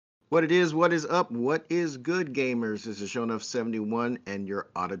What it is, what is up, what is good, gamers? This is Show Enough 71, and your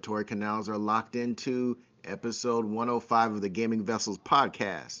auditory canals are locked into episode 105 of the Gaming Vessels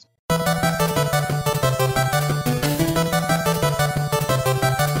podcast.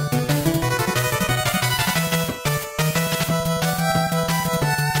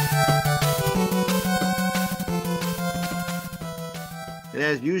 And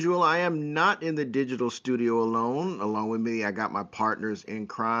as usual, I am not in the digital studio alone. Along with me, I got my partners in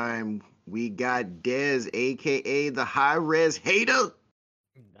crime. We got Dez, aka the High Res Hater,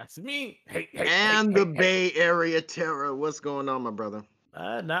 That's me. Hey, and the hey. Bay Area Terror. What's going on, my brother?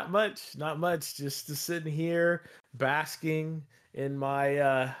 Not much, not much. Just sitting here basking in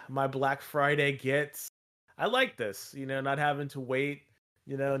my Black Friday gets. I like this, not having to wait,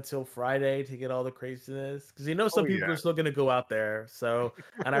 until Friday to get all the craziness. Because Oh some people yeah. are still gonna go out there. So,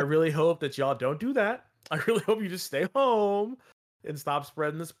 and I really hope that y'all don't do that. I really hope you just stay home and stop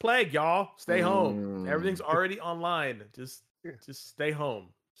spreading this plague, y'all. Stay home. Everything's Mm. already online. Yeah. Just stay home.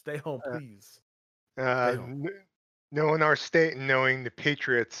 Stay home, Uh, please. Stay home. Knowing our state and knowing the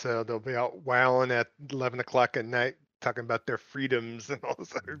Patriots, they'll be out wilding at 11 o'clock at night talking about their freedoms and all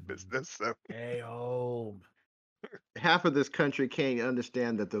this other business. So, Stay home. Half of this country can't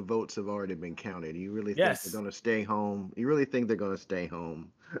understand that the votes have already been counted. You really think they're Yes, going to stay home? You really think they're going to stay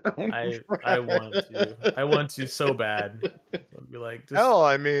home? I want to. I want to so bad. I'd be like, just hell,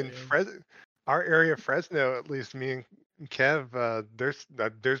 I mean, stay. our area, Fresno, at least me and Kev,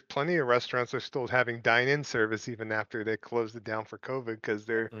 there's plenty of restaurants that are still having dine-in service even after they closed it down for COVID because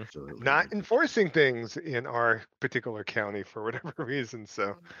they're Mm, Absolutely. not enforcing things in our particular county for whatever reason.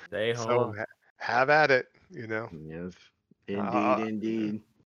 So, Stay so home. have at it. Yes, indeed, Uh, indeed.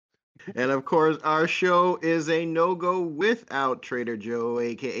 And of course, our show is a no go without Trader Joe,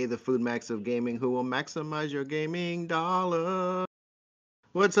 aka the Food Max of Gaming, who will maximize your gaming dollar.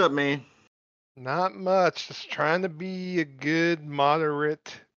 What's up, man? Not much. Just trying to be a good,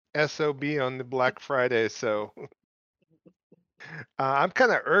 moderate SOB on the Black Friday. So I'm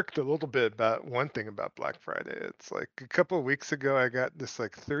kind of irked a little bit about one thing about Black Friday. It's like a couple of weeks ago, I got this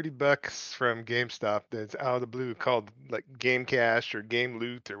like $30 from GameStop that's out of the blue called like Game Cash or Game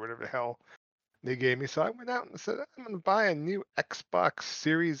Loot or whatever the hell they gave me. So I went out and said, I'm going to buy a new Xbox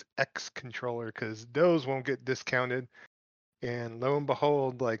Series X controller because those won't get discounted. And lo and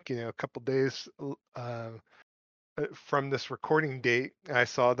behold, like, a couple days from this recording date, I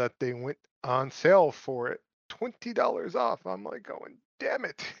saw that they went on sale for it, $20 off. I'm like going, damn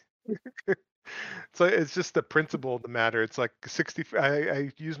it. So it's just the principle of the matter. It's like 60.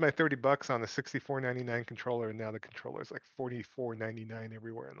 I used my $30 on a 64.99 controller, and now the controller is like 44.99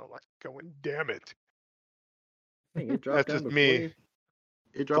 everywhere, and I'm like going, damn it. Hey, it dropped That's down just to me. 40.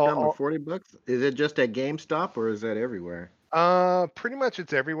 It dropped All, down to all, 40 bucks. Is it just at GameStop or is that everywhere? pretty much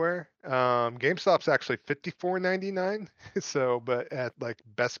it's everywhere. GameStop's actually 54.99. So, but at like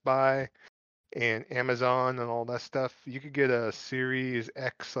Best Buy and Amazon and all that stuff, you could get a Series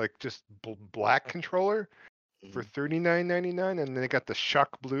X like just black controller for Mhm. $39.99, and then they got the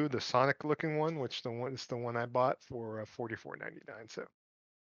Shock Blue, the Sonic looking one, which the one is the one I bought for $44.99. So,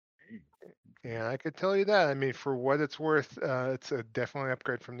 and I could tell you that. I mean, for what it's worth, it's a definitely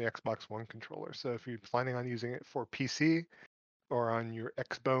upgrade from the Xbox One controller. So if you're planning on using it for PC or on your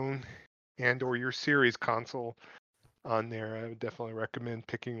Xbone and or your Series console on there, I would definitely recommend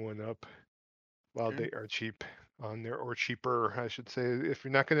picking one up while Okay. they are cheap on there, or cheaper, I should say. If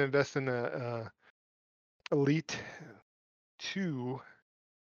you're not going to invest in a Elite 2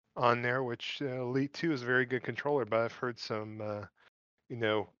 on there, which Elite 2 is a very good controller, but I've heard some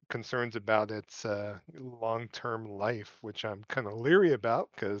concerns about its long-term life, which I'm kind of leery about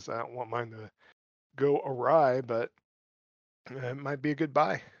because I don't want mine to go awry, but it might be a good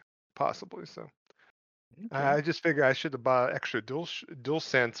buy, possibly. So Okay. I just figure I should have bought extra dual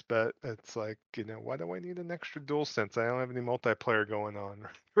sense, but it's like, why do I need an extra dual sense? I don't have any multiplayer going on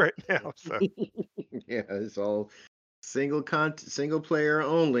right now. So Yeah, it's all single player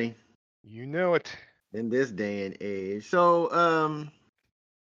only you know it. in this day and age. So,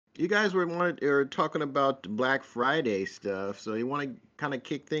 you guys were talking about the Black Friday stuff. So you want to kind of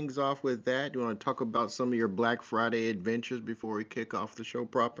kick things off with that? You want to talk about some of your Black Friday adventures before we kick off the show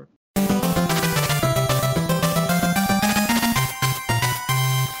proper?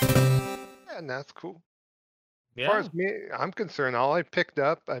 Yeah, and that's cool. As far Yeah. as me, I'm concerned, all I picked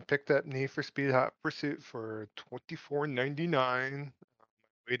up Need for Speed Hot Pursuit for 24.99.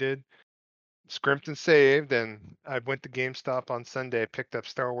 Waited, scrimped and saved, and I went to GameStop on Sunday. I picked up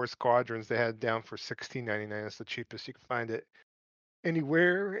Star Wars Squadrons. They had it down for 16.99. That's the cheapest you can find it.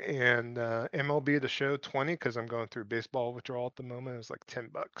 anywhere, and MLB The Show 20 because I'm going through baseball withdrawal at the moment. It was like $10,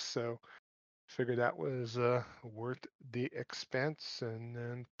 so figured that was worth the expense, and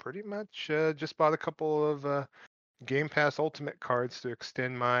then pretty much just bought a couple of Game Pass Ultimate cards to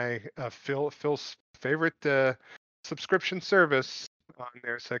extend my Phil's favorite subscription service on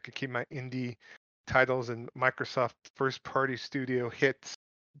there, so I could keep my indie titles and Microsoft first party studio hits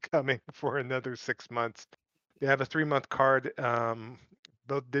coming for another 6 months. They have a 3-month card,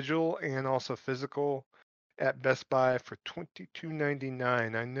 both digital and also physical, at Best Buy for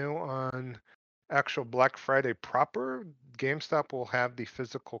 $22.99. I know on actual Black Friday proper, GameStop will have the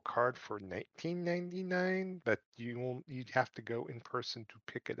physical card for $19.99, but you'd have to go in person to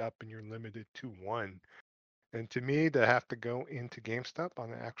pick it up, and you're limited to one. And to me, to have to go into GameStop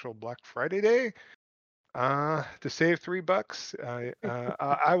on the actual Black Friday day, to save $3,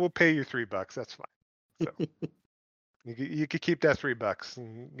 I will pay you $3. That's fine. So you could keep that $3,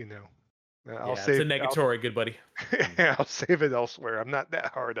 and I'll Yeah, it's a save. negatory, good buddy. I'll save it elsewhere. I'm not that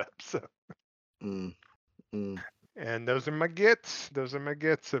hard up. So, Mm, mm. and those are my gets. Those are my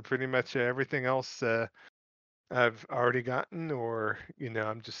gets. So pretty much everything else I've already gotten, or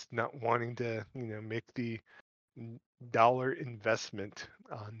I'm just not wanting to make the dollar investment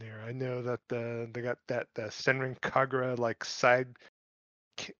on there. I know that they got that Senran Kagura like side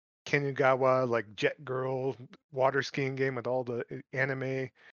Kinugawa like Jet Girl water skiing game with all the anime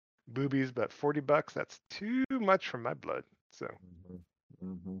boobies, but $40, that's too much for my blood. So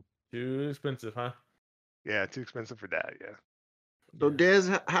Mm-hmm. Too expensive, huh? yeah, too expensive for that. Yeah. So Yeah.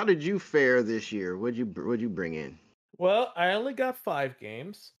 Des, how did you fare this year? What'd you bring in? Well, I only got 5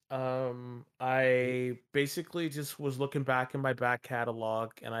 games. I basically just was looking back in my back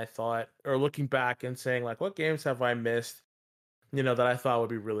catalog, and I thought, or looking back and saying, like, what games have I missed? That I thought would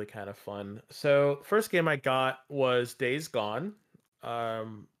be really kind of fun. So, first game I got was Days Gone.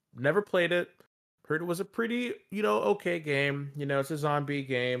 Never played it. Heard it was a pretty, okay game. It's a zombie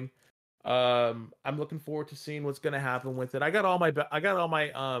game. I'm looking forward to seeing what's gonna happen with it. I got all my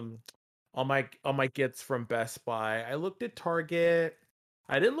gets from Best Buy. I looked at Target.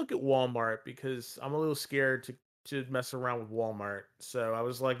 I didn't look at Walmart because I'm a little scared to mess around with Walmart. So I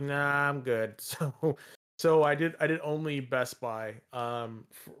was like, nah, I'm good. So I did only Best Buy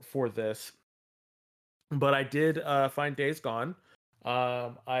for this. But I did find Days Gone.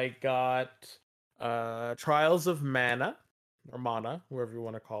 I got Trials of Mana or Mana, whoever you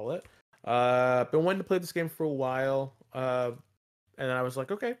want to call it. Been wanting to play this game for a while. And then I was like,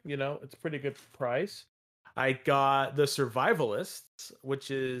 okay, it's a pretty good price. I got The Survivalists,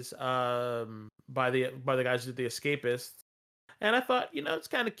 which is by the guys who did The Escapists, and I thought, it's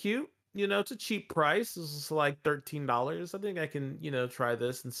kind of cute. It's a cheap price. This is like $13. I think I can, try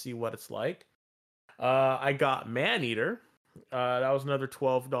this and see what it's like. I got Maneater. That was another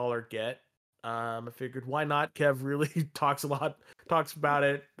 $12 get. I figured, why not? Kev really talks about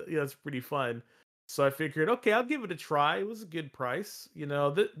it. It's pretty fun. So I figured, okay, I'll give it a try. It was a good price.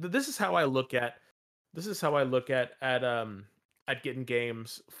 This is how I look at at getting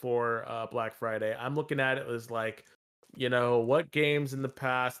games for Black Friday. I'm looking at it as like, what games in the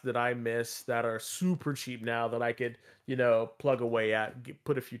past did I miss that are super cheap now that I could, plug away at,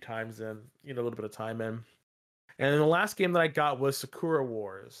 put a few times in, a little bit of time in. And then the last game that I got was Sakura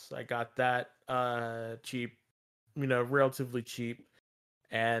Wars. I got that cheap, relatively cheap.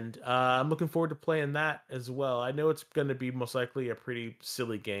 And I'm looking forward to playing that as well. I know it's going to be most likely a pretty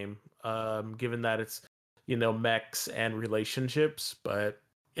silly game, given that it's, mechs and relationships, but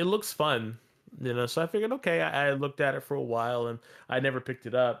it looks fun. So I figured, okay, I looked at it for a while and I never picked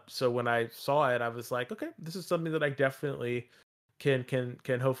it up. So when I saw it, I was like, okay, this is something that I definitely can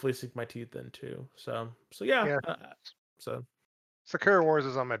hopefully sink my teeth into. So yeah. Yeah. So Sakura Wars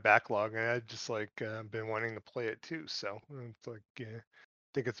is on my backlog, and I just been wanting to play it too. So it's like, yeah, I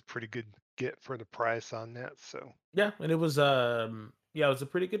think it's a pretty good get for the price on that. So yeah, and it was it was a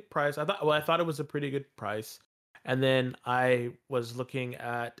pretty good price. I thought it was a pretty good price. And then I was looking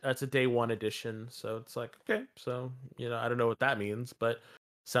at it's a day one edition, so it's like, okay, so I don't know what that means, but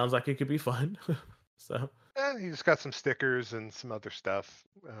sounds like it could be fun. So you just got some stickers and some other stuff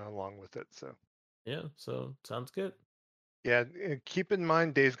along with it. So yeah, so sounds good. yeah, keep in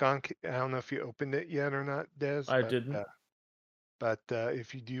mind Days Gone. I don't know if you opened it yet or not, Des, I didn't. but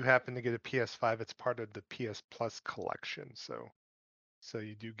if you do happen to get a PS5, it's part of the PS Plus collection. So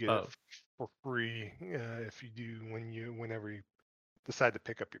you do get it Oh, for free if you do whenever you decide to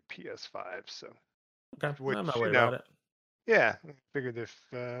pick up your PS5. So okay. which I'm not worried about it. yeah, I figured if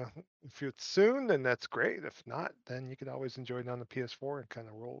it's soon, then that's great. If not, then you could always enjoy it on the PS4 and kind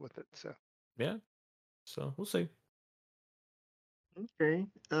of roll with it. So Yeah. So we'll see. Okay.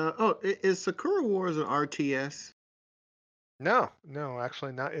 Is Sakura Wars an RTS? No, no,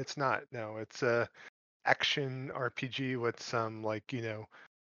 actually not. It's not. No, it's a action RPG with some like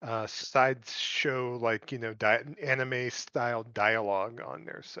side show like anime style dialogue on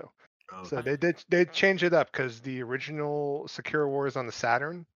there. So Okay. they change it up because the original Sakura Wars on the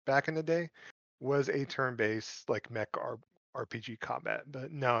Saturn back in the day was a turn-based like RPG combat,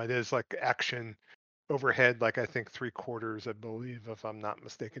 but no, it is like action overhead, like I think 3/4, I believe, if I'm not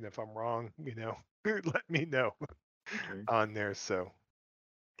mistaken. If I'm wrong, let me know Okay. on there. So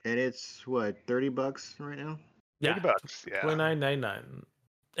And it's what, $30 right now? Yeah, $30, yeah. 29.99,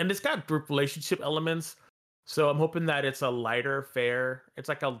 and it's got group relationship elements. So I'm hoping that it's a lighter fare. It's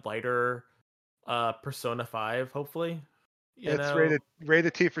like a lighter Persona 5, hopefully. You It's know,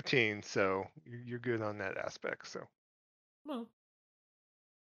 rated T for teen, so you're good on that aspect. So well,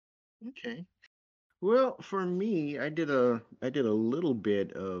 Okay. Well, for me, I did a little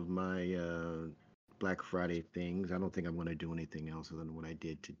bit of my Black Friday things. I don't think I'm going to do anything else other than what I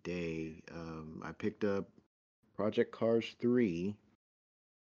did today. I picked up Project Cars 3.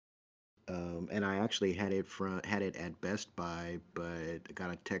 And I actually had it at Best Buy, but I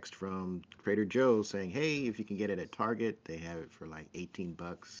got a text from Trader Joe's saying, "Hey, if you can get it at Target, they have it for like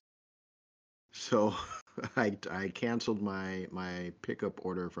 $18." So I canceled my pickup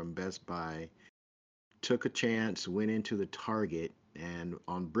order from Best Buy, took a chance, went into the Target, and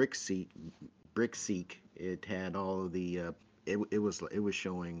on BrickSeek, it had all of the it was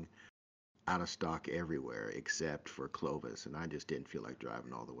showing out of stock everywhere except for Clovis, and I just didn't feel like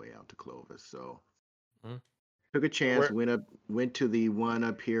driving all the way out to Clovis, so mm, took a chance, where went to the one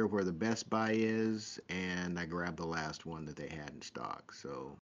up here where the Best Buy is, and I grabbed the last one that they had in stock.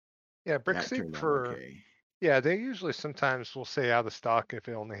 So yeah, that Brickseek turned out for okay. yeah, they usually sometimes will say out of stock if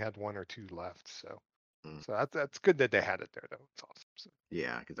it only had one or two left. So Mm. so that's good that they had it there though. It's awesome. So,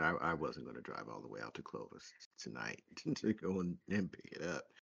 Yeah, because I wasn't going to drive all the way out to Clovis tonight to go and pick it up.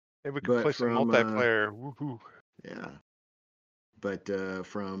 maybe we could But play some from multiplayer. Woohoo! yeah, but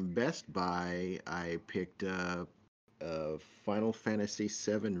from Best Buy, I picked up Final Fantasy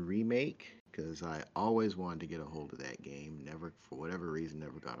VII Remake because I always wanted to get a hold of that game. Never, for whatever reason,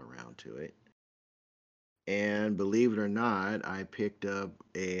 never got around to it. And believe it or not, I picked up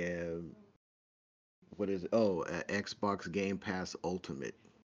a what is it? Oh, a Xbox Game Pass Ultimate.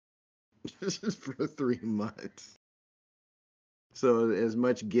 This is for 3 months. So as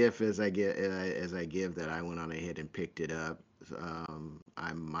much GIF as I give that, I went on ahead and picked it up.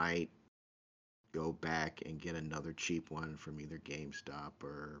 I might go back and get another cheap one from either GameStop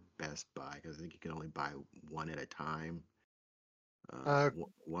or Best Buy because I think you can only buy one at a time. Uh,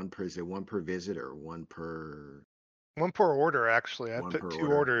 One per, is it one per visit or one per order actually. one per Two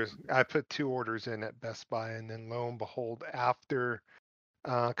order? orders. I put 2 orders in at Best Buy, and then lo and behold, after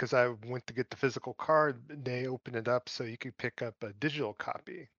because I went to get the physical card, they opened it up so you could pick up a digital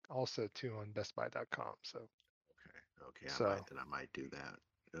copy also too on BestBuy.com. So Okay, so I might do that.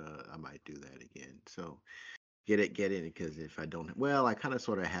 I might do that again. So get it because if I don't, well, I kind of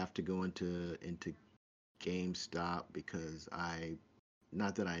sort of have to go into GameStop because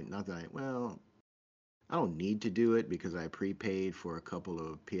well, I don't need to do it because I prepaid for a couple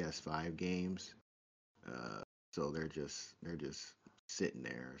of PS5 games. Uh, so they're just sitting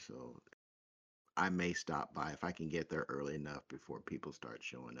there. So I may stop by if I can get there early enough before people start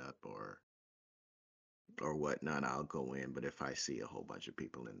showing up or whatnot. I'll go in, but if I see a whole bunch of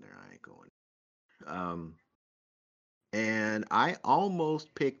people in there, I ain't going. Um, and I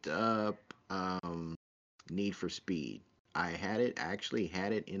almost picked up Need for Speed. Actually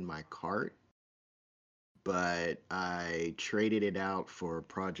had it in my cart, but I traded it out for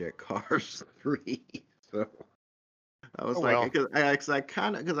Project Cars 3. So I oh was like, well. because I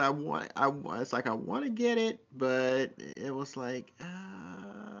kind of, because it's like I want to get it, but it was like,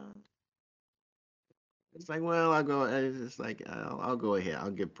 it's like, well, I'll go. It's like I'll go ahead.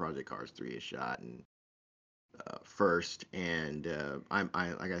 I'll give Project Cars 3 a shot and first, and I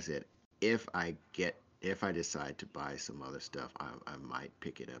like I said, if I decide to buy some other stuff, I might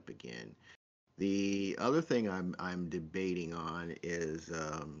pick it up again. The other thing I'm debating on is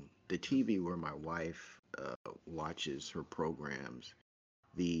the TV where my wife watches her programs.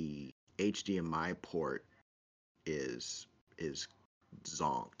 The HDMI port is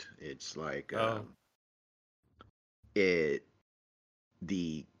zonked. It's like oh, it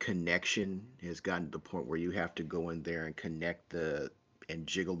the connection has gotten to the point where you have to go in there and connect and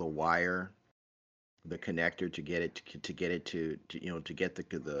jiggle the wire, the connector to get it to get it to get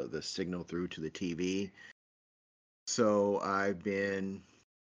the signal through to the TV. So I've been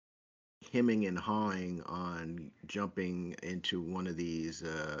hemming and hawing on jumping into one of these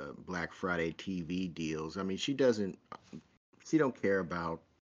Black Friday TV deals. I mean, she don't care about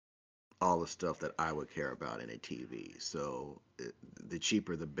all the stuff that I would care about in a TV. So the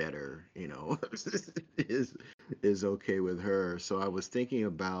cheaper the better, is is okay with her. So I was thinking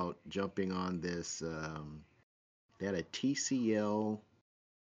about jumping on this. They had a TCL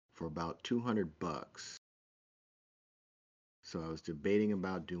for about $200. So I was debating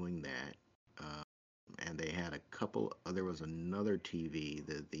about doing that. And they had a couple. There was another TV.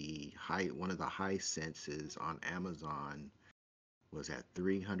 The high one of the high senses on Amazon was at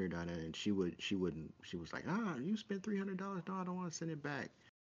 300 on it, and she was like, you spent $300. No, I don't want to send it back.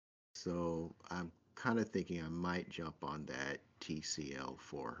 So I'm kind of thinking I might jump on that TCL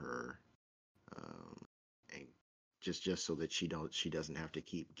for her, and just so that she doesn't have to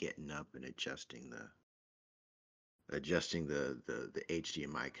keep getting up and adjusting the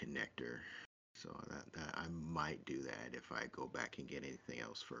HDMI connector. So that I might do that if I go back and get anything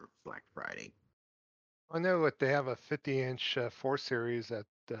else for Black Friday. I know what they have a 50-inch 4 series at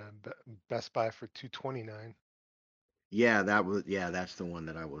Best Buy for $229. Yeah, that's the one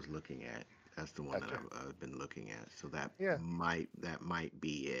that I was looking at. That's the one that Gotcha. I've been looking at. So that Yeah, might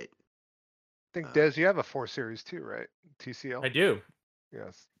be it. I think Uh, Des, you have a 4 series too, right? TCL. I do.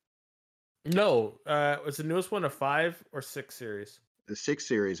 Yes. No, was the newest one a 5 or 6 series? the 6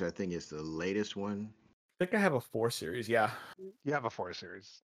 series, I think, is the latest one. I think I have a 4 series. Yeah. You have a 4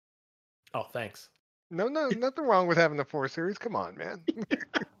 series. Oh, thanks. No, nothing wrong with having a 4 series. Come on, man.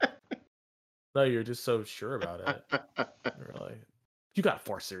 No, you're just so sure about it. You're like, you got a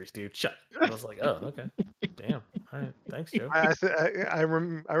 4 series, dude. Shut. I was like, oh, okay. Damn. All right. Thanks, Joe. I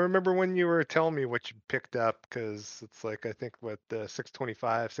remember when you were telling me what you picked up, because it's like I think what the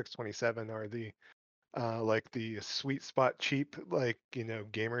 625, 627 are the like the sweet spot cheap, like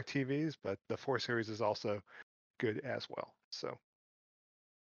gamer TVs, but the 4 series is also good as well. So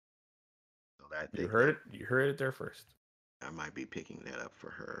So I You think heard that it. You heard it there first. I might be picking that up for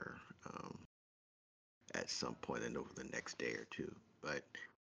her at some point in over the next day or two. But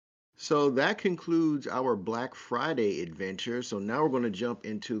so that concludes our Black Friday adventure. So now we're going to jump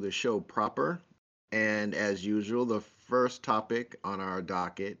into the show proper. And as usual, the first topic on our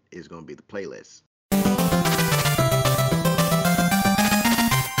docket is going to be the playlist.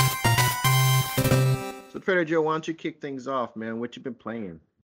 So Trader Joe, why don't you kick things off, man? What you been playing?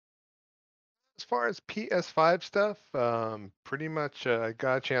 as far as PS5 stuff, pretty much I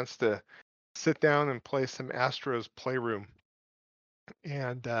got a chance to sit down and play some Astro's Playroom.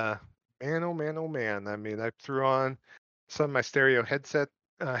 And man, oh man, oh man. I mean, I threw on some of my stereo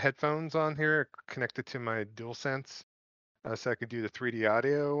headphones on here connected to my DualSense, so I could do the 3D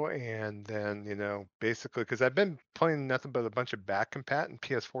audio. And then, basically, because I've been playing nothing but a bunch of back compat and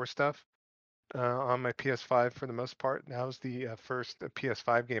PS4 stuff on my PS5 for the most part. Now's the first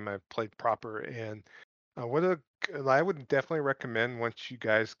PS5 game I've played proper. And I would definitely recommend, once you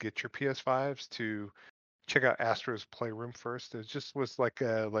guys get your PS5s, to check out Astro's Playroom first. It just was like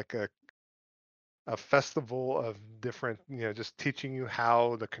a festival of different, just teaching you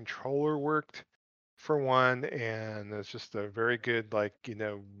how the controller worked for one, and it's just a very good, like,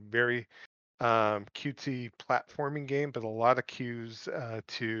 very cutesy platforming game, but a lot of cues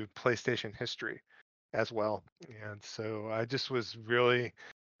to PlayStation history as well. And so I just was really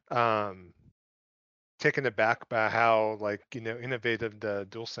um, taken aback by how, like, innovative the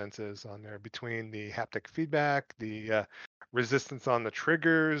DualSense is on there, between the haptic feedback, the resistance on the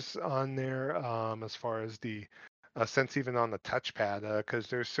triggers on there, as far as the sense even on the touchpad, because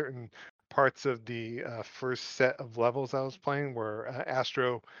there's certain parts of the first set of levels I was playing where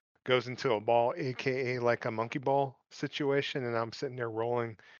Astro goes into a ball, aka like a monkey ball situation, and I'm sitting there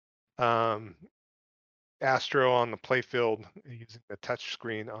rolling um, Astro on the playfield using the touch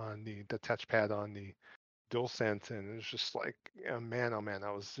screen on the touchpad on the DualSense, and it was just like, man, oh man,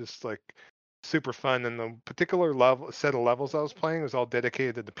 that was just like super fun. And the particular set of levels I was playing was all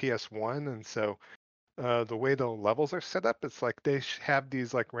dedicated to the PS1, and so the way the levels are set up, it's like they have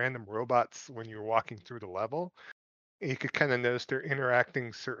these like random robots when you're walking through the level. You could kind of notice they're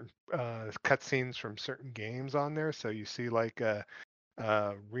interacting certain cutscenes from certain games on there. So you see like a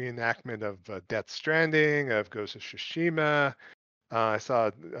reenactment of Death Stranding, of Ghost of Tsushima. I saw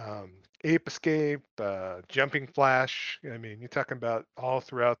Ape Escape, Jumping Flash. I mean, you're talking about all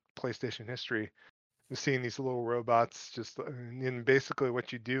throughout PlayStation history. You're seeing these little robots just, and basically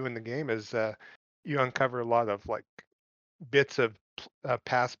what you do in the game is you uncover a lot of like bits of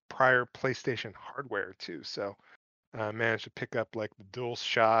past prior PlayStation hardware too. So managed to pick up like the Dual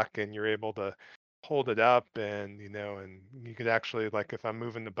Shock, and you're able to hold it up, and and you could actually, like, if I'm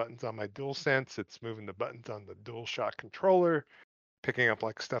moving the buttons on my DualSense, it's moving the buttons on the DualShock controller, picking up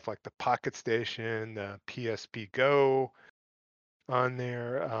like stuff like the Pocket Station, the PSP Go on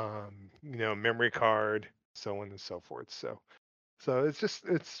there, memory card, so on and so forth. So it's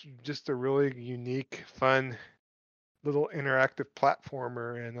just a really unique, fun little interactive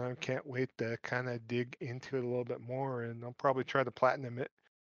platformer, and I can't wait to kind of dig into it a little bit more, and I'll probably try to platinum it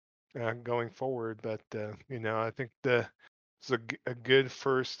going forward. But I think it's a good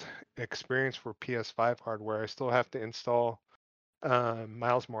first experience for PS5 hardware. I still have to install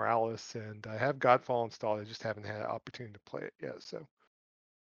Miles Morales, and I have Godfall installed. I just haven't had an opportunity to play it yet. So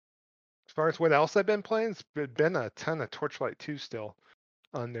as far as what else I've been playing, it's been a ton of Torchlight 2 still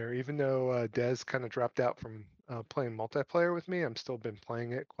on there. Even though Dez kind of dropped out from playing multiplayer with me, I'm still been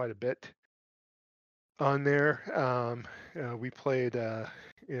playing it quite a bit on there. We played,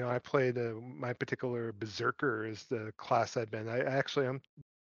 I played my particular Berserker is the class I've been. I'm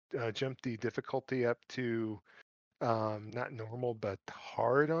jumped the difficulty up to not normal but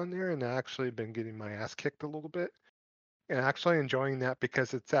hard on there, and I actually been getting my ass kicked a little bit. And actually enjoying that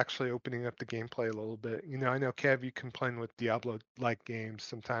because it's actually opening up the gameplay a little bit. I know, Kev, you complain with Diablo-like games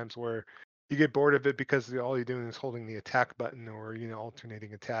sometimes where you get bored of it because all you're doing is holding the attack button or,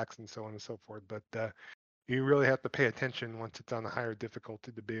 alternating attacks and so on and so forth. But you really have to pay attention once it's on a higher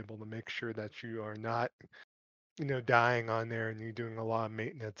difficulty to be able to make sure that you are not, dying on there, and you're doing a lot of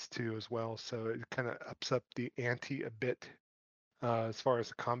maintenance too as well. So it kind of ups up the ante a bit as far as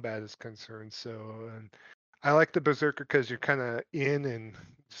the combat is concerned. So, and I like the Berserker because you're kind of in and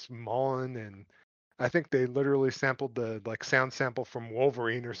just mauling, and I think they literally sampled the like sound sample from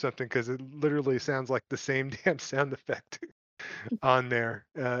Wolverine or something because it literally sounds like the same damn sound effect on there.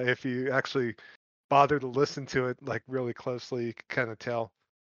 If you actually bother to listen to it like really closely, you can kind of tell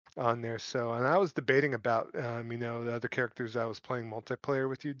on there. So, and I was debating about, the other characters I was playing multiplayer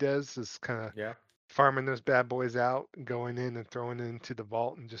with you, Des, is kind of Yeah. farming those bad boys out, going in and throwing it into the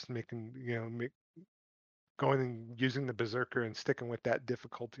vault, and just making, going and using the Berserker and sticking with that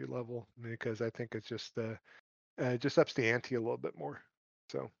difficulty level because I think it's just ups the ante a little bit more.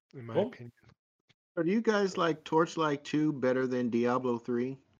 So, in my Cool. opinion. So do you guys like Torchlight 2 better than Diablo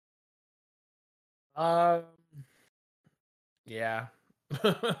 3? Um, yeah.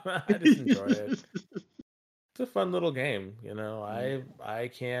 I just enjoy it. It's a fun little game,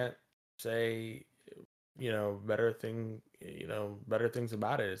 I can't say better things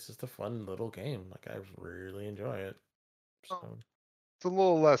about it. It's just a fun little game. Like I really enjoy it. So It's a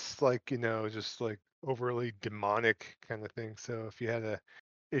little less like, just like overly demonic kind of thing. So if you had a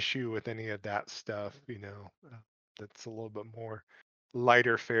issue with any of that stuff, that's a little bit more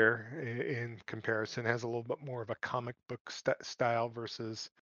lighter fare in comparison. Has a little bit more of a comic book style versus,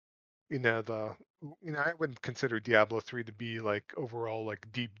 I wouldn't consider Diablo 3 to be like overall like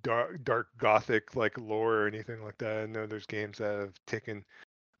deep dark gothic like lore or anything like that. I know there's games that have taken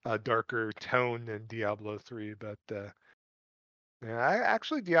a darker tone than Diablo 3, but yeah,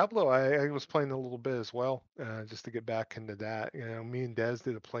 Diablo, I was playing a little bit as well, just to get back into that. Me and Des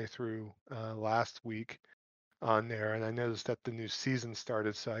did a playthrough last week on there, and I noticed that the new season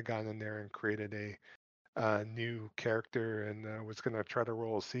started, so I got in there and created a new character and was going to try to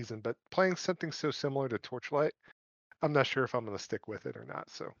roll a season. But playing something so similar to Torchlight, I'm not sure if I'm going to stick with it or not.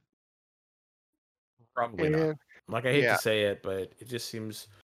 So, probably not. and Like I hate yeah, to say it, but it just seems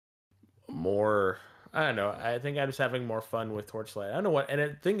more. I don't know. I think I'm just having more fun with Torchlight. I don't know what. And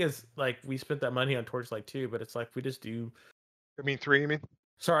the thing is, like, we spent that money on Torchlight 2, but it's like we just do. I mean 3. You mean?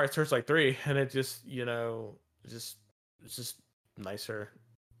 Sorry, it's Torchlight 3, and it just, it's just nicer,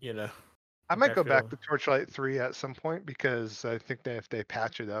 I Like might I go back feel. to Torchlight 3 at some point because I think that if they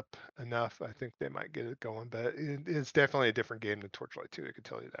patch it up enough, I think they might get it going. But it's definitely a different game than Torchlight 2. I can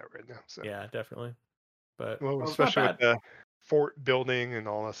tell you that right now. So, Yeah, definitely. But well, it's not especially with bad. the fort building and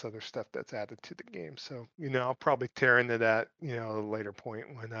all this other stuff that's added to the game. So, I'll probably tear into that, at a later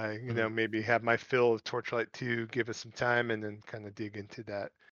point when I, Mhm. maybe have my fill of Torchlight 2, give it some time, and then kind of dig into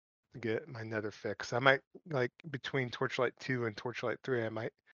that, get my nether fix. I might, like, between Torchlight 2 and Torchlight 3, I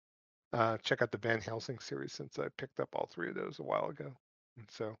might check out the Van Helsing series since I picked up all 3 of those a while ago. And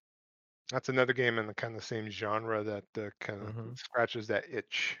so that's another game in the kind of same genre that kind of Mhm. scratches that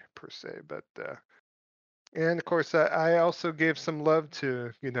itch per se. But and of course, I also gave some love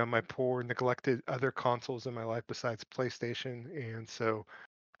to my poor neglected other consoles in my life besides PlayStation, and so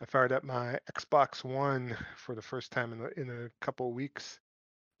I fired up my Xbox One for the first time in a couple of weeks.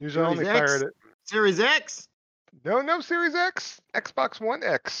 Usually, I Series only fired X? it. Series X? No, Series X, Xbox One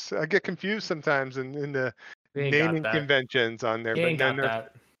X. I get confused sometimes in the He ain't got naming that. conventions on there, He but ain't no, got no,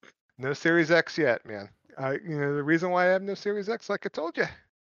 that. No Series X yet, man. The reason why I have no Series X, like I told you,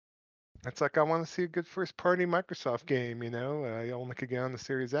 it's like I want to see a good first party Microsoft game. I only could get on the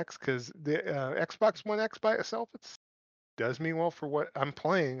Series X because the Xbox One X by itself, it does me well for what I'm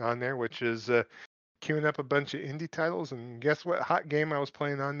playing on there, which is queuing up a bunch of indie titles. And guess what hot game I was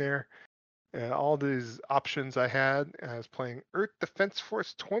playing on there? All these options I had. I was playing Earth Defense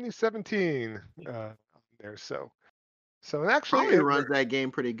Force 2017 on there. So and actually, Probably runs that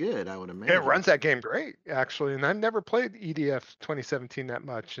game pretty good, I would it imagine. runs that game great, actually. And I've never played EDF 2017 that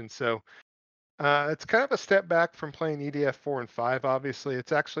much, and so it's kind of a step back from playing EDF 4 and 5. Obviously,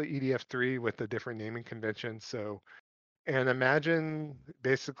 it's actually EDF 3 with a different naming convention. So, and imagine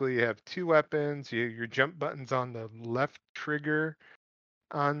basically you have two weapons. Your jump button's on the left trigger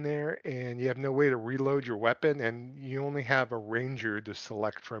on there, and you have no way to reload your weapon, and you only have a ranger to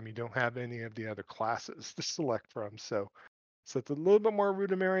select from. You don't have any of the other classes to select from. So it's a little bit more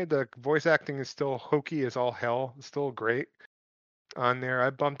rudimentary. The voice acting is still hokey as all hell. It's still great on there.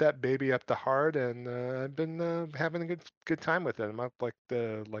 I bumped that baby up to hard, and I've been having a good time with it. I'm up like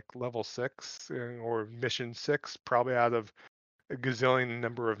level 6 or mission 6, probably out of a gazillion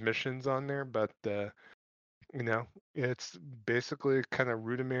number of missions on there. But it's basically kind of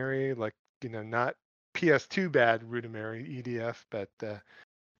rudimentary, like not PS2 bad rudimentary EDF, but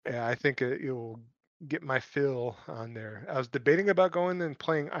yeah, I think it will get my fill on there. I was debating about going and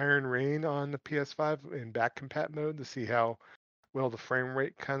playing Iron Rain on the PS5 in back compat mode to see how well the frame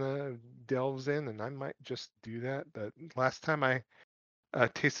rate kind of delves in, and I might just do that. But last time I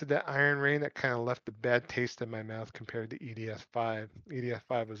tasted that Iron Rain, that kind of left a bad taste in my mouth compared to EDF5.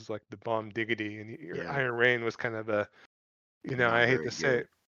 EDF5 was like the bomb diggity, and Yeah. Iron Rain was kind of a, Not I hate very to say good. it.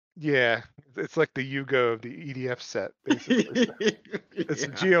 Yeah, it's like the Yugo of the EDF set, basically. It's Yeah.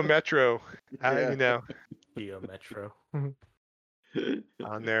 Geo Metro, Yeah. Geo Metro.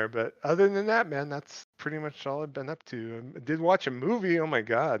 on there. But other than that, man, that's pretty much all I've been up to. I did watch a movie. Oh my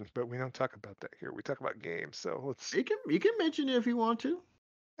god! But we don't talk about that here. We talk about games. So let's. You can mention it if you want to.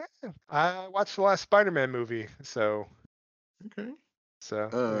 I watched the last Spider-Man movie. So Okay.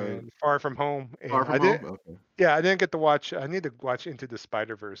 and Far From Home, Far and From I did. Home. Okay. Yeah, I didn't get to watch. I need to watch Into the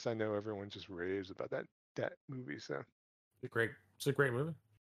Spider-Verse. I know everyone just raves about that movie. So It's a great movie.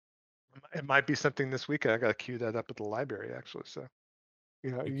 it might be something this weekend. I got to queue that up at the library actually. So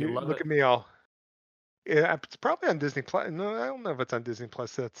You you love look it. at me all. Yeah, it's probably on Disney Plus. No, I don't know if it's on Disney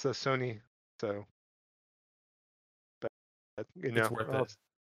Plus. That's Sony. So, but It's worth it.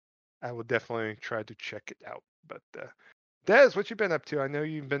 I will definitely try to check it out. But Des, what you been up to? I know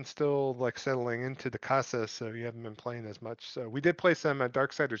you've been still like settling into the casa, so you haven't been playing as much. So we did play some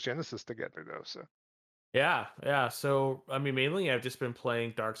Darksiders Genesis together though. So Yeah. So I mean, mainly I've just been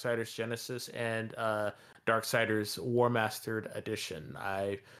playing Darksiders Genesis and Darksiders War Mastered Edition.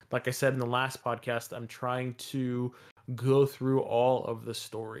 Like I said in the last podcast, I'm trying to go through all of the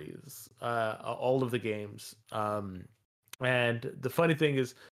stories, all of the games. And the funny thing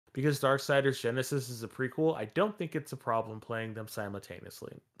is, because Darksiders Genesis is a prequel, I don't think it's a problem playing them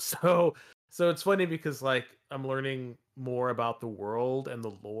simultaneously. So it's funny because like I'm learning more about the world and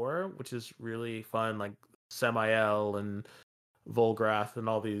the lore, which is really fun. Like Samael and Volgrath and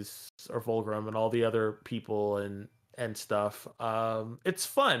all these, or Volgrim and all the other people and stuff. It's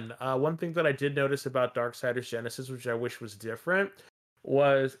fun. One thing that I did notice about Darksiders Genesis, which I wish was different,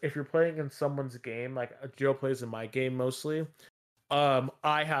 was if you're playing in someone's game, like Joe plays in my game mostly.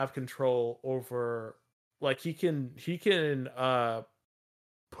 I have control over, like he can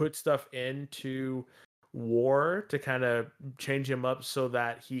put stuff into war to kind of change him up so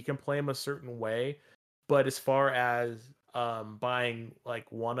that he can play him a certain way. But as far as buying like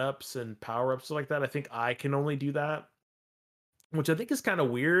 1-ups and power-ups like that, I think I can only do that, which I think is kind of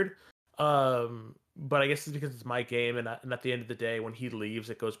weird. But I guess it's because it's my game, and at the end of the day, when he leaves,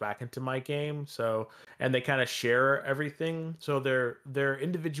 it goes back into my game. So, and they kind of share everything. So they're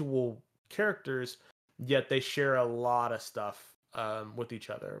individual characters, yet they share a lot of stuff with each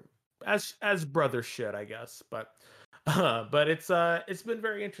other, as brothers should, I guess. But it's been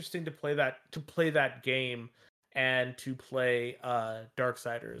very interesting to play that game and to play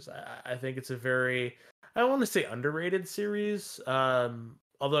Darksiders. I think it's a very, I don't want to say underrated series.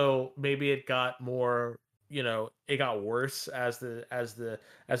 Although maybe it got more, it got worse as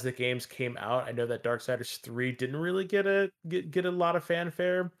the games came out. I know that Darksiders 3 didn't really get a lot of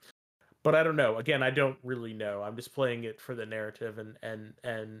fanfare, but I don't know. Again, I don't really know. I'm just playing it for the narrative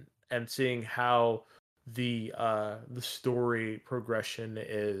and seeing how the story progression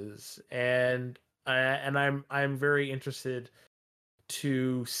is, and I'm very interested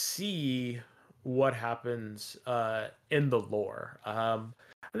to see what happens in the lore.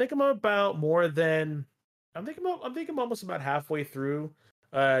 I think I'm about more than. I think I'm almost about halfway through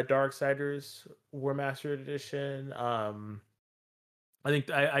Darksiders War Master Edition. I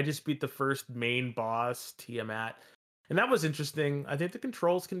think I just beat the first main boss, Tiamat, and that was interesting. I think the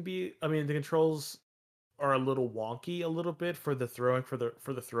controls can be. I mean, the controls are a little wonky, a little bit for the throwing, for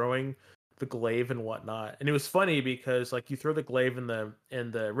the throwing, the glaive and whatnot. And it was funny because like you throw the glaive in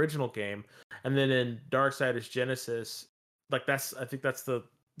the original game, and then in Darksiders Genesis, like that's I think that's the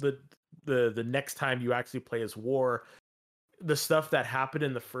the next time you actually play as War, the stuff that happened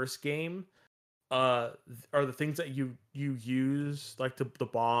in the first game are the things that you use like the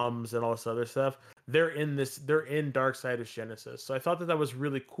bombs and all this other stuff. They're in Darksiders Genesis. So I thought that that was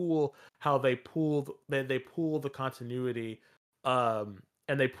really cool how they pull the continuity and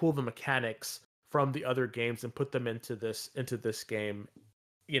they pull the mechanics from the other games and put them into this game.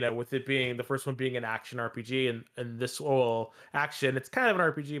 You know, with it being the first one being an action RPG, and this whole action, it's kind of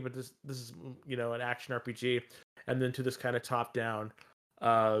an RPG, but this is an action RPG, and then to this kind of top down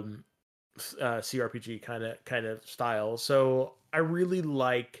CRPG kind of style. So I really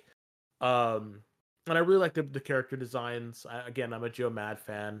like and I really like the character designs. Again, I'm a Joe Mad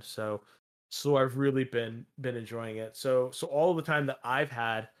fan, so I've really been enjoying it. So all the time that I've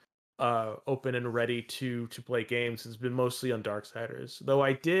had open and ready to play games has been mostly on Darksiders. Though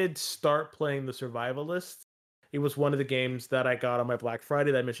I did start playing the Survivalist. It was one of the games that I got on my Black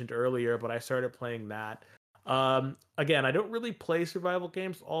Friday that I mentioned earlier, but I started playing that. Again, I don't really play survival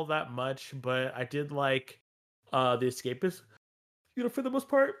games all that much, but I did like the Escapist, for the most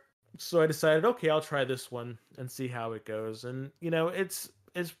part. So I decided, okay, I'll try this one and see how it goes. And it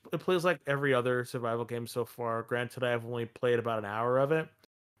plays like every other survival game so far. Granted, I've only played about an hour of it,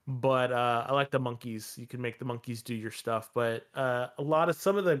 but I like the monkeys. You can make the monkeys do your stuff, but a lot of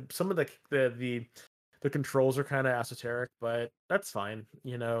some of the controls are kind of esoteric, but that's fine.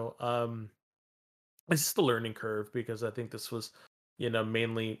 It's just a learning curve because I think this was,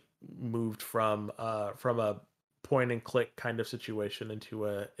 mainly moved from a point and click kind of situation into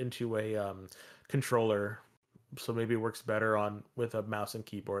a controller. So maybe it works better on with a mouse and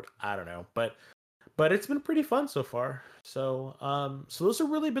keyboard. I don't know, but it's been pretty fun so far. So those have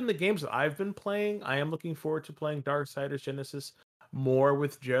really been the games that I've been playing. I am looking forward to playing Darksiders Genesis more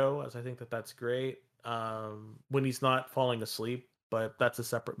with Joe, as I think that that's great. When he's not falling asleep, but that's a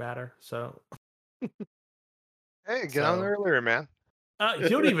separate matter. Hey, get on So earlier, man. you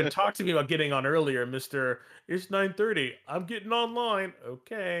don't even talk to me about getting on earlier, Mister. It's 9:30. I'm getting online.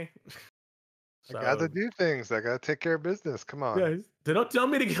 Okay. I gotta So do things. I gotta take care of business. Come on. yeah, they don't tell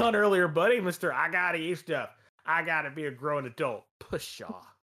me to get on earlier, buddy. Mister, I gotta eat stuff. I gotta be a grown adult. Pshaw.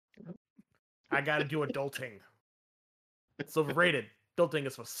 I gotta do adulting. It's overrated. Adulting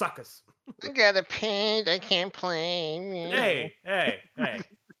is for suckers. I got a paint. I can't play.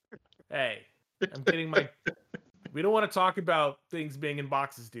 Hey. I'm getting my. We don't want to talk about things being in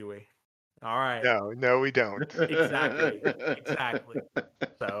boxes, do we? All right. No, we don't. Exactly.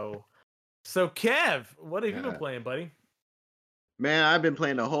 So Kev, what have you been Uh, playing, buddy? Man, I've been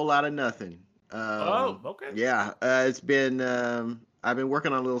playing a whole lot of nothing. Okay. Yeah, it's been I've been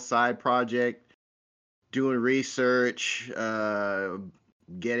working on a little side project, doing research,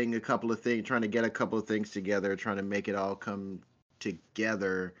 getting a couple of things, trying to get a couple of things together, trying to make it all come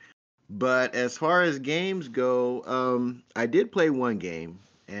together. But as far as games go, I did play one game,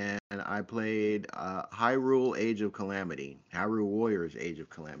 and I played Hyrule Age of Calamity, Hyrule Warriors Age of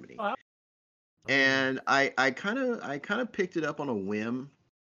Calamity, Oh, and I kind of picked it up on a whim.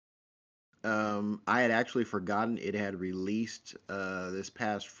 I had actually forgotten it had released this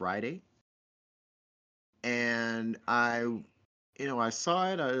past Friday, and I saw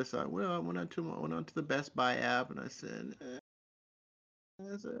it. I just thought, well, I went onto the Best Buy app, and I said,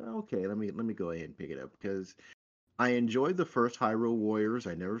 okay, let me go ahead and pick it up because I enjoyed the first Hyrule Warriors.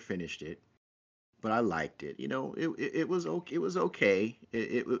 I never finished it, but I liked it. It was okay. It was okay.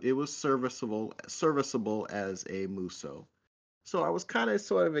 It was serviceable as a Muso. So I was kind of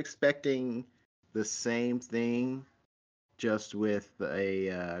sort of expecting the same thing, just with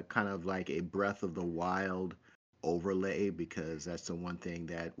a kind of like a Breath of the Wild overlay, because that's the one thing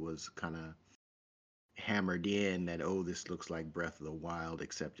that was kind of hammered in, that, oh, this looks like Breath of the Wild,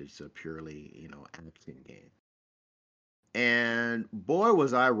 except it's a purely, action game. And boy,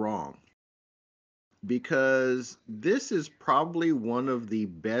 was I wrong, because this is probably one of the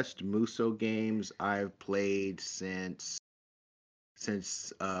best Muso games I've played since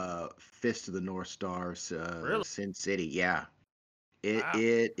Fist of the North Star, really? Sin City. Yeah, Wow.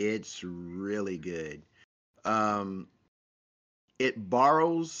 it's really good. Um, it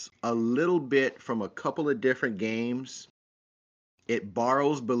borrows a little bit from a couple of different games. It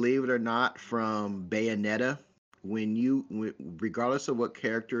borrows, believe it or not, from Bayonetta. Regardless of what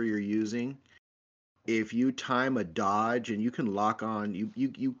character you're using, if you time a dodge and you can lock on,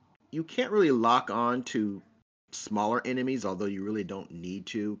 you can't really lock on to smaller enemies, although you really don't need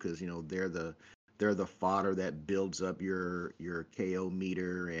to, because they're the fodder that builds up your KO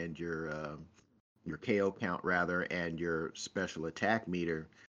meter and your KO count rather, and your special attack meter.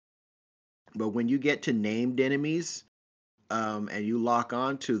 But when you get to named enemies, and you lock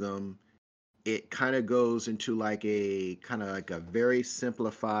on to them, it kind of goes into like a very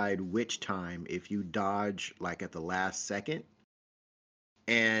simplified witch time if you dodge like at the last second,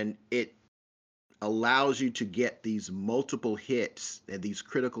 and it allows you to get these multiple hits and these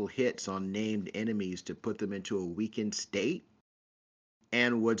critical hits on named enemies to put them into a weakened state.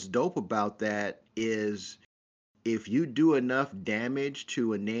 And what's dope about that is if you do enough damage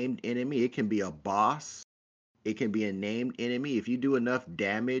to a named enemy, it can be a boss, it can be a named enemy. If you do enough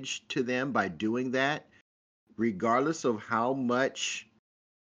damage to them by doing that, regardless of how much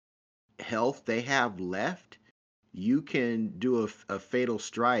health they have left, you can do a fatal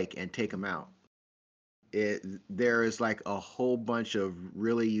strike and take them out. There is like a whole bunch of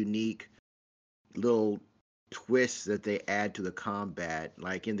really unique little twists that they add to the combat.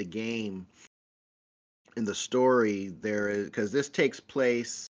 Like in the game, in the story, there is, because this takes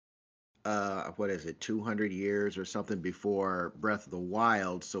place, what is it, 200 years or something before Breath of the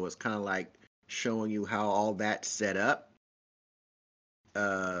Wild, so it's kind of like showing you how all that's set up.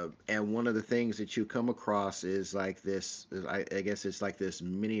 And one of the things that you come across is like this, I guess it's like this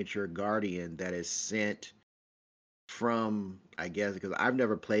miniature guardian that is sent from, I guess, because I've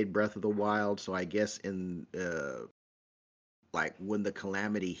never played Breath of the Wild, so I guess in like when the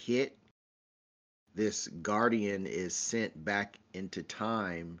calamity hit, this guardian is sent back into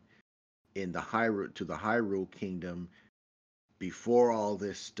time in the Hyrule Kingdom before all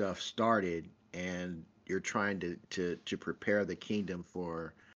this stuff started, and you're trying to prepare the kingdom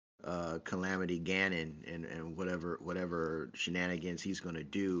for Calamity Ganon and whatever shenanigans he's going to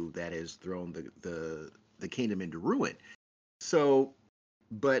do that has thrown the kingdom into ruin. So,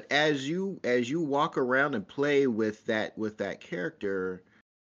 but as you walk around and play with that character,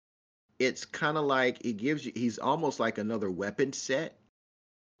 it's kind of like it gives you, he's almost like another weapon set.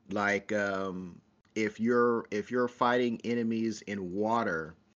 Like if you're fighting enemies in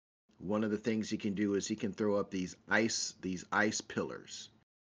water, one of the things he can do is he can throw up these ice pillars,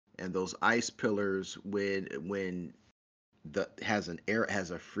 and those ice pillars, when the has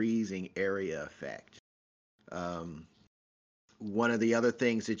a freezing area effect. One of the other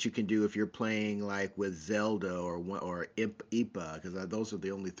things that you can do if you're playing like with Zelda or Ipa, because those are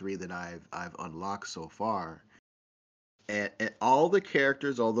the only three that I've unlocked so far. And all the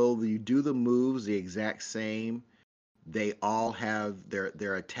characters, although you do the moves the exact same, they all have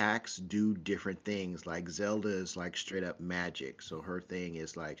their attacks do different things. Like Zelda is like straight up magic, so her thing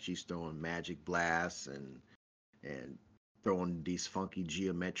is like she's throwing magic blasts and throwing these funky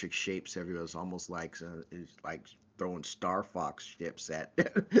geometric shapes everywhere. It's almost like it's like throwing Star Fox ships at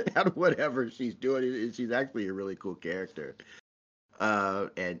at whatever she's doing. She's actually a really cool character.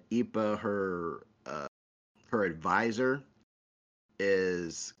 And Ipa, her advisor,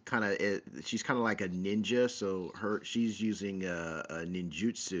 is she's kind of like a ninja, so she's using a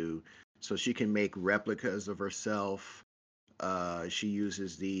ninjutsu, so she can make replicas of herself. She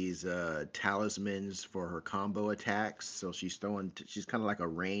uses these talismans for her combo attacks, so she's kind of like a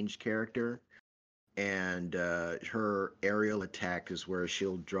ranged character. And her aerial attack is where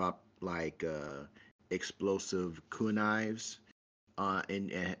she'll drop like explosive kunaives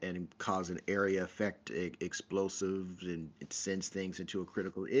and cause an area effect explosives, and it sends things into a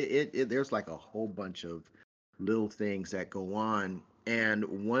critical. There's like a whole bunch of little things that go on.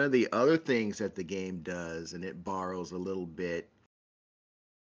 And one of the other things that the game does, and it borrows a little bit,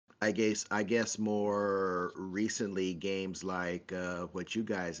 I guess more recently, games like what you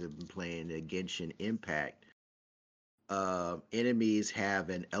guys have been playing, Genshin Impact. Enemies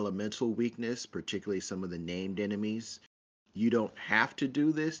have an elemental weakness, particularly some of the named enemies. You don't have to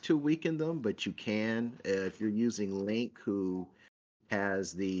do this to weaken them, but you can. If you're using Link, who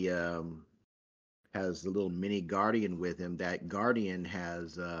has the little mini guardian with him, that guardian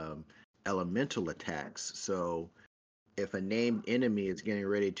has elemental attacks. So if a named enemy is getting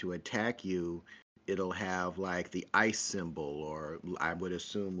ready to attack you, it'll have like the ice symbol, or I would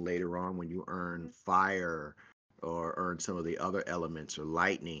assume later on when you earn fire or earn some of the other elements or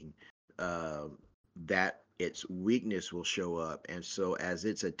lightning, that its weakness will show up. And so as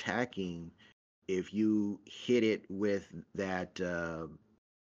it's attacking, if you hit it with that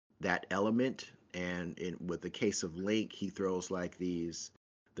element, and with the case of Link, he throws like these.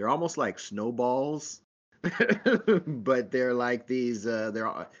 They're almost like snowballs, but they're like these.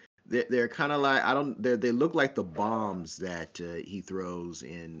 They're kind of like I don't. They look like the bombs that he throws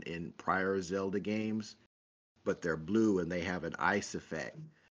in prior Zelda games, but they're blue and they have an ice effect.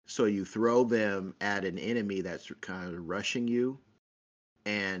 So you throw them at an enemy that's kind of rushing you,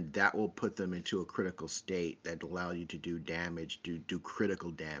 and that will put them into a critical state that allow you to do damage, do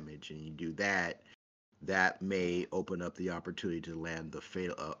critical damage, and you do that. That may open up the opportunity to land the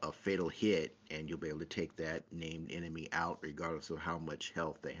a fatal hit, and you'll be able to take that named enemy out, regardless of how much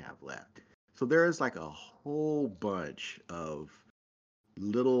health they have left. So there is like a whole bunch of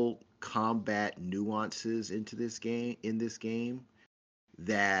little combat nuances into this game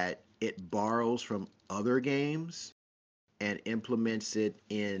that it borrows from other games and implements it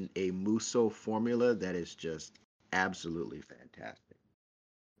in a Muso formula that is just absolutely fantastic.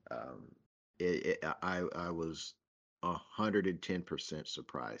 Um, I was 110%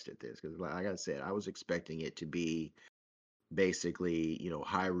 surprised at this because, like I said, I was expecting it to be basically,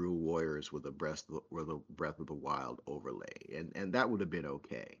 Hyrule Warriors with a Breath of the Wild overlay, and that would have been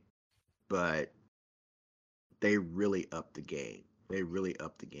okay. But they really upped the game. They really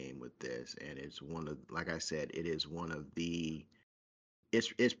upped the game with this, and it's one of, like I said, it is one of the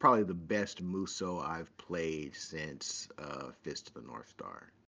it's probably the best Muso I've played since Fist of the North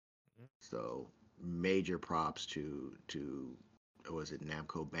Star. So major props to was it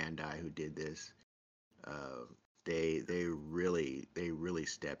Namco Bandai who did this? Uh, they really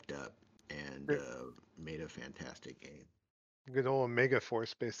stepped up and made a fantastic game. Good old Omega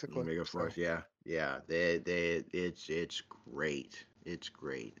Force, basically. Omega So Force, yeah. It's great. It's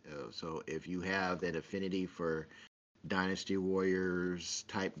great. So if you have an affinity for Dynasty Warriors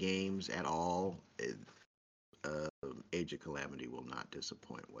type games at all, Age of Calamity will not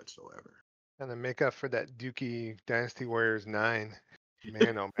disappoint whatsoever. and to make up for that Dookie Dynasty Warriors 9.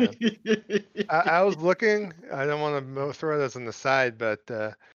 Man, oh man. I was looking, I don't want to throw it as an aside, but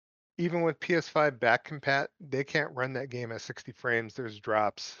even with PS5 back compat, they can't run that game at 60 frames. There's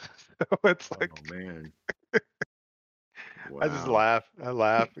drops. So it's like, Oh man. I just Wow. laugh. I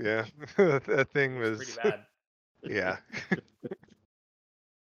laugh. Yeah. That thing It's was, pretty bad. yeah.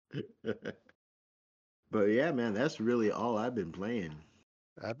 But yeah, man, that's really all I've been playing.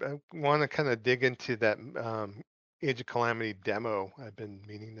 I want to kind of dig into that Age of Calamity demo. I've been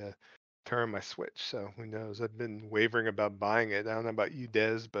meaning to turn my Switch, so who knows? I've been wavering about buying it. I don't know about you,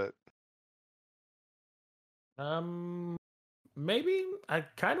 Des, but Maybe I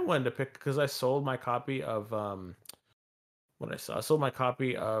kind of wanted to pick because I sold my copy of I sold my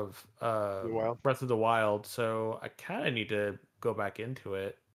copy of Wild. Breath of the Wild, so I kind of need to go back into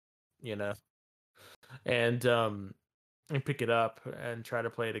it, you know, and pick it up and try to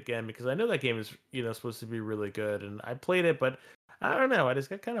play it again because I know that game is supposed to be really good, and I played it, but I don't know, I just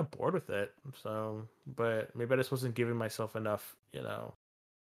got kind of bored with it. So, but maybe I just wasn't giving myself enough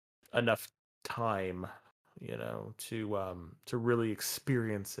time, to really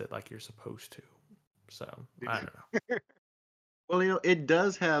experience it like you're supposed to. So I don't know. Well, it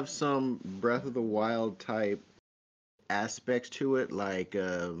does have some Breath of the Wild type aspects to it, like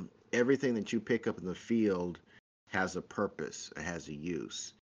everything that you pick up in the field has a purpose, it has a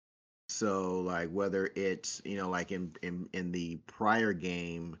use. So, like whether it's like in the prior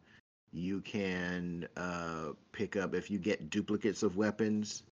game, you can pick up if you get duplicates of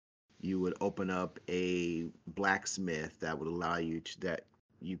weapons, you would open up a blacksmith that would allow that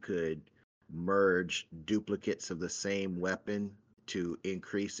you could merge duplicates of the same weapon to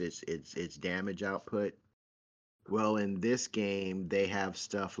increase its damage output. Well, in this game, they have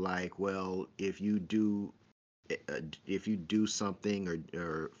stuff like, well, if you do something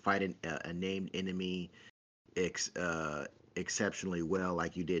or fight a named enemy ex, uh, exceptionally well,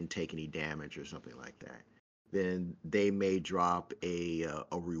 like you didn't take any damage or something like that, then they may drop a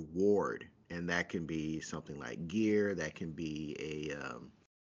reward, and that can be something like gear, that can be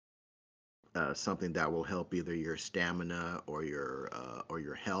something that will help either your stamina or your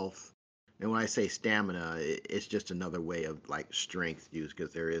health. And when I say stamina, it's just another way of like strength use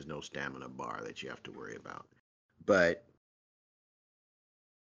because there is no stamina bar that you have to worry about. But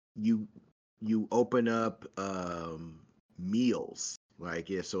you you open up meals like,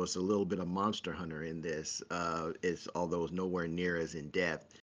 yeah, so it's a little bit of Monster Hunter in this. It's although it's nowhere near as in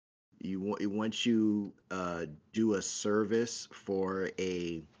depth. Once you do a service for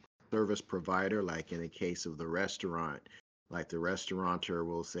a service provider, like in the case of the restaurant, like the restaurateur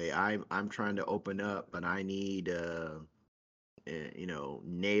will say, I'm trying to open up, but I need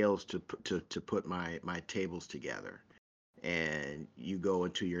nails to put my tables together. and you go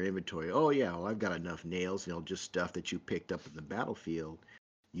into your inventory. Oh yeah, well, I've got enough nails. Just stuff that you picked up in the battlefield.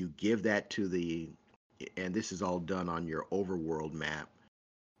 You give that to and this is all done on your overworld map.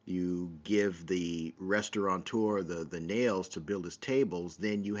 You give the restaurateur the nails to build his tables.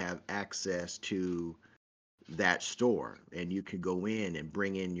 Then you have access to that store, and you can go in and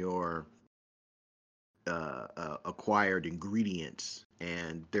bring in your acquired ingredients.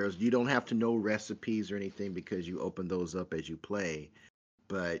 And you don't have to know recipes or anything because you open those up as you play.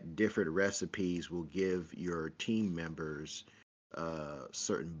 But different recipes will give your team members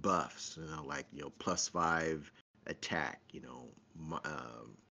certain buffs, like +5 attack,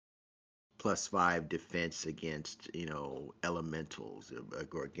 +5 defense against elementals,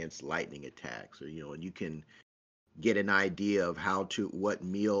 or against lightning attacks, or and you can get an idea of what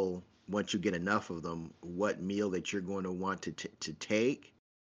meal, once you get enough of them, what meal that you're going to want to take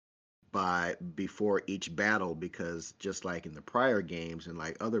before each battle, because just like in the prior games and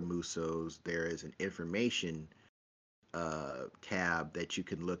like other Musos, there is an information tab that you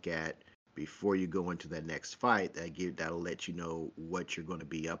can look at before you go into that next fight, that'll let you know what you're going to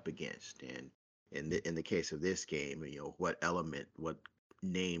be up against. And in the case of this game, what element, what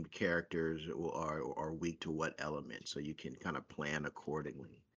named characters are weak to what element, so you can kind of plan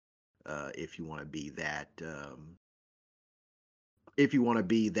accordingly. If you want to be that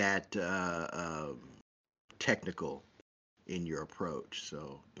technical in your approach.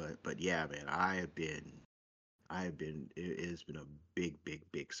 So, but yeah, man, it has been a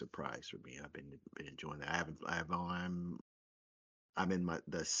big surprise for me. I've been enjoying that. I'm in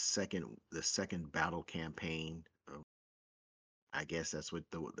the second battle campaign. I guess that's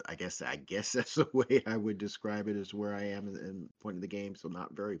I guess that's the way I would describe it, is where I am in point of the game. So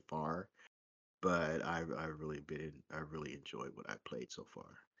not very far, but I really enjoyed what I played so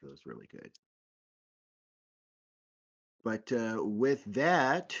far. So it's really good. But with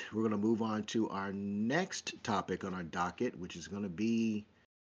that, we're going to move on to our next topic on our docket, which is going to be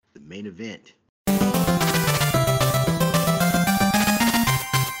the main event.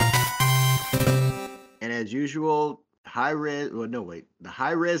 And as usual, the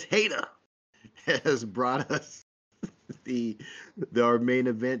Hi-Rez Hater has brought us our main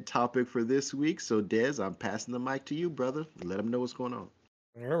event topic for this week. So Des, I'm passing the mic to you, brother. Let them know what's going on.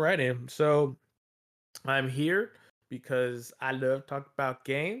 All righty. So I'm here because I love talking about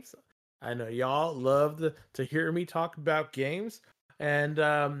games. I know y'all love to hear me talk about games. And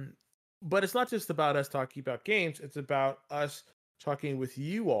but it's not just about us talking about games, it's about us talking with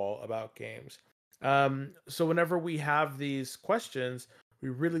you all about games. So whenever we have these questions, we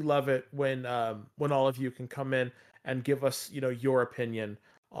really love it when all of you can come in and give us, your opinion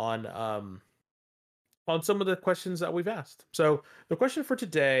on some of the questions that we've asked. So the question for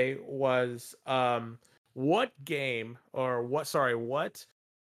today was, what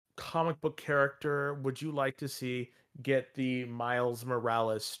comic book character would you like to see get the Miles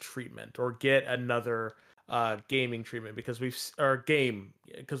Morales treatment, or get another gaming treatment? Because we've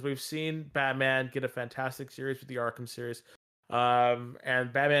seen Batman get a fantastic series with the Arkham series,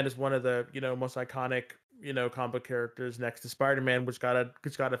 and Batman is one of the most iconic comic book characters next to Spider-Man, which got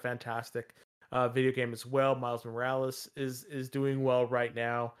a fantastic video game as well. Miles Morales is doing well right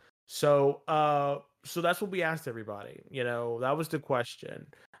now. So that's what we asked everybody. That was the question.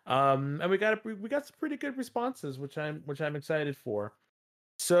 And we got some pretty good responses, which I'm excited for.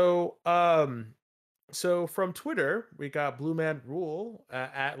 So so from Twitter, we got Blue Man Rule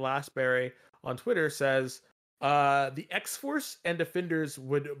at Lastberry on Twitter says, the X-Force and Defenders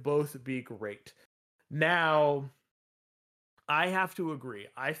would both be great. Now, I have to agree.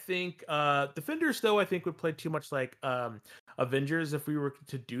 I think Defenders, though, I think would play too much like Avengers if we were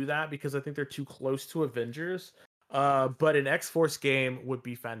to do that, because I think they're too close to Avengers. But an X-Force game would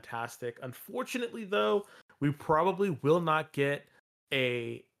be fantastic. Unfortunately, though, we probably will not get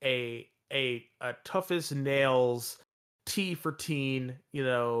a toughest nails T for teen,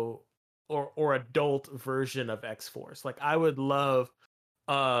 or adult version of X-Force. Like, I would love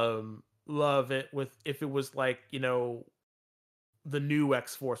it if it was like, the new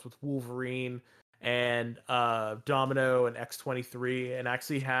X-Force with Wolverine and Domino and X-23, and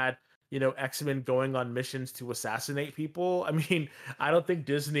actually had X-Men going on missions to assassinate people. I mean, I don't think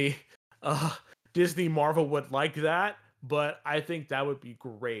Disney Marvel would like that, but I think that would be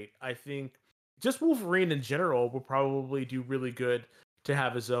great. I think just Wolverine in general would probably do really good to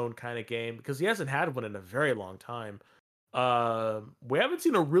have his own kind of game, because he hasn't had one in a very long time. We haven't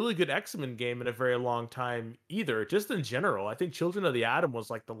seen a really good X-Men game in a very long time either, just in general. I think Children of the Atom was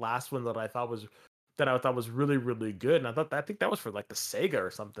like the last one that I thought was really, really good. And I think that was for like the Sega or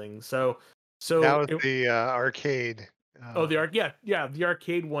something. So that was the arcade. Oh, the the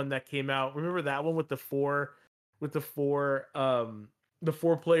arcade one that came out. Remember that one with the four the four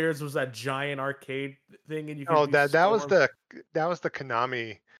players was that giant arcade thing, and you could Oh, do that was storm. the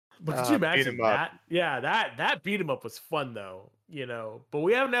Konami But could you beat 'em imagine up. that? Yeah, that beat 'em up was fun though, you know. But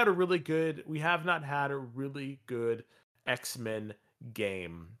we have not had a really good X-Men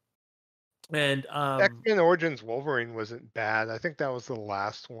game. And X-Men Origins Wolverine wasn't bad. I think that was the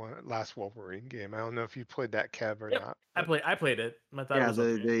last Wolverine game. I don't know if you played that, Kev, or yep, not. I played it. I thought it Yeah, was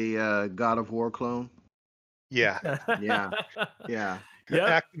the God of War clone. Yeah, okay. Yeah, yeah.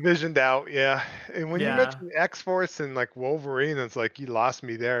 Yep. Activisioned out. Yeah, and when you Yeah. mentioned X-Force and like Wolverine, it's like you lost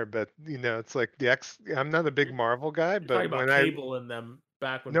me there. But it's like I'm not a big You're, Marvel guy, you're talking but about Cable and them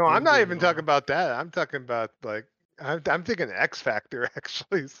back when no, I'm not Cable was even talking on. about that. I'm talking about like I'm thinking X Factor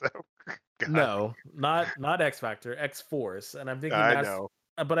actually. So, God, No, not X Factor, X Force, and I'm thinking I that's. know.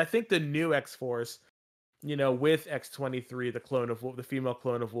 But I think the new X Force, with X-23, the female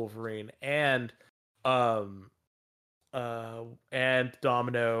clone of Wolverine, um, and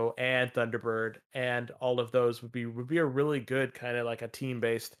Domino and Thunderbird, and all of those would be a really good kind of like a team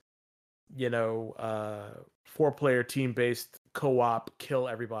based, 4-player team based co-op kill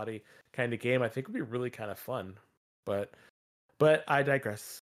everybody kind of game. I think would be really kind of fun, but I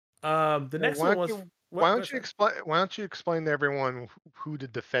digress. The Well, next one was what? Go ahead. why don't you explain to everyone who the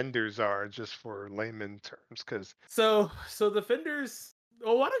defenders are, just for layman terms? Because So Defenders.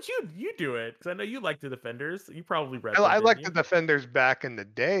 Well, why don't you do it? Because I know you like the Defenders. You probably read them, I didn't like the you? defenders back in the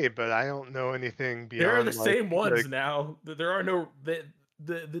day, but I don't know anything They're the beyond same like ones now. There are no the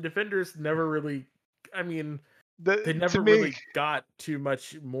Defenders never really. I mean, they to never me. really got too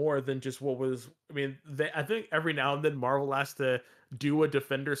much more than just what was. I mean, I think every now and then Marvel has to do a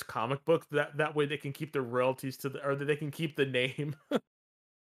Defenders comic book that way they can keep the royalties or that they can keep the name.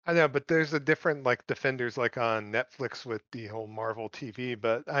 I know, but there's a different like defenders like on Netflix with the whole Marvel TV.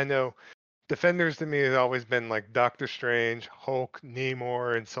 But I know defenders to me has always been like Doctor Strange, Hulk,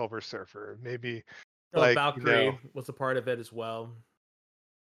 Namor, and Silver Surfer. Maybe Oh, like Valkyrie was a part of it as well.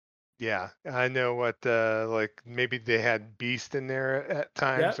 yeah, I know what like maybe they had Beast in there at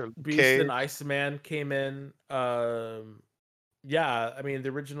times Yep, or Beast and Cage. Iceman came in. Yeah, I mean the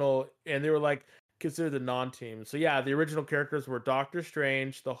original, and they were like considered the non-team. So yeah, the original characters were Doctor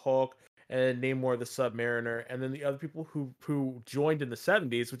Strange, the Hulk, and Namor the Submariner, and then the other people who joined in the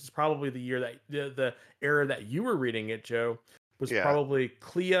 '70s, which is probably the year that the era that you were reading it, Joe, was Yeah, probably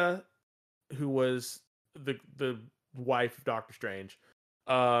Clea, who was the wife of Doctor Strange,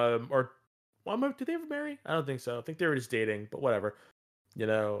 or well, did they ever marry? I don't think so. I think they were just dating, but whatever. You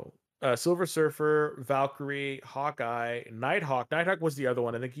know, Silver Surfer, Valkyrie, Hawkeye, Nighthawk. Nighthawk was the other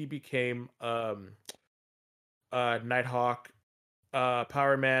one. I think he became Nighthawk,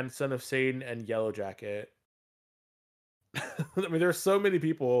 Power Man, Son of Satan, and Yellow Jacket. I mean, there's so many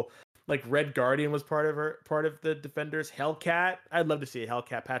people. Like Red Guardian was part of the Defenders. Hellcat. I'd love to see a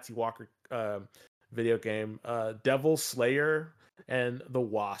Hellcat Patsy Walker video game. Devil Slayer and the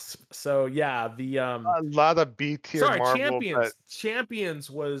Wasp. So yeah, the a lot of B tier sorry, Marvel, but Champions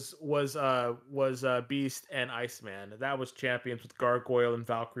was Beast and Iceman. That was Champions with Gargoyle, and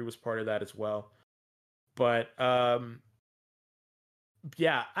Valkyrie was part of that as well. But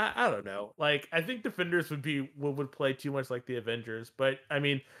yeah, I don't know. Like I think Defenders would play too much like the Avengers, but I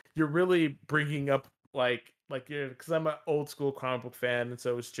mean, you're really bringing up because I'm an old school comic book fan, and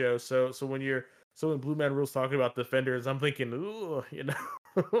so is Joe. So when Blue Man Rule's talking about Defenders, I'm thinking, ooh,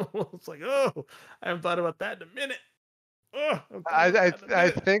 it's like, oh, I haven't thought about that in a minute. Oh, I haven't thought about that in a I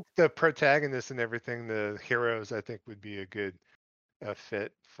minute. think the protagonists and everything, the heroes, I think would be a good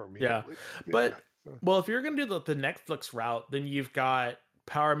fit for me Yeah, at least. Yeah. but well, if you're gonna do the Netflix route, then you've got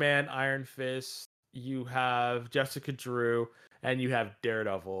Power Man, Iron Fist, you have Jessica Drew, and you have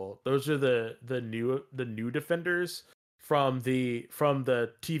Daredevil. Those are the new Defenders from the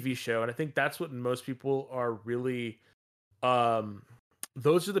TV show, and I think that's what most people are really. Um,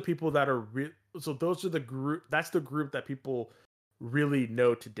 those are the people that are so those are the group. That's the group that people really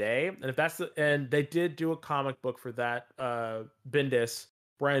know today. And if that's and they did do a comic book for that. Brian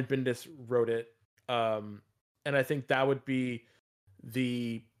Bendis wrote it. And I think that would be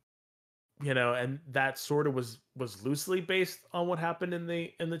the and that sort of was loosely based on what happened in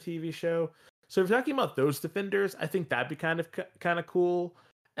the TV show. So if you're talking about those Defenders, I think that'd be kind of cool,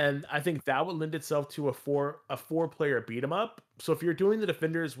 and I think that would lend itself to a four player beat 'em up. So if you're doing the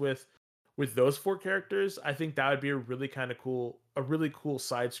Defenders with those four characters, I think that would be a really cool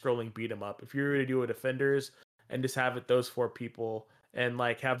side scrolling beat 'em up. If you're going to do a Defenders and just have those four people and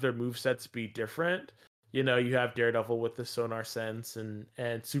like have their move sets be different. You have Daredevil with the sonar sense and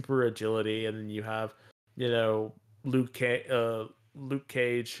super agility, and then you have, you know, Luke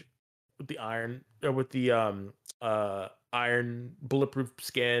Cage with the iron bulletproof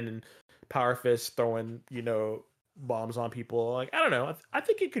skin and power fist throwing bombs on people. Like I don't know, I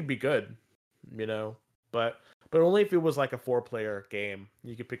think it could be good, but only if it was like a 4-player game.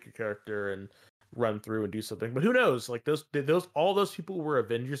 You could pick your character and run through and do something. But who knows? Like all those people were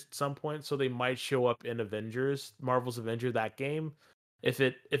Avengers at some point, so they might show up in Marvel's Avenger, that game, if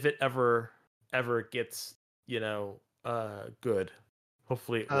it ever gets good.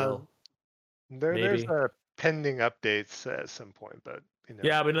 Hopefully it will. There's Maybe. pending updates at some point, but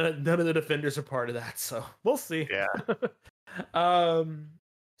Yeah, but none of the Defenders are part of that, so we'll see. Yeah.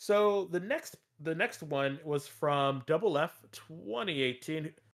 So the next one was from Double F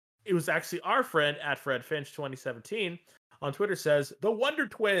 2018. It was actually our friend at Fred Finch 2017 on Twitter. Says the Wonder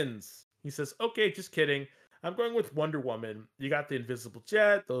Twins. He says, okay, just kidding. I'm going with Wonder Woman. You got the invisible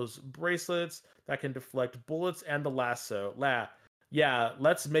jet, those bracelets that can deflect bullets, and the lasso. Yeah,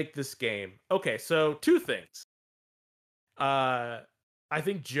 let's make this game. Okay, so 2 things. I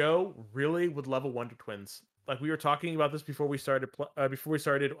think Joe really would love a Wonder Twins. Like we were talking about this before we started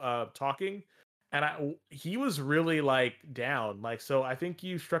talking, and he was really like down. Like, so I think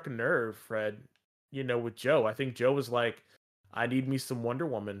you struck a nerve, Fred. With Joe, I think Joe was like, I need me some Wonder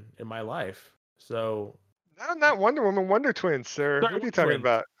Woman in my life. So not Wonder Woman, Wonder Twins, sir. Sorry, What are you talking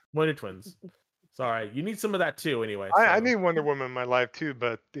about? Wonder Twins. Sorry, you need some of that too. Anyway, I need Wonder Woman in my life too,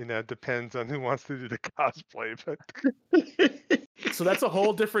 but it depends on who wants to do the cosplay. But so that's a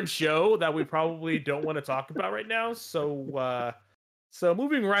whole different show that we probably don't want to talk about right now. So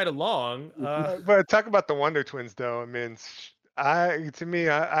moving right along. But talk about the Wonder Twins, though. I mean,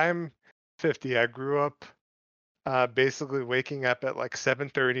 I'm 50. I grew up basically waking up at like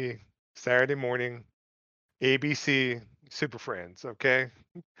 7:30 Saturday morning, ABC, Super Friends. Okay,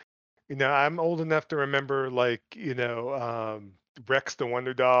 I'm old enough to remember Rex the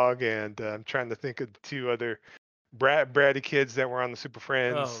Wonder Dog, and I'm trying to think of 2 other bratty kids that were on the Super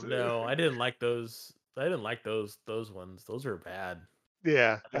Friends. Oh no, I didn't like those. I didn't like those ones. Those are bad.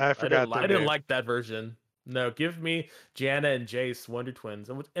 Yeah, I forgot. I didn't like that version. No, give me Jana and Jace, Wonder Twins,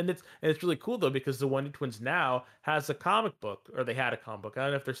 and it's really cool though because the Wonder Twins now has a comic book, or they had a comic book. I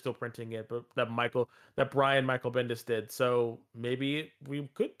don't know if they're still printing it, but that Brian Michael Bendis did. So maybe we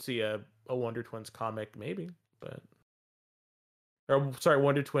could see a Wonder Twins comic, maybe,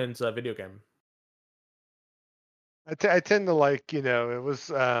 Wonder Twins video game. I tend to like, it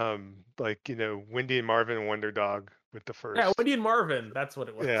was Wendy and Marvin and Wonder Dog with the first. Yeah, Wendy and Marvin, that's what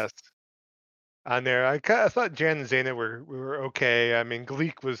it was. Yes. On there, I thought Jan and Zaina were okay. I mean,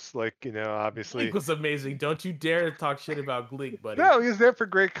 Gleek was obviously. Gleek was amazing. Don't you dare talk shit about Gleek, buddy. No, he's there for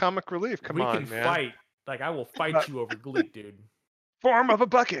great comic relief. Come on, man. We can fight. Like I will fight you over Gleek, dude. Form of a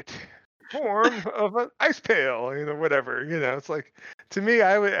bucket, form of an ice pail, whatever. It's like, to me,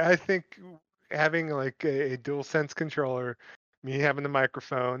 I think having like a dual sense controller, me having the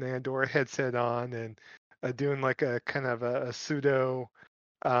microphone and or a headset on, and doing like a kind of a pseudo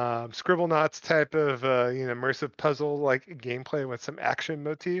Scribblenauts type of immersive puzzle like gameplay with some action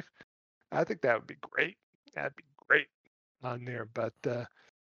motif, I think that would be great. That'd be great on there. But I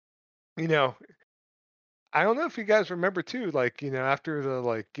don't know if you guys remember too, after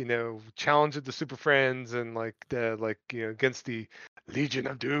the challenge of the Super Friends and against the Legion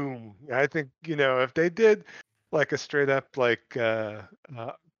of Doom. I think if they did like a straight up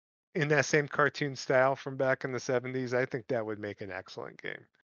in that same cartoon style from back in the 70s, I think that would make an excellent game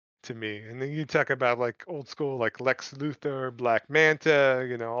to me. And then you talk about like old school, like Lex Luthor, Black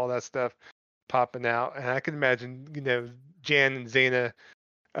Manta, all that stuff popping out. And I can imagine, Jan and Zaina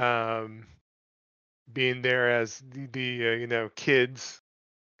being there as the kids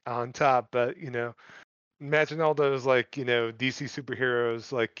on top. But, imagine all those DC superheroes,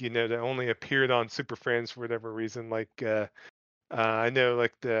 that only appeared on Super Friends for whatever reason. I know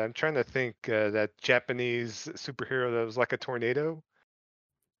I'm trying to think that Japanese superhero that was like a tornado.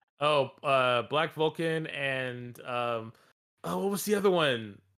 Oh, Black Vulcan and what was the other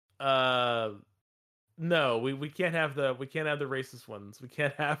one? No, we can't have the racist ones. We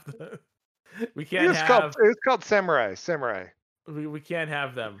can't have the It's called Samurai. We can't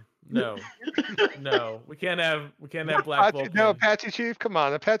have them. No. No. We can't have Black Vulcan. No Apache Chief. Come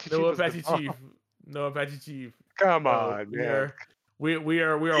on, Apache Chief. No Apache Chief. Come on, man. We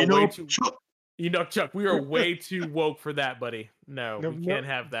are way too Chuck, we are way too woke for that, buddy. No, we can't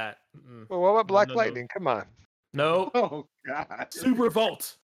have that. Well, what about Black Lightning? Come on. No. Oh God. Super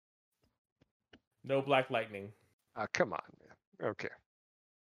Volt. No Black Lightning. Oh, come on, man. Okay.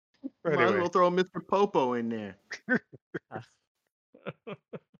 Might as well throw Mr. Popo in there.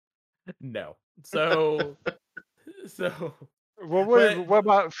 No. So So, What, but what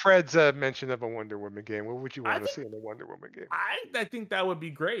about Fred's mention of a Wonder Woman game? What would you I want to think see in a Wonder Woman game? I think that would be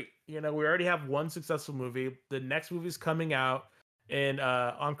great. We already have one successful movie. The next movie's coming out and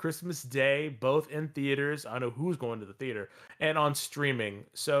on Christmas Day, both in theaters. I don't know who's going to the theater and on streaming.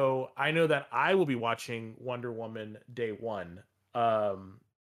 So I know that I will be watching Wonder Woman day one. Um,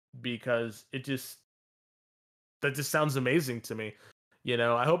 because that just sounds amazing to me.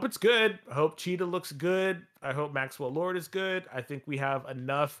 I hope it's good. I hope Cheetah looks good. I hope Maxwell Lord is good. I think we have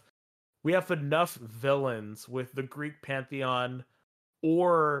enough villains with the Greek pantheon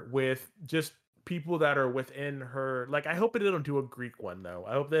or with just people that are within her. Like, I hope they don't do a Greek one though.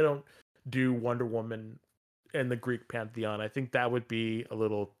 I hope they don't do Wonder Woman in the Greek pantheon. I think that would be a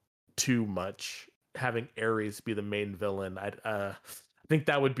little too much, having Ares be the main villain. I think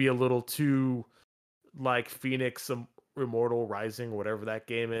that would be a little too like Phoenix Immortal Rising, whatever that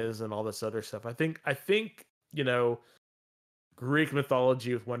game is, and all this other stuff. I think Greek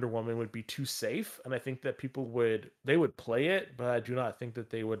mythology with Wonder Woman would be too safe, and I think that people would play it, but I do not think that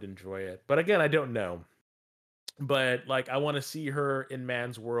they would enjoy it. But again, I don't know. But like, I want to see her in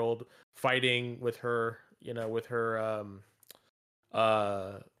man's world fighting with her,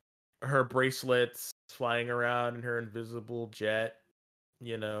 uh her bracelets, flying around in her invisible jet.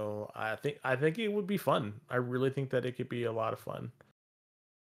 I think it would be fun. I really think that it could be a lot of fun.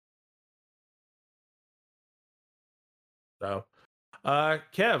 So,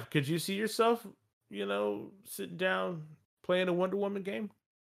 Kev, could you see yourself, sitting down playing a Wonder Woman game?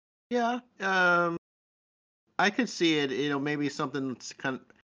 Yeah, I could see it. Maybe something that's kind of,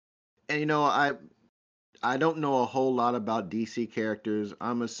 and I don't know a whole lot about DC characters.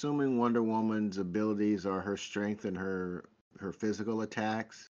 I'm assuming Wonder Woman's abilities are her strength and her physical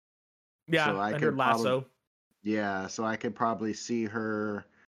attacks. Yeah, So I and her could probably, lasso. yeah, so I could probably see her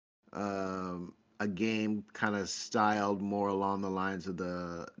a game kind of styled more along the lines of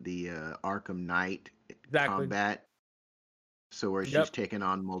the Arkham Knight Exactly. combat. So where she's Yep. taking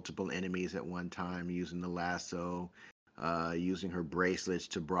on multiple enemies at one time using the lasso, using her bracelets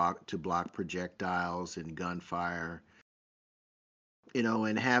to block projectiles and gunfire.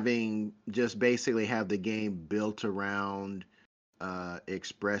 And having just basically have the game built around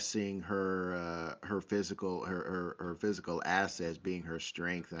expressing her physical assets being her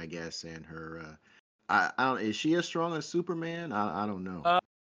strength, I guess, and her I don't, is she as strong as Superman? I don't know. Uh,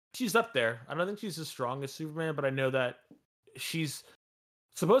 she's up there. I don't think she's as strong as Superman, but I know that she's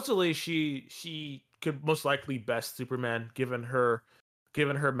supposedly she could most likely best Superman given her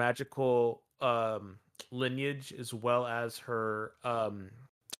magical lineage as well as her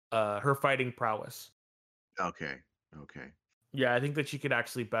fighting prowess. Okay, okay. Yeah, I think that she could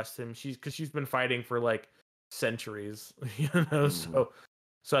actually best him. She's been fighting for like centuries, Hmm.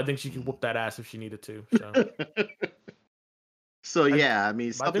 So I think she could Hmm. whoop that ass if she needed to. So So I yeah, I mean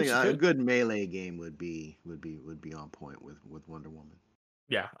I think something she a could. good melee game would be on point with Wonder Woman.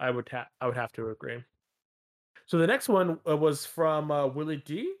 Yeah, I would have to agree. So the next one was from Willie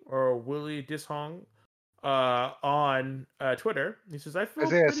D or Willie Dishong on Twitter. He says, "I feel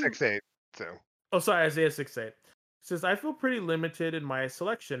Isaiah pretty." 6'8". So Oh, sorry, Isaiah 68 says, "I feel pretty limited in my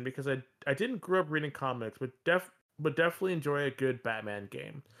selection because I didn't grow up reading comics, but definitely enjoy a good Batman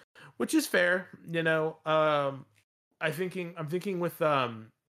game, which is fair. I'm thinking with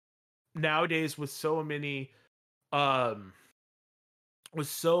nowadays um with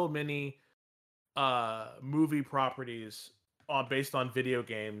so many movie properties based on video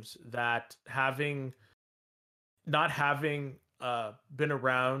games that not having been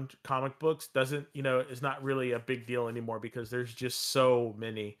around comic books doesn't is not really a big deal anymore because there's just so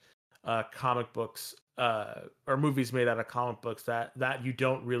many comic books or movies made out of comic books that you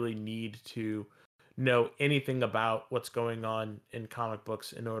don't really need to know anything about what's going on in comic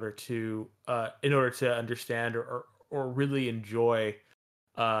books in order to understand or really enjoy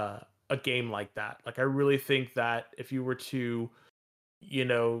uh a game like that. Like, I really think that if you were to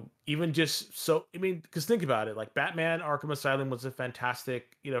even just so, I mean, because think about it, like Batman Arkham Asylum was a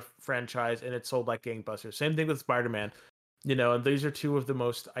fantastic, franchise and it sold like gangbusters. Same thing with Spider-Man, and these are two of the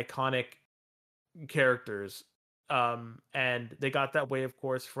most iconic characters. And they got that way, of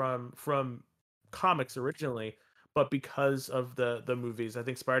course, from comics originally, but because of the movies, I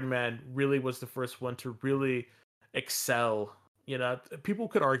think Spider-Man really was the first one to really excel. People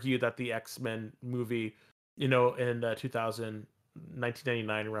could argue that the X-Men movie, in 2000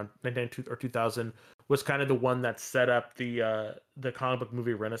 1999, around 1992 or 2000, was kind of the one that set up the comic book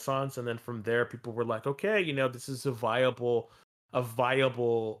movie renaissance. And then from there, people were like, okay, this is a viable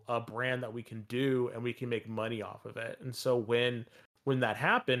brand that we can do and we can make money off of it. And so when when that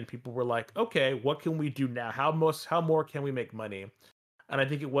happened, people were like, okay, what can we do now? How more can we make money? And I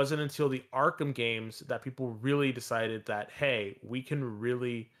think it wasn't until the Arkham games that people really decided that, hey, we can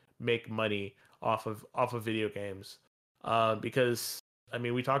really make money off of video games. Because I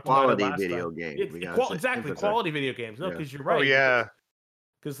mean, we talked about it Quality last video time. games. We gotta say Exactly, emphasize. quality video games. No, Yeah. because you're Oh right. yeah.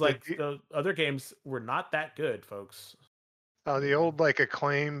 Because The- like the- the other games were not that good, folks. The old like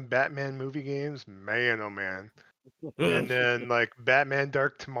acclaimed Batman movie games, man, oh man. And then like Batman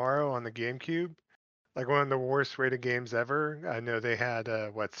Dark Tomorrow on the GameCube, like one of the worst rated games ever. I know they had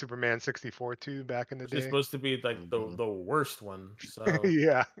Superman 64 too back in the Which is day. supposed to be like Mhm. the worst one. So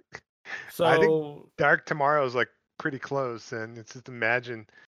Yeah. I think so Dark Tomorrow is like pretty close, and it's just imagine,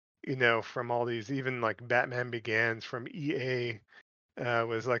 from all these, even like Batman Begins from EA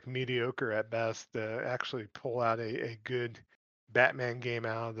was like mediocre at best. Actually pull out a good Batman game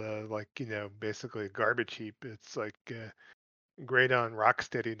out of the basically garbage heap. It's like great on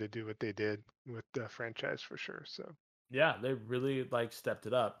Rocksteady to do what they did with the franchise for sure. So yeah, they really like stepped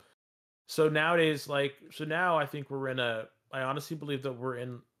it up. So nowadays, now I think I honestly believe that we're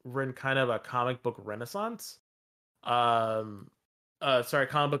in kind of a comic book renaissance. Sorry,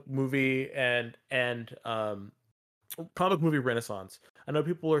 comic book movie and comic movie renaissance. I know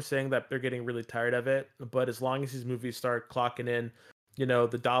people are saying that they're getting really tired of it, but as long as these movies start clocking in,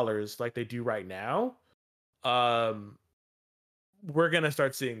 the dollars like they do right now, um, we're gonna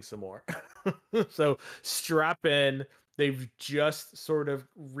start seeing some more. So strap in. They've just sort of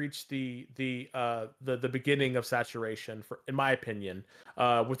reached the beginning of saturation, for, in my opinion,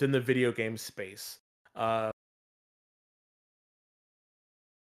 within the video game space. Uh,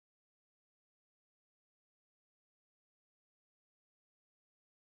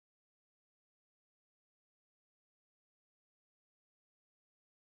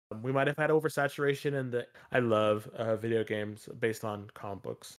 we might have had oversaturation, and I love video games based on comic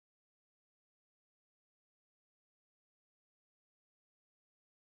books.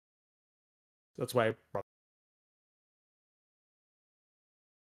 That's why I brought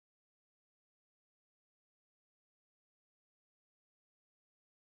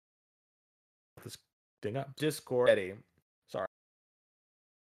this thing up. Discord. Eddie. Sorry.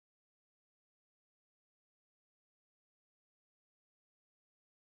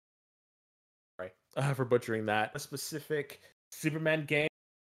 For butchering that. A specific Superman game.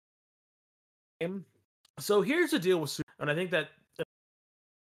 So here's the deal with Superman, and I think that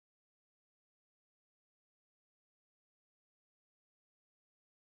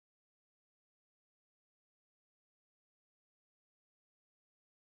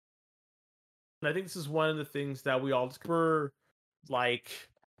this is one of the things that we all were like.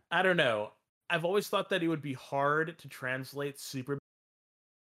 I don't know. I've always thought that it would be hard to translate Superman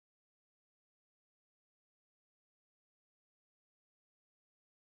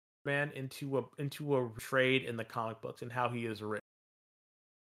into a trade in the comic books and how he is written.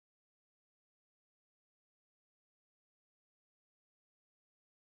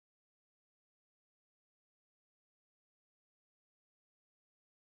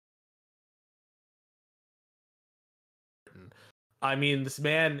 I mean, this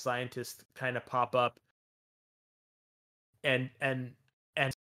man scientists kind of pop up and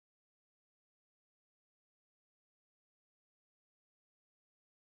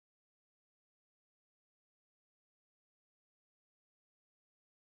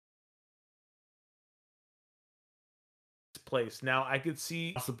place. Now I could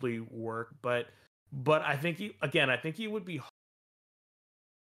see possibly work, but I think I think he would be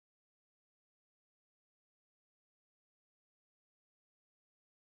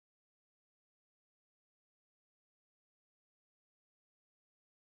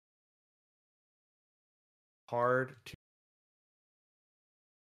hard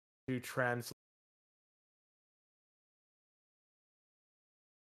to translate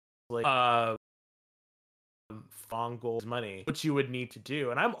Fongo's money, which you would need to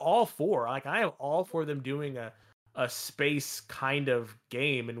do. And I'm all for, I am all for them doing a space kind of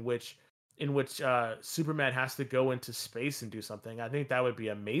game in which Superman has to go into space and do something. I think that would be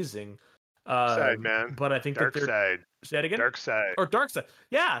amazing. side man, But I think dark that they're side, say it again. dark side. Or Darkseid.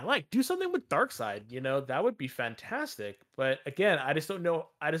 Yeah, like do something with Darkseid, that would be fantastic. But again, I just don't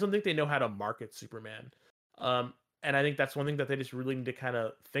think they know how to market Superman. And I think that's one thing that they just really need to kind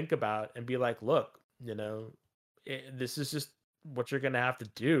of think about and be like, look, this is just what you're gonna have to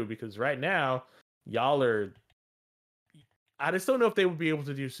do, because right now, y'all are. I just don't know if they would be able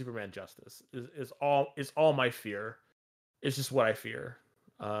to do Superman justice. Is all my fear. It's just what I fear.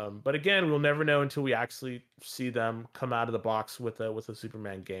 But again, we'll never know until we actually see them come out of the box with a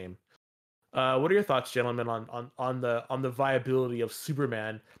Superman game. What are your thoughts, gentlemen, on the viability of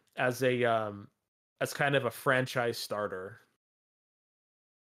Superman as a as kind of a franchise starter?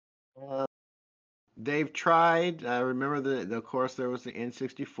 Uh, they've tried. I remember of course, there was the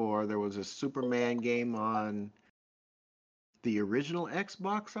N64. There was a Superman game on the original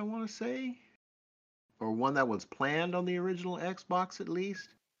Xbox, I want to say, or one that was planned on the original Xbox at least.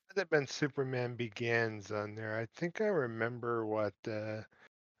 Had it been Superman Begins on there? I think I remember I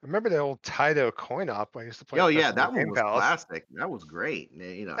remember the old Taito coin op. I used to play Oh with that yeah, from the that one Game was Palace. classic. That was great.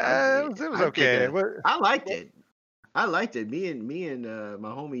 It was okay. I liked it. I liked it. Me and my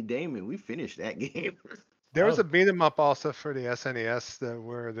homie Damon, we finished that game. There was Oh, a beat 'em up also for the SNES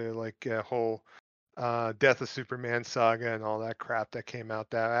where the whole Death of Superman saga and all that crap that came out.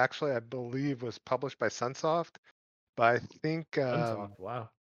 That actually I believe was published by Sunsoft, but I think Unsoft. Wow.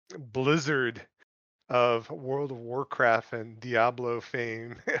 Blizzard of World of Warcraft and Diablo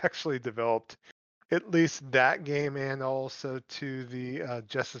fame actually developed at least that game, and also to the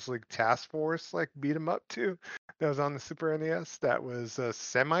Justice League Task Force beat 'em up too. That was on the Super NES. That was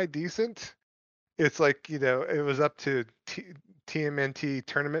semi decent. It's it was up to TMNT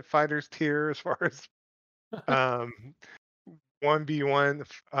Tournament Fighters tier as far as um 1v1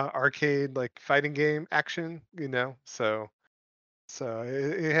 arcade fighting game action. So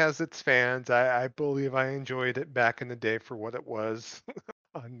it has its fans. I believe I enjoyed it back in the day for what it was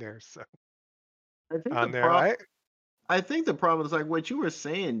on there. So I think the on there, pro I think the problem is like what you were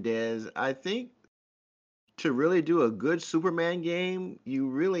saying, Des. I think to really do a good Superman game, you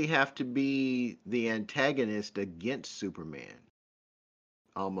really have to be the antagonist against Superman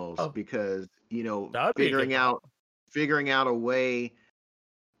almost Oh, because, that would be a good game. figuring out a way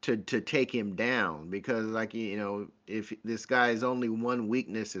to take him down because like if this guy's only one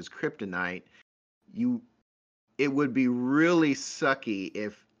weakness is kryptonite, you it would be really sucky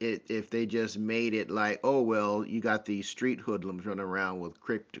if they just made it like, oh well, you got these street hoodlums running around with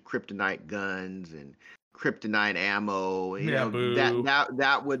kryptonite guns and kryptonite ammo. Yeah, That boo.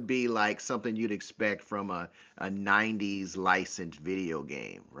 that would be like something you'd expect from a 90s licensed video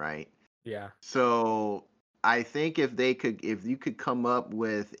game, right? Yeah. So I think if you could come up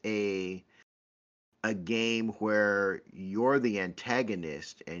with a game where you're the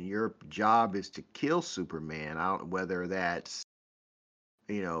antagonist and your job is to kill Superman, out whether that's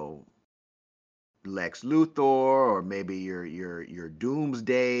you know Lex Luthor or maybe your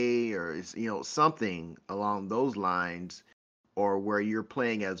Doomsday or something along those lines, or where you're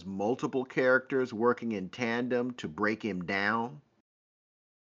playing as multiple characters working in tandem to break him down.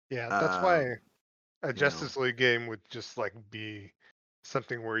 yeah, that's Um, why a you know, Justice League game would just be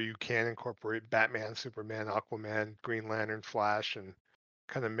something where you can incorporate Batman, Superman, Aquaman, Green Lantern, Flash, and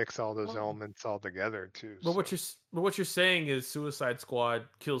kind of mix all those Well, elements all together too. but So what you're saying is Suicide Squad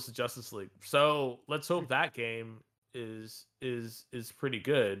kills the Justice League. So let's hope that game is pretty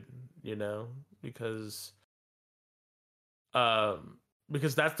good, because um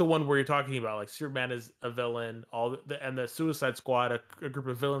because that's the one where you're talking about like Superman is a villain, and the Suicide Squad, a group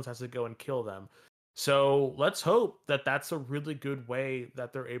of villains has to go and kill them. So let's hope that that's a really good way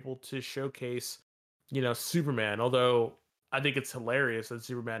that they're able to showcase, Superman. Although I think it's hilarious that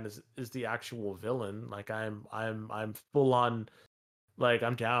Superman is the actual villain. Like I'm full on, like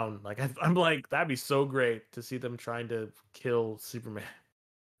I'm down. Like I'm like that'd be so great to see them trying to kill Superman.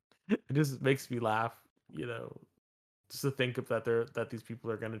 It just makes me laugh, you know, just to think of that these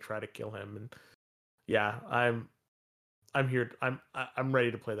people are going to try to kill him. And yeah, I'm here. I'm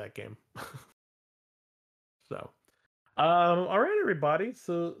ready to play that game. So, all right, everybody.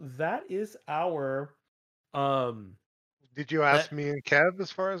 So that is our um did you that ask me and Kev as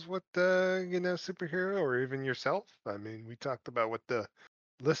far as what the superhero, or even yourself? I mean, we talked about what the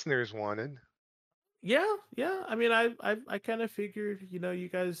listeners wanted. yeah. I mean, I kind of figured, you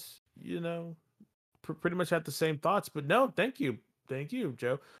guys, pretty much had the same thoughts. But no, thank you,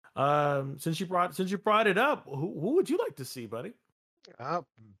 Joe. Since you brought it up, who would you like to see, buddy? Uh,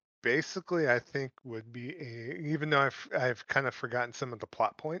 Basically, I think would be even though I've kind of forgotten some of the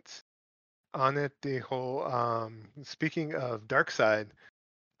plot points on it. The whole speaking of Darkseid,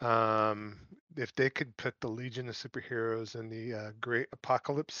 if they could put the Legion of Superheroes and the Great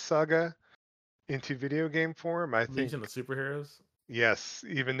Apocalypse Saga into video game form, I think Legion of Superheroes. yes.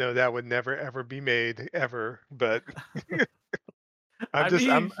 Even though that would never ever be made ever, but I'm I just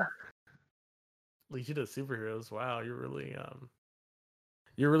I'm mean, Legion of Superheroes. Wow, you're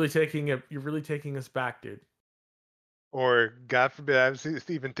really taking us back, dude. or God forbid, I was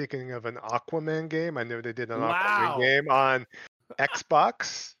even thinking of an Aquaman game. I know they did an Aquaman Wow. game on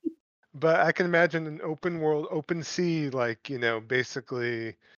Xbox, but I can imagine an open world, open sea,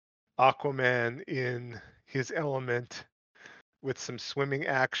 basically Aquaman in his element with some swimming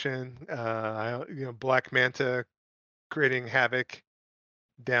action. Black Manta creating havoc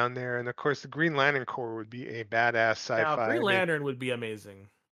down there, and of course the Green Lantern Corps would be a badass Now, sci-fi. Green Lantern would be amazing.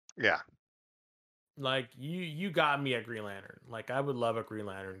 Yeah, Like you got me at Green Lantern. Like I would love a Green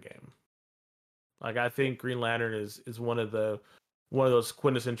Lantern game. Like I think Green Lantern is one of those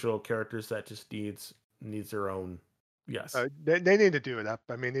quintessential characters that just needs their own. Yes. they need to do it up.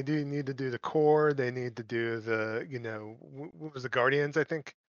 I mean, they do need to do the core. They need to do the what was the Guardians? I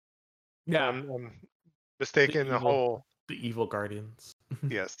think. Yeah. I'm mistaken. The evil Guardians.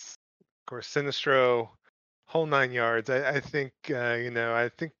 Yes, of course, Sinestro, whole 9 yards. I think I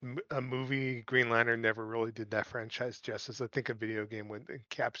think a movie Green Lantern never really did that franchise justice. I think a video game would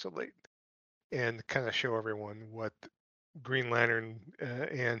encapsulate and kind of show everyone what Green Lantern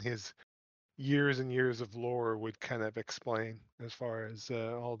and his years and years of lore would kind of explain as far as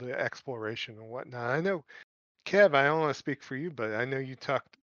all the exploration and whatnot. I know, Kev, I don't want to speak for you, but I know you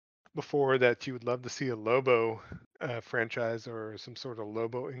talked before that you would love to see a Lobo franchise or some sort of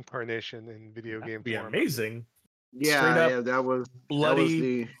Lobo incarnation in video That'd game be form. amazing. Yeah, Straight up yeah, that was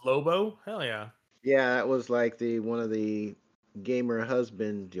bloody the Lobo. Hell yeah. yeah, that was like the one of the gamer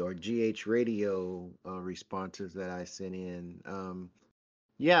husband or GH radio responses that I sent in.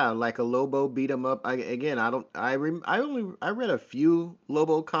 Yeah, like a Lobo beat 'em up. I read a few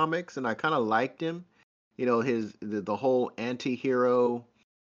Lobo comics and I kind of liked him. The whole anti-hero,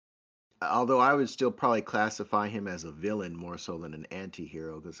 although I would still probably classify him as a villain more so than an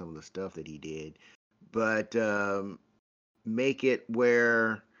anti-hero because some of the stuff that he did. But make it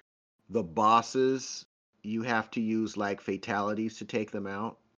where the bosses, you have to use like fatalities to take them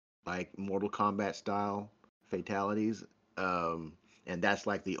out, like Mortal Kombat style fatalities. And that's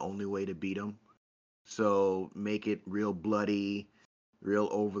like the only way to beat them. So make it real bloody, real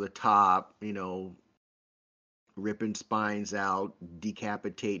over the top, ripping spines out,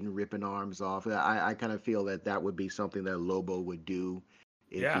 decapitating, ripping arms off. I kind of feel that that would be something that Lobo would do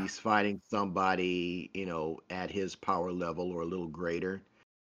if Yeah. he's fighting somebody, at his power level or a little greater.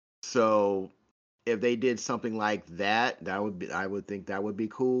 So if they did something like that, I would think that would be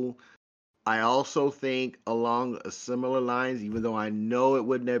cool. I also think along a similar lines, even though I know they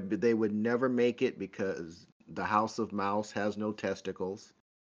would never make it because the House of Mouse has no testicles.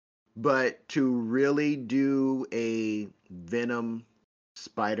 But to really do a Venom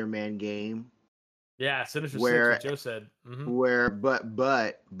Spider-Man game Yeah, Sinister Six, where what Joe said. Mm-hmm.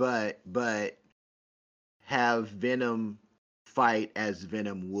 but have Venom fight as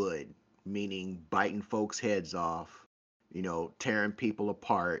Venom would, meaning biting folks' heads off, tearing people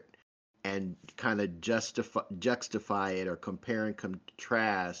apart, and kind of juxtify it or compare and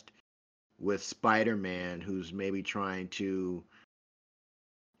contrast with Spider-Man, who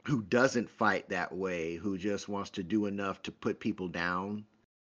doesn't fight that way, who just wants to do enough to put people down,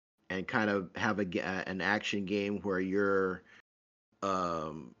 and kind of have an action game where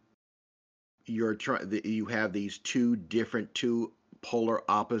um you have these two polar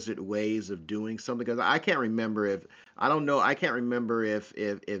opposite ways of doing something. Because I can't remember if Venom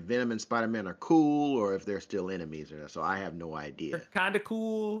and Spider-Man are cool or if they're still enemies, or so I have no idea. They're kind of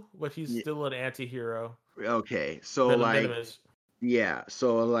cool, but he's Yeah. still an anti-hero. Okay, so Venom is. yeah,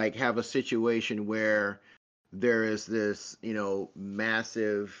 so like have a situation where there is this,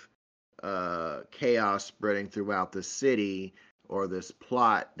 massive chaos spreading throughout the city, or this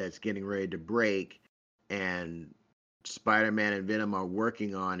plot that's getting ready to break, and Spider-Man and Venom are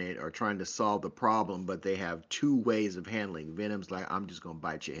working on it or trying to solve the problem, but they have two ways of handling. Venom's like, I'm just gonna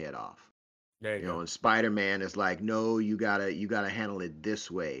bite your head off. There you go. And Spider-Man is like, no, you gotta handle it this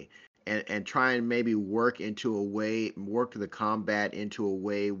way. And try and maybe work the combat into a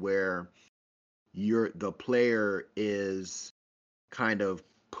way where the player is kind of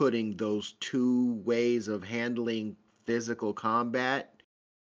putting those two ways of handling physical combat,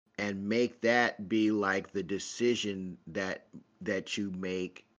 and make that be like the decision that you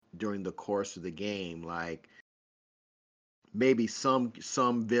make during the course of the game. Like maybe some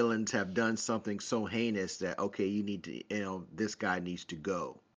villains have done something so heinous that, okay, you need to, this guy needs to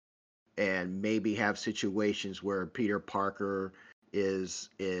go. And maybe have situations where Peter Parker is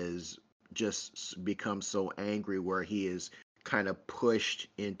just becomes so angry where he is kind of pushed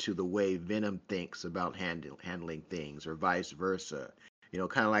into the way Venom thinks about handling things, or vice versa.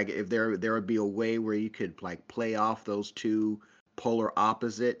 Kind of like if there would be a way where you could like play off those two polar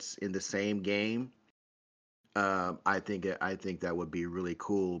opposites in the same game. I think that would be really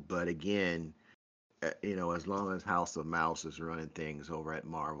cool. But again, as long as House of Mouse is running things over at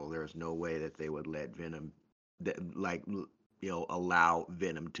Marvel, there's no way that they would let Venom, allow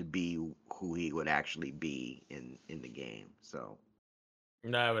Venom to be who he would actually be in the game. So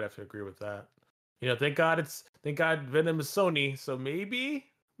No, I would have to agree with that. Thank God Venom is Sony, so maybe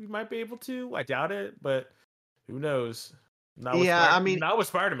we might be able to. I doubt it, but who knows? yeah, I mean, Not with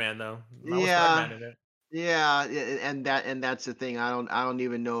Spider-Man though. Not with yeah, Spider-Man in it. yeah, and that's the thing. I don't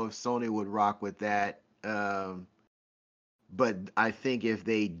even know if Sony would rock with that. But I think if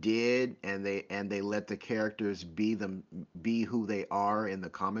they did and they let the characters be who they are in the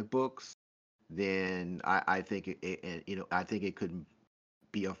comic books, then I think I think it could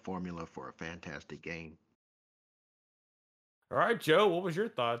be a formula for a fantastic game. All right, Joe, what was your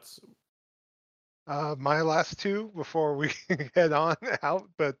thoughts? My last two before we head on out,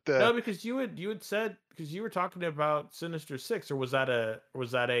 but No, because you had said, because you were talking about Sinister Six, or was that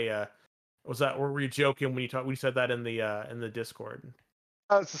were you joking when you said that in the Discord?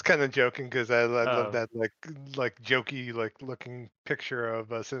 I was just kind of joking because I love Oh, that like jokey like looking picture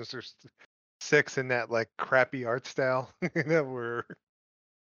of Sinister Six in that like crappy art style. Where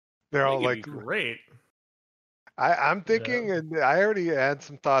they're I all think it'd like be great. I'm You know, thinking, and I already had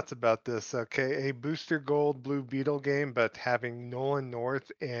some thoughts about this. Okay, a Booster Gold Blue Beetle game, but having Nolan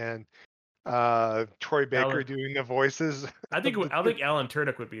North and Troy Baker Alan, doing the voices of the I two. think Alan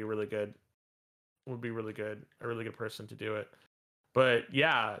Tudyk would be really good. Would be really good, a really good person to do it. But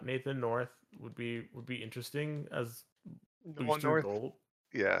yeah, Nathan North would be interesting as Nolan Booster North, Gold.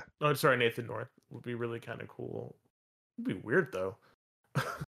 yeah, Oh, sorry, Nathan North would be really kind of cool. It'd be weird though.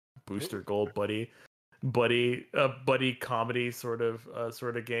 Booster Gold buddy comedy sort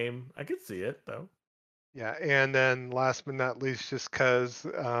of game. I could see it though. yeah, and then last but not least, just because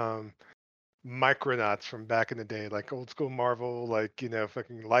Micronauts from back in the day, like old school Marvel, like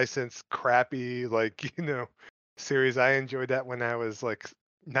fucking licensed crappy, like series. I enjoyed that when I was like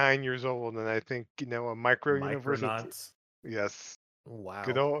 9 years old, and I think a micro universe. Micronauts. Yes, good Wow.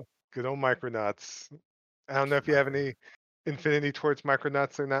 old good old Micronauts. I don't know if you have Micro. any infinity towards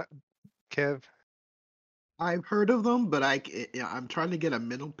Micronauts or not, Kev. I've heard of them, but I'm trying to get a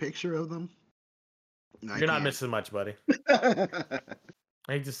mental picture of them. And I You're not can't. missing much, buddy. I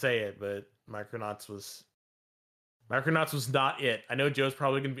hate to say it, but Micronauts was not it. I know Joe's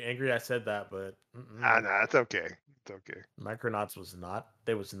probably gonna be angry I said that, but No, it's okay. It's okay. Micronauts was not.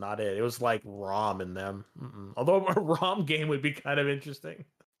 It was not it. It was like ROM in them. Although a ROM game would be kind of interesting.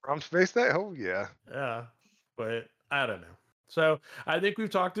 From Space Knight? Oh yeah. Yeah, but I don't know. So I think we've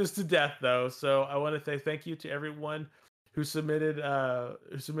talked this to death, though. So I want to say thank you to everyone who submitted a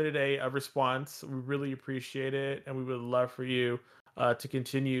response. We really appreciate it, and we would love for you to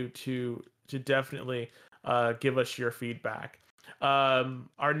continue to definitely give us your feedback.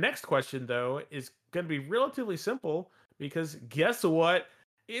 Our next question, though, is going to be relatively simple because guess what?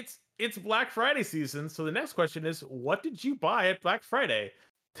 It's Black Friday season. So the next question is, what did you buy at Black Friday?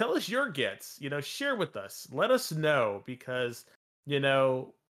 Tell us your gets. Share with us. Let us know because you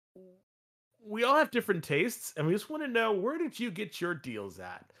know we all have different tastes, and we just want to know, where did you get your deals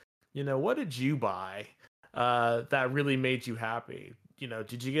at? What did you buy that really made you happy?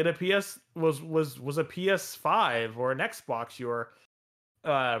 Did you get a was a PS5 or an Xbox your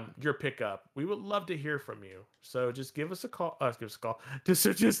pickup? We would love to hear from you. So just give us a call. Give us a call.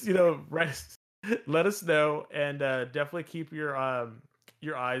 Just rest, let us know, and definitely keep your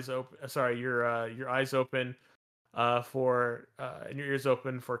eyes open. Sorry, your eyes open for and your ears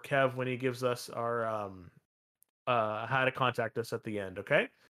open for Kev when he gives us our how to contact us at the end. Okay.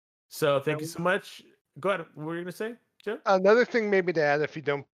 So thank you so much. Go ahead. What were you gonna say, Joe? Another thing maybe to add if you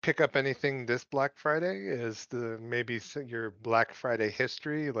don't pick up anything this Black Friday is your Black Friday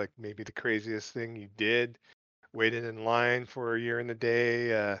history, like maybe the craziest thing you did, waited in line for a year and a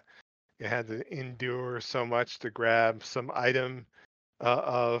day, you had to endure so much to grab some item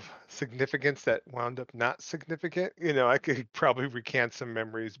of significance that wound up not significant. I could probably recant some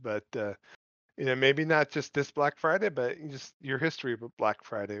memories, but maybe not just this Black Friday, but just your history of Black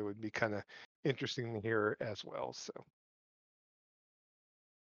Friday would be kind of interesting to hear as well. So.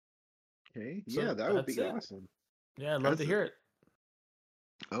 Okay, yeah, So that would that's be it. awesome. Yeah, I'd love to That's hear it.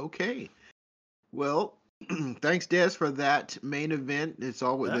 okay. Well, thanks, Des, for that main event. It's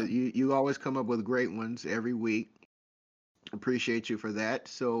always Yeah. you always come up with great ones every week. Appreciate you for that.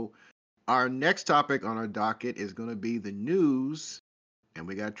 So, our next topic on our docket is going to be the news, and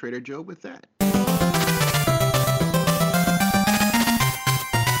we got Trader Joe with that.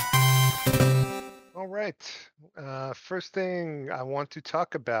 All right. First thing I want to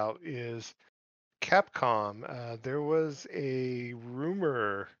talk about is Capcom. There was a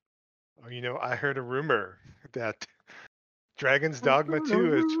rumor, I heard a rumor that Dragon's Dogma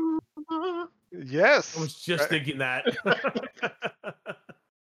 2 is Yes. I was just thinking that.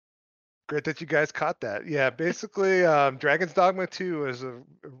 Great that you guys caught that. Yeah, basically, Dragon's Dogma 2 is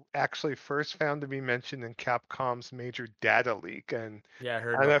actually first found to be mentioned in Capcom's major data leak, and Yeah, I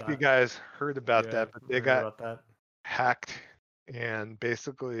heard I don't know about if you that. guys heard about Yeah, that, but I they heard got about that. hacked and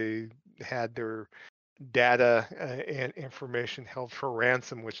basically had their data and information held for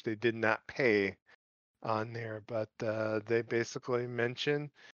ransom, which they did not pay on there. But they basically mentioned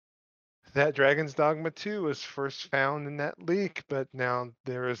that Dragon's Dogma 2 was first found in that leak, but now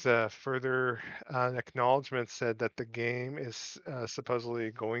there is a further acknowledgement said that the game is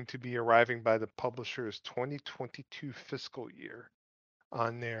supposedly going to be arriving by the publisher's 2022 fiscal year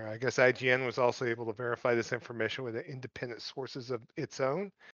on there. I guess IGN was also able to verify this information with independent sources of its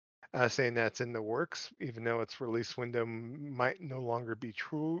own, saying that's in the works, even though its release window might no longer be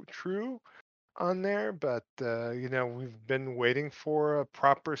true on there. But we've been waiting for a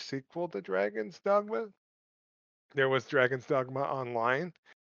proper sequel to Dragon's Dogma. There was Dragon's Dogma Online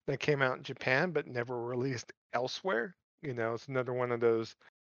that came out in Japan but never released elsewhere. It's another one of those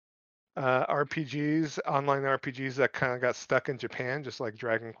RPGs, online RPGs that kind of got stuck in Japan, just like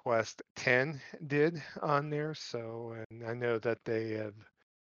Dragon Quest X did on there. So, and I know that they have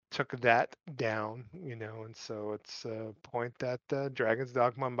took that down, and so it's a point that Dragon's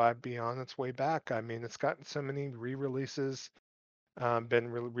Dogma might be on its way back. I mean, it's gotten so many re-releases, been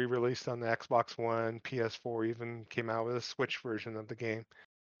re-released on the Xbox One, PS4, even came out with a Switch version of the game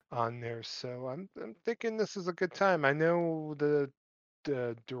on there. So I'm thinking this is a good time. I know the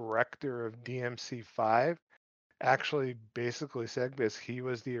director of DMC5 actually basically said, because he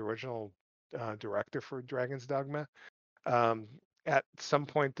was the original director for Dragon's Dogma, um, at some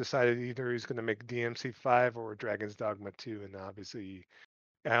point decided either he's going to make DMC5 or Dragon's Dogma 2, and obviously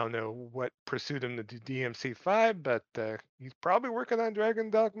I don't know what pursued him to do DMC5, but he's probably working on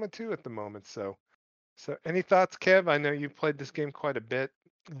Dragon Dogma 2 at the moment. So any thoughts, Kev? I know you played this game quite a bit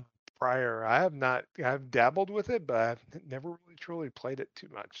prior. I have not. I've dabbled with it, but I've never really truly played it too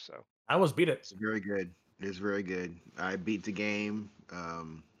much. So I almost beat it. It's very good. It's very good. I beat the game.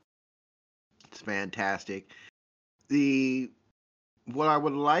 It's fantastic. The What I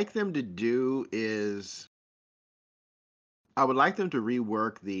would like them to do is I would like them to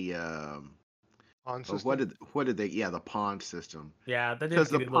rework the on oh, system. what did they the pawn system, Yeah, that did because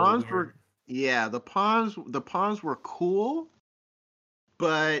the get a little pawns weird. were the pawns were cool,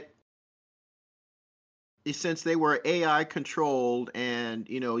 but since they were AI controlled, and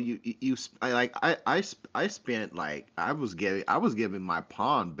I spent, like, I was giving my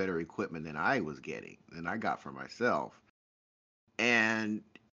pawn better equipment than I got for myself. And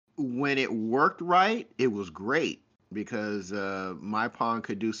when it worked right, it was great, because my pawn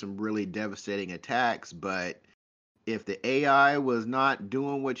could do some really devastating attacks. But if the AI was not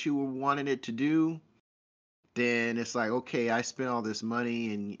doing what you were wanting it to do, then it's like, okay, I spent all this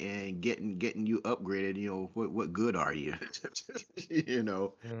money and getting you upgraded. What good are you? you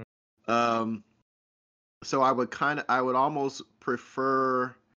know. Mm. Um, so I would almost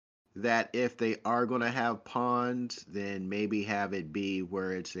prefer that if they are going to have pawns, then maybe have it be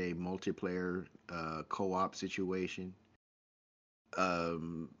where it's a multiplayer co-op situation.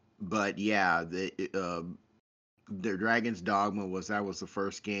 Um, but yeah, the Dragon's Dogma was the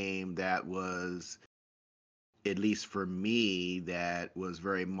first game that was, at least for me, that was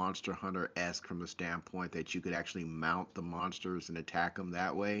very Monster Hunter esque, from the standpoint that you could actually mount the monsters and attack them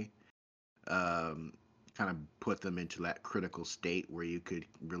that way. Um, Kind of put them into that critical state where you could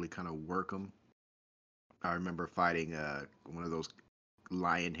really kind of work them. I remember fighting one of those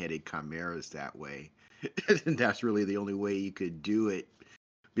lion-headed chimeras that way. And that's really the only way you could do it,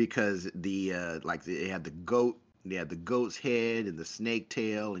 because they had the goat's head and the snake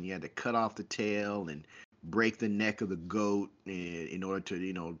tail, and you had to cut off the tail and break the neck of the goat in order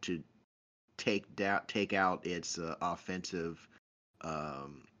to to take out its offensive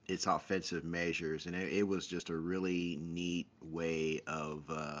measures. And it was just a really neat way of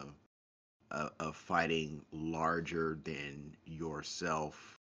fighting larger than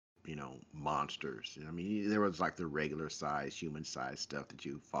yourself, monsters. I mean, there was like the regular size, human size stuff that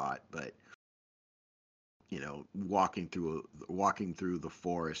you fought, but walking through the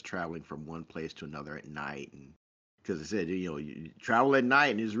forest, traveling from one place to another at night, and because it said, you travel at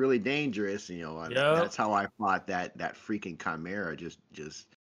night and it's really dangerous. That's Yep. how I fought that freaking chimera. Just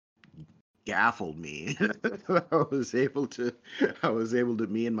gaffled me. I was able to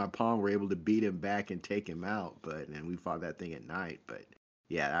me and my pawn were able to beat him back and take him out. And we fought that thing at night. But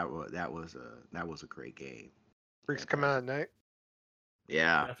yeah, that was a great game. Freaks come out at night.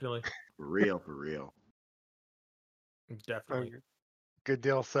 Yeah, Definitely. for real, for real. Definitely. Good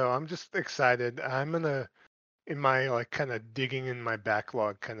deal. So I'm just excited. I'm gonna in my like kind of digging in my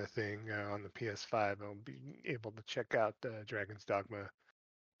backlog kind of thing on the PS5. I'll be able to check out Dragon's Dogma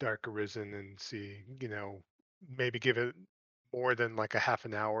Dark Arisen and see, maybe give it more than like a half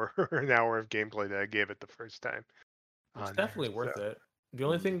an hour or an hour of gameplay that I gave it the first time It's on there. definitely So worth it. Mm. The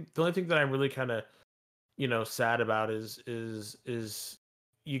only thing that I'm really kind of sad about is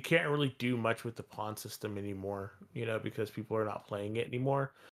you can't really do much with the pawn system anymore, because people are not playing it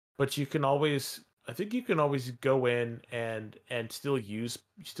anymore. But you can always, I think you can always go in and still use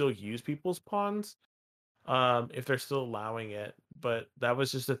people's pawns, if they're still allowing it. But that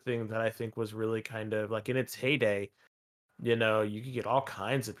was just a thing that I think was really kind of like in its heyday. You could get all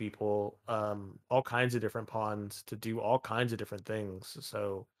kinds of people, all kinds of different pawns to do all kinds of different things.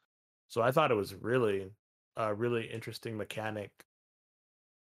 So I thought it was really a really interesting mechanic.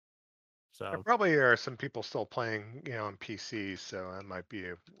 there So probably are some people still playing, on PC, so that might be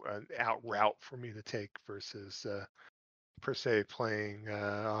an out route for me to take versus per se playing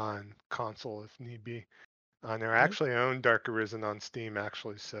on console if need be. On there, I yeah, actually own Dark Arisen on Steam,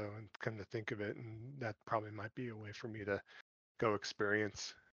 actually. So, and come to think of it, and that probably might be a way for me to go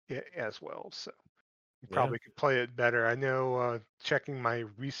experience it as well. So, you yeah, probably could play it better. I know, checking my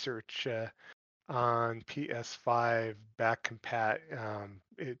research on PS5 back compat,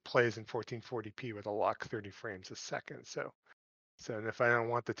 it plays in 1440p with a lock 30 frames a second. So, and if I don't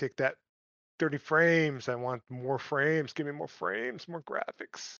want to take that 30 frames, I want more frames. Give me more frames, more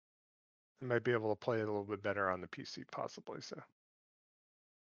graphics. I might be able to play it a little bit better on the PC, possibly. So,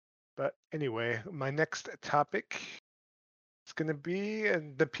 but anyway, my next topic is going to be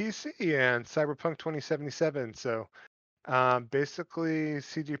the PC and Cyberpunk 2077. So, basically,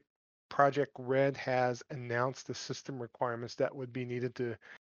 CG Project Red has announced the system requirements that would be needed to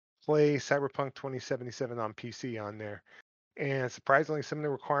play Cyberpunk 2077 on PC on there. And surprisingly, some of the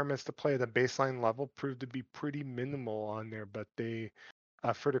requirements to play at a baseline level proved to be pretty minimal on there, but they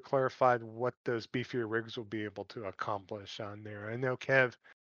further clarified what those beefier rigs will be able to accomplish on there. I know, Kev,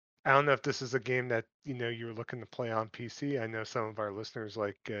 I don't know if this is a game that you're looking to play on PC. I know some of our listeners,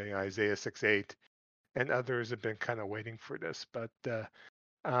 like Isaiah 68 and others, have been kind of waiting for this, but the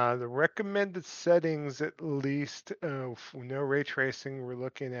recommended settings, at least, for no ray tracing, we're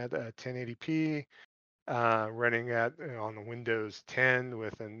looking at 1080p, running at on the Windows 10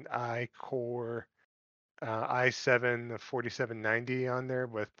 with an iCore i7 4790 on there,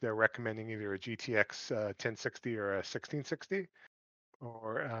 with they're recommending either a GTX 1060 or a 1660,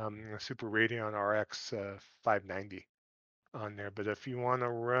 or a Super Radeon RX 590 on there. But if you want to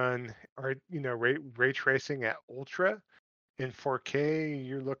run or ray tracing at ultra in 4K,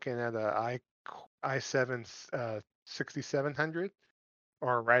 you're looking at a i7 6700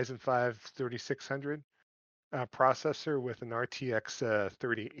 or a Ryzen 5 3600 processor with an RTX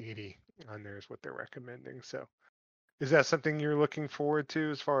 3080 on there is what they're recommending. So, is that something you're looking forward to?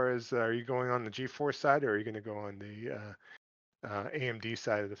 As far as are you going on the GeForce side, or are you going to go on the AMD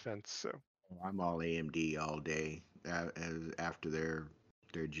side of the fence? So, I'm all AMD all day. After their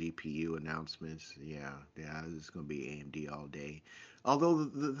GPU announcements, yeah, it's gonna be AMD all day. Although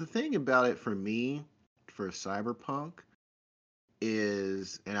the thing about it for me, for Cyberpunk,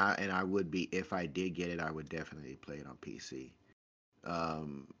 is, and I would be, if I did get it, I would definitely play it on PC.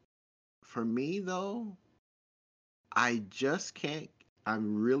 Um, for me though, I just can't.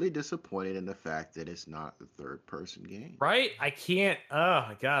 I'm really disappointed in the fact that it's not a third person game. right. I can't. Oh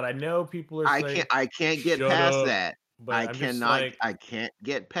my god! I know people are I saying, can't I can't get "Shut past up," that. but I'm just like, I can't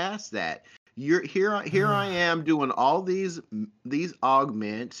get past that. You're here I am doing all these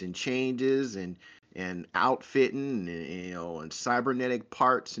augments and changes and outfitting and and cybernetic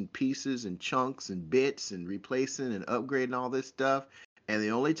parts and pieces and chunks and bits and replacing and upgrading all this stuff. And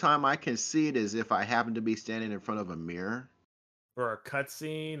the only time I can see it is if I happen to be standing in front of a mirror for a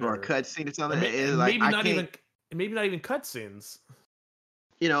cutscene or a or cutscene or or something. It's like maybe I not can't. even maybe not even cutscenes.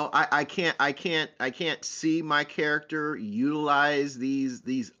 I can't see my character utilize these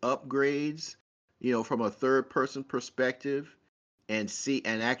upgrades, from a third person perspective, and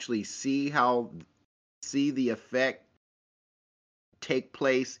actually see the effect take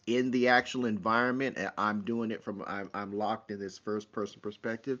place in the actual environment. And I'm doing it from I'm locked in this first person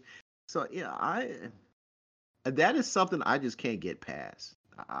perspective. So yeah, I that is something I just can't get past.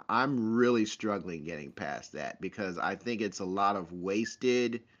 I'm really struggling getting past that because I think it's a lot of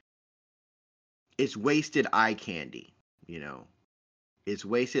wasted eye candy, you know. It's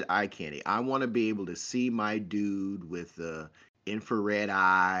wasted eye candy. I want to be able to see my dude with the infrared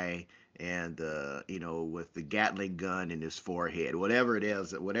eye and with the Gatling gun in his forehead, whatever it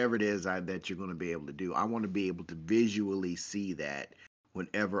is that you're going to be able to do. I want to be able to visually see that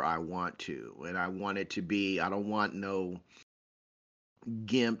whenever I want to. And I want it to be, I don't want no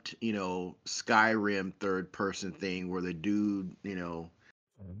gimped, Skyrim third person thing where the dude,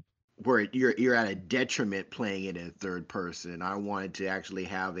 where you're at a detriment playing it in third person. I wanted to actually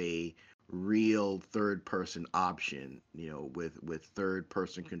have a real third person option, with third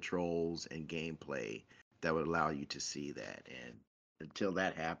person controls and gameplay that would allow you to see that. And until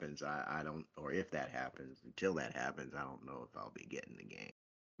that happens, I don't, or if that happens, until that happens, I don't know if I'll be getting the game.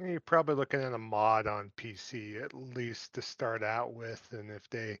 You're probably looking at a mod on PC at least to start out with, and if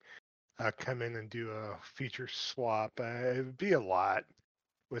they come in and do a feature swap, it would be a lot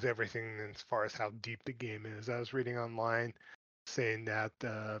with everything as far as how deep the game is. I was reading online saying that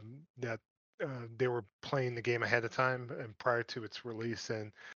they were playing the game ahead of time and prior to its release,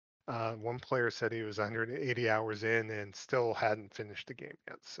 and one player said he was 180 hours in and still hadn't finished the game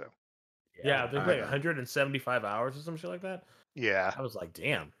yet. So Yeah, there's like 175 hours or some shit like that. yeah, I was like,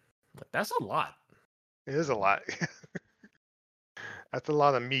 damn, that's a lot. it is a lot. That's a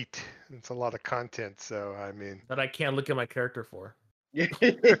lot of meat. It's a lot of content. So I mean, that I can't look at my character for.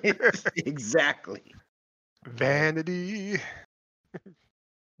 Exactly. Vanity.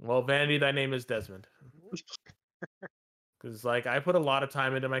 Well, Vanity, thy name is Desmond. Because like I put a lot of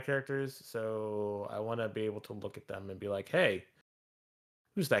time into my characters, so I want to be able to look at them and be like, "Hey,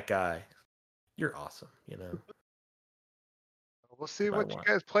 who's that guy? You're awesome," We'll see what you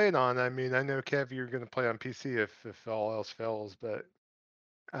guys played on. I mean, I know Kev, you're going to play on PC if all else fails, but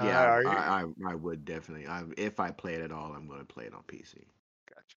yeah, I would definitely. If I play it at all, I'm going to play it on PC.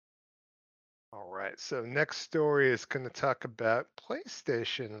 Gotcha. All right. So next story is going to talk about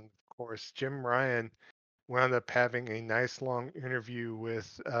PlayStation. Of course, Jim Ryan wound up having a nice long interview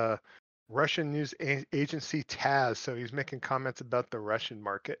with Russian news agency TASS. So he's making comments about the Russian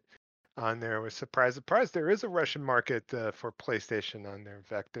market on there. Was surprise. There is a Russian market for PlayStation on there. In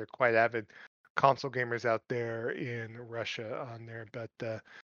fact, they're quite avid console gamers out there in Russia on there. But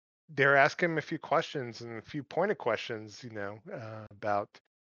they're asking him a few questions and a few pointed questions, about,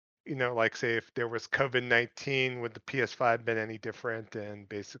 like say if there was COVID-19, would the PS5 been any different? And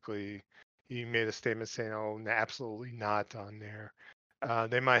basically, he made a statement saying, "Oh, absolutely not." On there,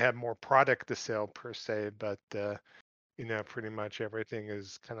 they might have more product to sell per se, but pretty much everything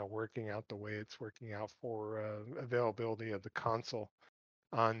is kind of working out the way it's working out for availability of the console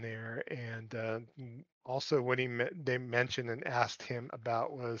on there. And also, what they mentioned and asked him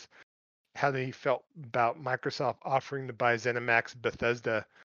about was how he felt about Microsoft offering to buy ZeniMax Bethesda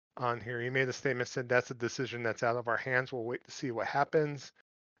on here. He made a statement, said that's a decision that's out of our hands. We'll wait to see what happens.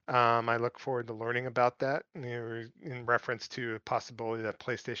 I look forward to learning about that, in reference to a possibility that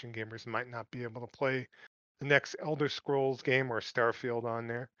PlayStation gamers might not be able to play the next Elder Scrolls game or Starfield on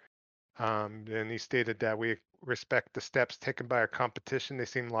there. And he stated that we respect the steps taken by our competition. They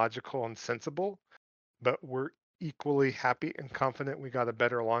seem logical and sensible, but we're equally happy and confident we got a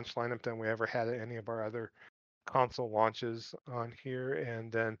better launch lineup than we ever had at any of our other console launches on here.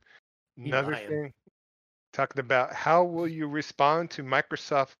 And then another thing, talking about how will you respond to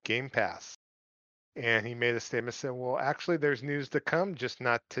Microsoft Game Pass? And he made a statement saying, well, actually, there's news to come, just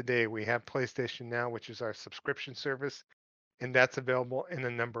not today. We have PlayStation Now, which is our subscription service, and that's available in a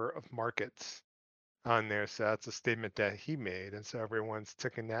number of markets on there. So that's a statement that he made. And so everyone's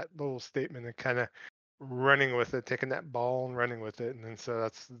taking that little statement and kind of running with it, taking that ball and running with it. And then so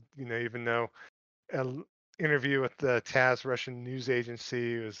that's, even though an interview with the TASS Russian news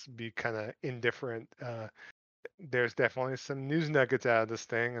agency was be kind of indifferent, there's definitely some news nuggets out of this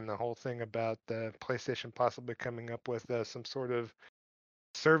thing, and the whole thing about the PlayStation possibly coming up with some sort of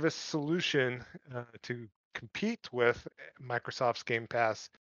service solution to compete with Microsoft's Game Pass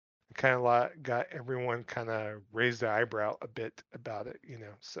kind of got everyone kind of raised their eyebrow a bit about it,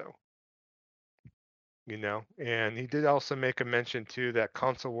 so, and he did also make a mention too that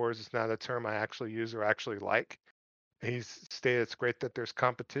console wars is not a term I actually use or actually like. He's stated it's great that there's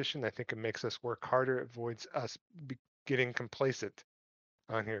competition. I think it makes us work harder. It avoids us getting complacent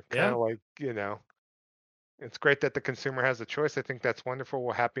on here. Kind of like, it's great that the consumer has a choice. I think that's wonderful.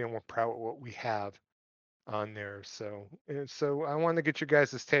 We're happy and we're proud of what we have on there. So I want to get your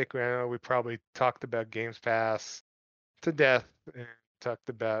guys' take. I know we probably talked about Games Pass to death and talked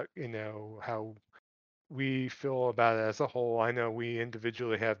about, how we feel about it as a whole. I know we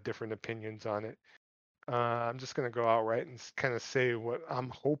individually have different opinions on it. I'm just going to go outright and kind of say what I'm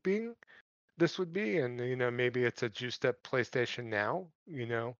hoping this would be. And, maybe it's a juiced up PlayStation Now.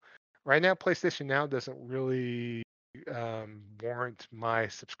 Right now, PlayStation Now doesn't really warrant my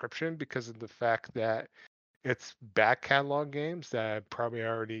subscription because of the fact that it's back catalog games that I probably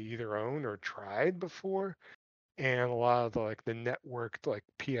already either owned or tried before. and a lot of the networked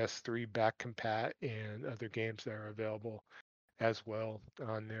PS3 back compat and other games that are available as well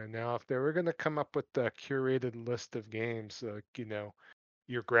on there. Now, if they were going to come up with the curated list of games,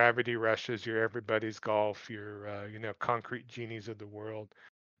 your Gravity Rushes, your Everybody's Golf, your Concrete Genies of the world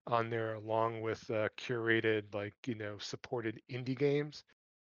on there, along with curated supported indie games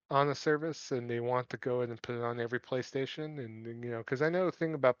on the service, and they want to go ahead and put it on every PlayStation, and because I know the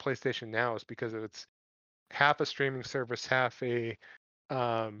thing about PlayStation Now is because of its half a streaming service, half a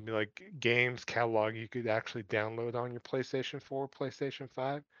games catalog you could actually download on your PlayStation 4, PlayStation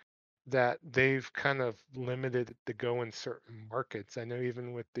 5, that they've kind of limited it to go in certain markets. I know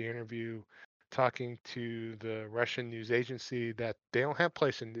even with the interview talking to the Russian news agency that they don't have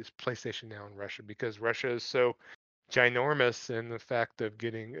PlayStation Now in Russia because Russia is so ginormous, and the fact of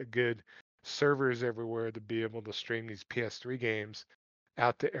getting a good servers everywhere to be able to stream these PS3 games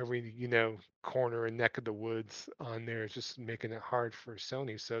out to every corner and neck of the woods on there is just making it hard for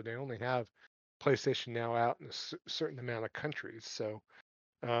Sony. So they only have PlayStation Now out in a certain amount of countries. So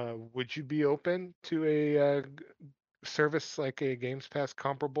would you be open to a service like a Games Pass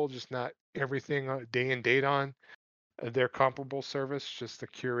comparable, just not everything day and date on their comparable service, just a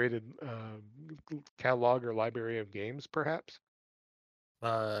curated catalog or library of games, perhaps?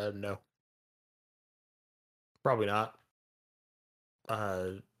 No, probably not.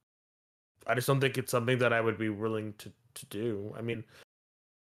 I just don't think it's something that I would be willing to do. I mean,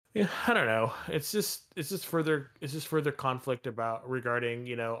 yeah, I don't know. It's just further conflict about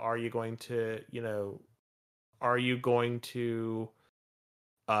regarding, are you going to, are you going to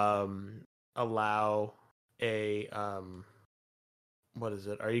allow a what is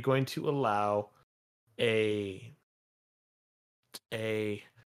it? Are you going to allow a a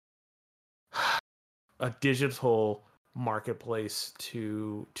a digital marketplace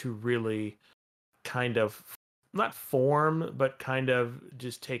to really kind of not form but kind of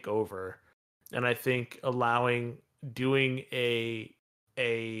just take over? And I think doing a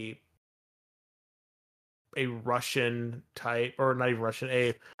Russian type, or not even Russian,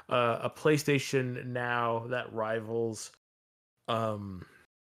 a PlayStation Now that rivals um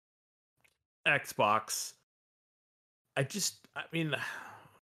Xbox. I mean, I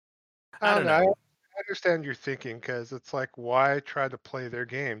I don't don't know. I know. understand your thinking because it's like, why try to play their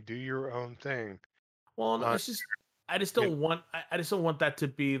game? Do your own thing. Well, no, Uh, it's just I just you don't want I just don't want that to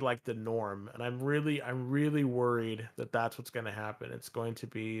be like the norm, and I'm really worried that that's what's going to happen. It's going to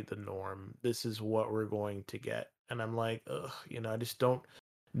be the norm. This is what we're going to get, and I'm like, ugh, I just don't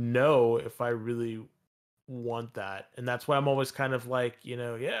know if I really want that, and that's why I'm always kind of like,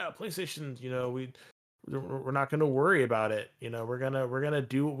 yeah, PlayStation, we're not going to worry about it. We're gonna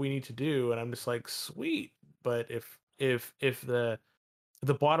do what we need to do, and I'm just like, sweet. But if the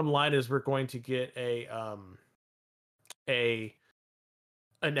bottom line is we're going to get a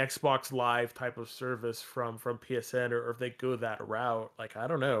an Xbox Live type of service from PSN, or if they go that route, like, I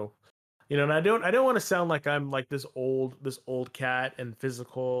don't know. And I don't want to sound like I'm like this old cat and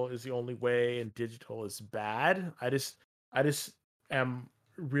physical is the only way and digital is bad. I just am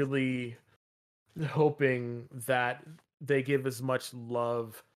really hoping that they give as much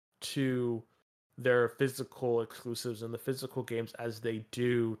love to their physical exclusives and the physical games as they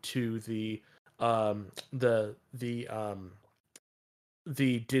do to the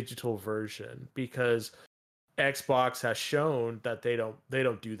digital version, because Xbox has shown that they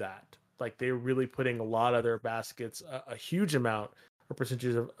don't do that. Like, they're really putting a lot of their baskets, a huge amount or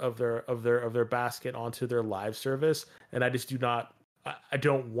percentages of their basket onto their live service, and I just do not. I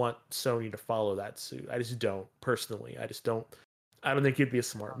don't want Sony to follow that suit. I just don't personally. I don't think it'd be a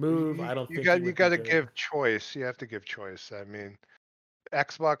smart move. you I don't you think it got you would be got to good. give choice. You have to give choice. I mean,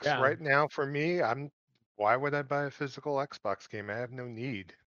 Xbox Yeah, right now for me, why would I buy a physical Xbox game? I have no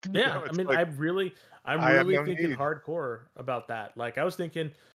need. yeah. I It's mean, like I'm I have really no thinking need. hardcore about that. Like, I was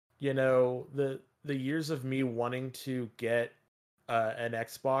thinking, the years of me wanting to get an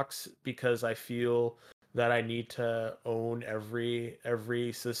Xbox because I feel that I need to own every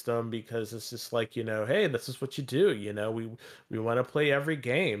system, because it's just like, hey, this is what you do. We want to play every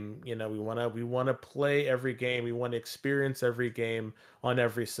game. We want to play every game. We want to experience every game on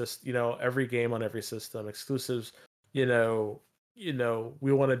every system. Every game on every system. Exclusives. You know.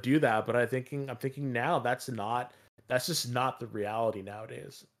 We want to do that, but I'm thinking now that's just not the reality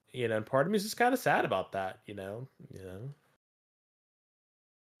nowadays. And part of me is just kind of sad about that.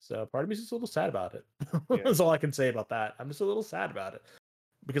 So part of me is just a little sad about it. Yeah. That's all I can say about that. I'm just a little sad about it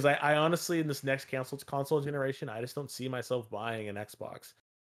because I honestly, in this next console generation, I just don't see myself buying an Xbox.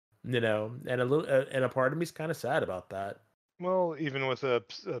 And a part of me is kind of sad about that. Well, even with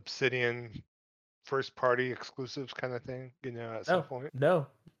Obsidian first party exclusives kind of thing, at some No, point?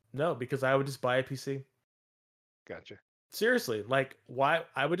 no, because I would just buy a PC. Gotcha. Seriously, like why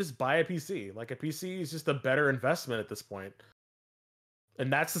I would just buy a PC. Like a PC is just a better investment at this point.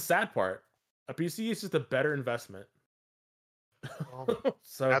 And that's the sad part. A PC is just a better investment. Well,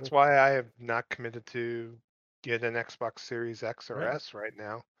 So that's why I have not committed to get an Xbox Series X or right. S right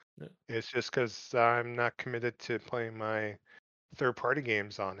now. Yeah. It's just because I'm not committed to playing my third-party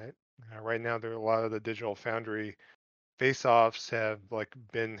games on it. Right now, there are a lot of the Digital Foundry face-offs have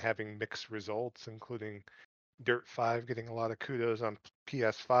been having mixed results, including Dirt 5 getting a lot of kudos on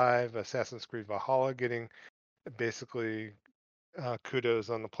PS5, Assassin's Creed Valhalla getting basically kudos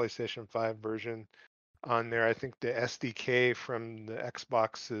on the PlayStation 5 version on there. I think the SDK from the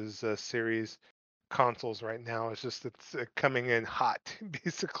Xbox's series consoles right now is just it's coming in hot,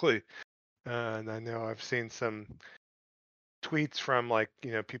 basically. And I know I've seen some tweets from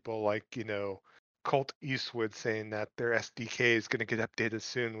people Colt Eastwood saying that their SDK is going to get updated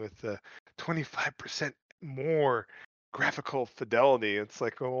soon with 25% more graphical fidelity. It's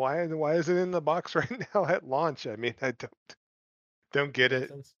like, well, why is it in the box right now at launch? I mean, I don't get Makes it.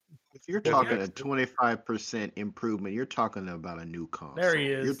 sense. If you're Well, talking yeah, a 25% improvement, you're talking about a new there he console.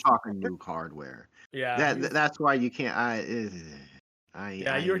 You're is. talking new hardware. Yeah, That's why you can't. yeah,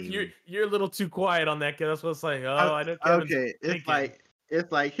 I you're ain't you're even. you're a little too quiet on that, kid. That's what's like. I, Oh, I know Kevin's okay, thinking.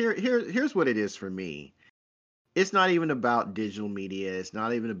 it's like here's what it is for me. It's not even about digital media. It's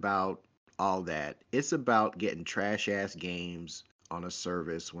not even about all that. It's about getting trash ass games on a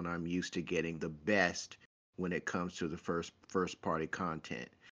service when I'm used to getting the best when it comes to the first party content.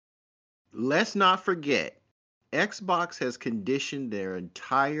 Let's not forget, Xbox has conditioned their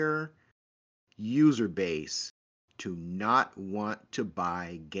entire user base to not want to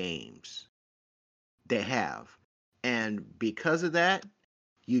buy games. They have. And because of that,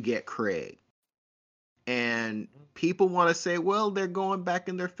 you get Craig. And people want to say, well, they're going back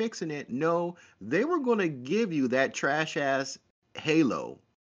and they're fixing it. No, they were going to give you that trash ass Halo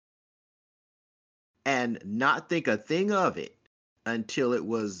and not think a thing of it until it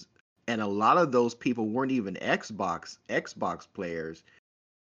was. And a lot of those people weren't even Xbox players.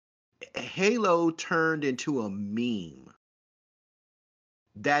 Halo turned into a meme.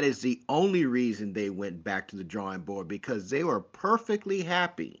 That is the only reason they went back to the drawing board, because they were perfectly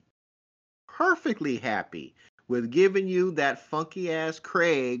happy with giving you that funky ass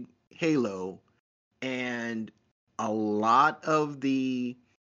Craig Halo, and a lot of the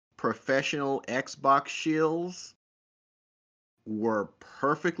professional Xbox shills were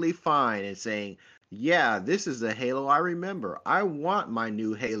perfectly fine in saying, yeah, this is the Halo I remember. I want my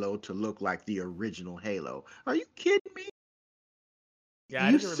new Halo to look like the original Halo. Are you kidding me? Yeah, I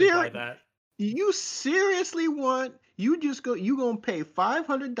You didn't really buy serious? that. You seriously want you gonna pay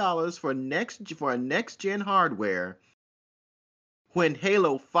 $500 for a next gen hardware when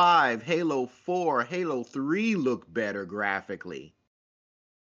Halo 5, Halo 4, Halo 3 look better graphically?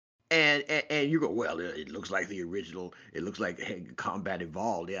 And you go, well, it looks like the original. It looks like, hey, Combat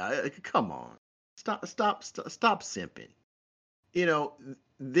Evolved. Yeah, come on, stop simping. You know,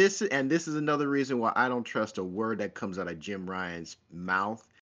 this is another reason why I don't trust a word that comes out of Jim Ryan's mouth.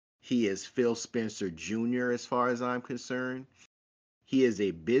 He is Phil Spencer Jr. as far as I'm concerned. He is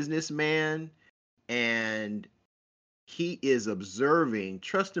a businessman, and he is observing,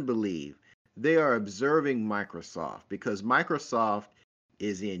 trust and believe, they are observing Microsoft, because Microsoft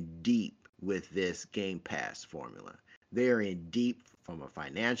is in deep with this Game Pass formula. They are in deep from a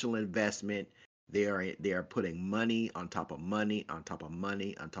financial investment. They are putting money on top of money on top of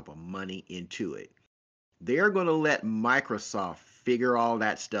money on top of money into it. They are going to let Microsoft figure all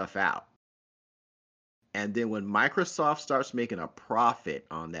that stuff out. And then when Microsoft starts making a profit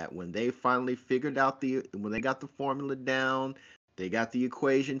on that, when they finally when they got the formula down, they got the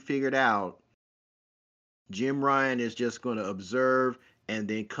equation figured out, Jim Ryan is just going to observe and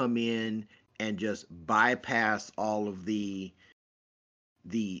then come in and just bypass all of the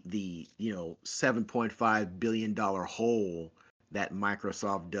 $7.5 billion hole that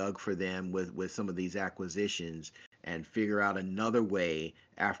Microsoft dug for them with some of these acquisitions, and figure out another way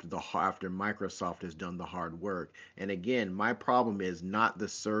after Microsoft has done the hard work. And again, my problem is not the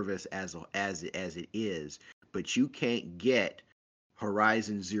service as it is, but you can't get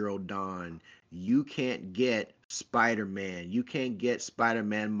Horizon Zero Dawn, you can't get Spider-Man, you can't get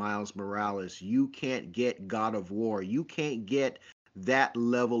Spider-Man Miles Morales, you can't get God of War, you can't get that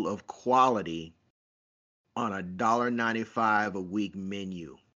level of quality on a $1.95 a week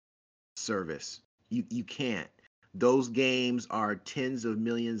menu service. You can't. Those games are tens of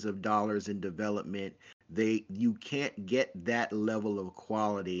millions of dollars in development. You can't get that level of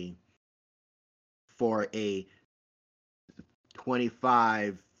quality for a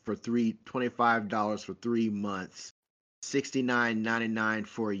 $25 for 3 months, $69.99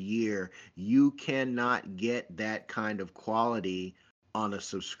 for a year. You cannot get that kind of quality on a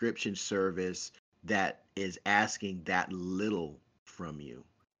subscription service that is asking that little from you.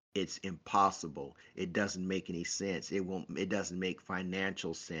 It's impossible. It doesn't make any sense. It doesn't make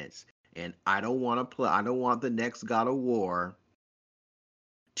financial sense. And I don't want to play I don't want the next God of War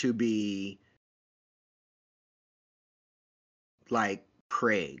to be like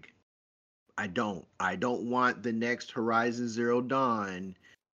Prague. I don't. I don't want the next Horizon Zero Dawn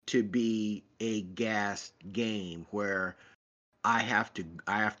to be a gas game where I have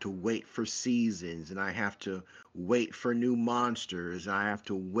to wait for seasons and I have to wait for new monsters. I have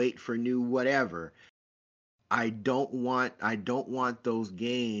to wait for new whatever. I don't want those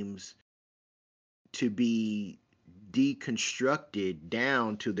games to be deconstructed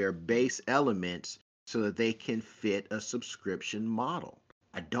down to their base elements so that they can fit a subscription model.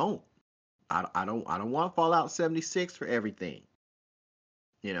 I don't. I don't want Fallout 76 for everything.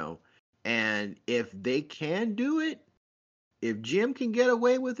 You know. And if they can do it, if Jim can get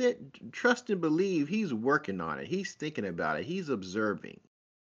away with it, trust and believe he's working on it. He's thinking about it. He's observing.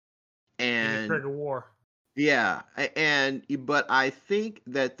 And Trigger War. yeah, but I think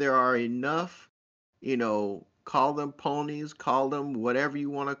that there are enough, call them ponies, call them whatever you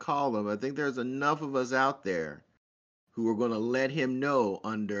want to call them. I think there's enough of us out there who are going to let him know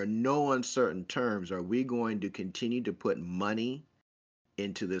under no uncertain terms are we going to continue to put money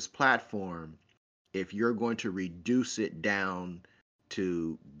into this platform if you're going to reduce it down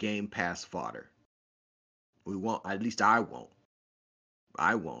to Game Pass fodder. We won't, at least I won't.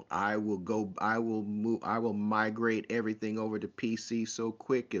 I won't. I will migrate everything over to PC so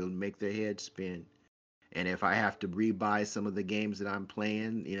quick it'll make their head spin. And if I have to rebuy some of the games that I'm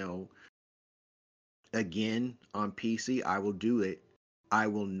playing, again on PC, I will do it. I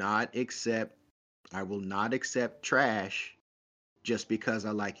will not accept trash just because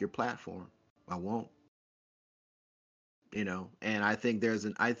I like your platform. I won't. And I think there's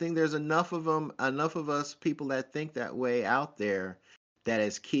enough of us people that think that way out there that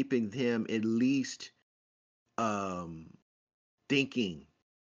is keeping them at least thinking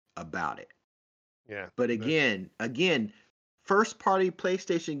about it. Yeah. But again, first party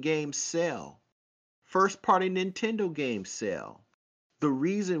PlayStation games sell. First party Nintendo games sell. The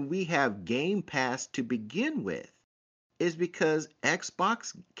reason we have Game Pass to begin with is because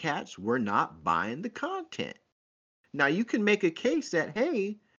Xbox cats were not buying the content. Now you can make a case that,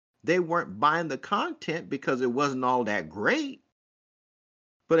 hey, they weren't buying the content because it wasn't all that great.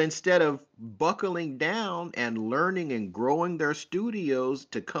 But instead of buckling down and learning and growing their studios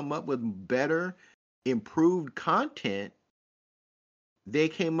to come up with better, improved content, they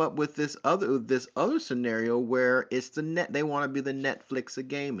came up with this other scenario where it's they want to be the Netflix of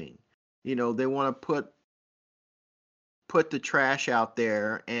gaming. They want to put the trash out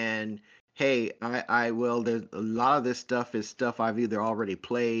there and hey, there's a lot of this stuff is stuff I've either already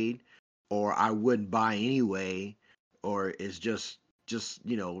played or I wouldn't buy anyway, or it's just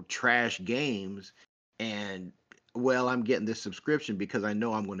trash games. And well, I'm getting this subscription because I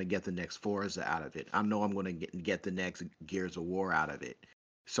know I'm going to get the next Forza out of it. I know I'm going to get the next Gears of War out of it.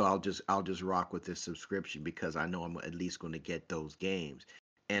 So I'll just rock with this subscription because I know I'm at least going to get those games.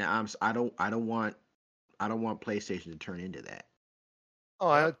 And I don't want PlayStation to turn into that. Oh,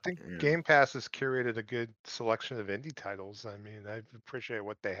 I think Game Pass has curated a good selection of indie titles. I mean, I appreciate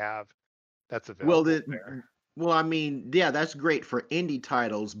what they have that's available there. Well, I mean, yeah, that's great for indie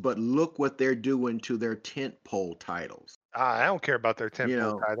titles, but look what they're doing to their tentpole titles. I don't care about their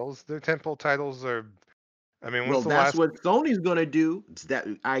tentpole titles. Their tentpole titles are, I mean, well, that's what Sony's going to do. That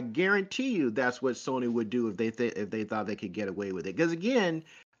I guarantee you, that's what Sony would do if they thought they could get away with it. Because again,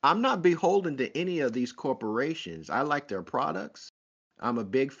 I'm not beholden to any of these corporations. I like their products. I'm a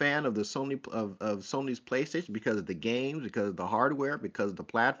big fan of the Sony's PlayStation because of the games, because of the hardware, because of the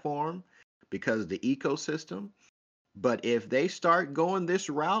platform, because of the ecosystem. But if they start going this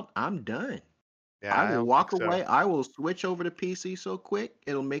route, I'm done. Yeah, I will walk away. I will switch over to PC so quick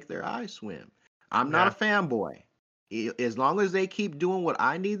it'll make their eyes swim. I'm not a fanboy. As long as they keep doing what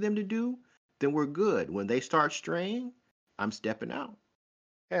I need them to do, then we're good. When they start straying, I'm stepping out.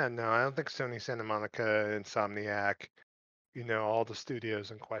 Yeah, no, I don't think Sony Santa Monica, Insomniac, all the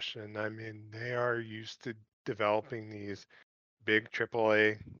studios in question. I mean, they are used to developing these big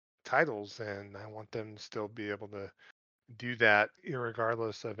AAA titles, and I want them to still be able to do that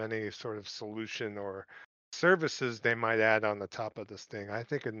irregardless of any sort of solution or services they might add on the top of this thing. I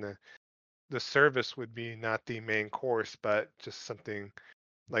think in the service would be not the main course, but just something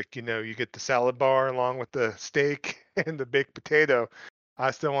Like, you get the salad bar along with the steak and the baked potato.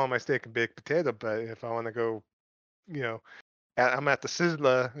 I still want my steak and baked potato, but if I want to go, you know, I'm at the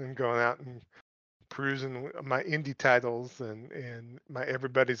Sizzler and going out and perusing my indie titles and my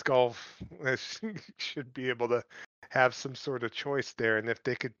Everybody's Golf, I should be able to have some sort of choice there. And if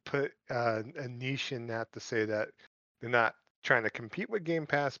they could put a niche in that to say that they're not trying to compete with Game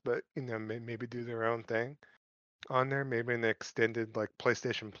Pass, but maybe do their own thing on there, maybe an extended like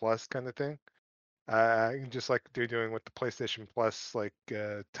PlayStation Plus kind of thing. Just like they're doing with the PlayStation Plus, like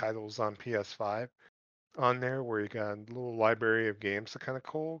titles on PS5 on there, where you got a little library of games to kind of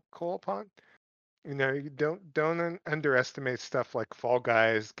call upon. You don't underestimate stuff like Fall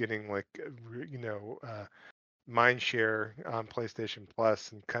Guys getting like mind share on PlayStation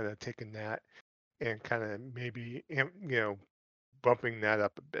Plus and kind of taking that and kind of maybe bumping that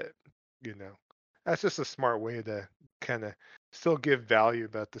up a bit. That's just a smart way to kind of still give value,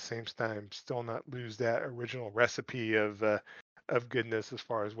 but at the same time still not lose that original recipe of goodness as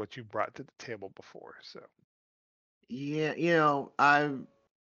far as what you brought to the table before. So Yeah,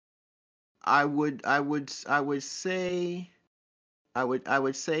 I would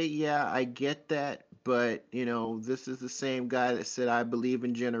say yeah, I get that, but this is the same guy that said I believe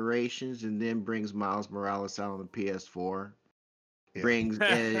in generations and then brings Miles Morales out on the PS4. yeah, Brings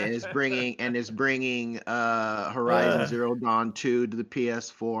and is bringing Horizon Uh, Zero Dawn 2 to the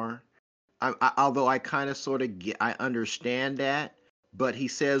PS4. Although I kind of sort of I understand that, but he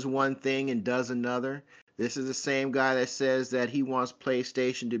says one thing and does another. This is the same guy that says that he wants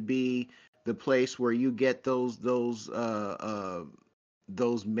PlayStation to be the place where you get those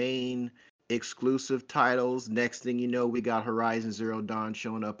main exclusive titles. Next thing you know, we got Horizon Zero Dawn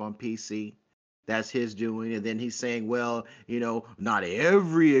showing up on PC. That's his doing. And then he's saying, well, not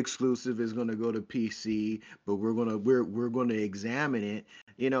every exclusive is going to go to PC, but we're going to examine it.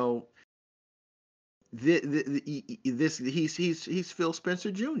 You know, he's Phil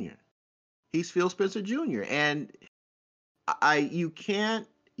Spencer Jr. He's Phil Spencer Jr. And I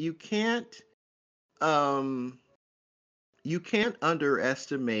um you can't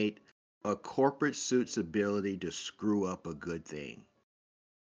underestimate a corporate suit's ability to screw up a good thing.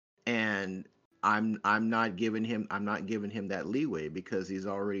 And I'm not giving him that leeway because he's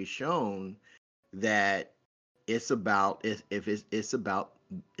already shown that it's about if it's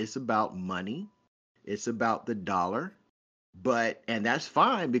about money, it's about the dollar. And that's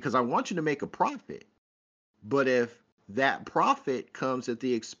fine because I want you to make a profit. But if that profit comes at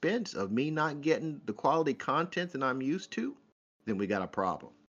the expense of me not getting the quality content that I'm used to, then we got a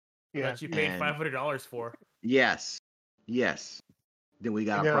problem. yeah, that you paid And $500 for. yes, yes, then we you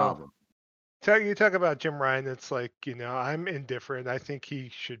got a know. problem. You talk about Jim Ryan. It's like, I'm indifferent. I think he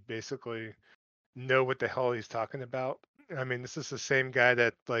should basically know what the hell he's talking about. I mean, this is the same guy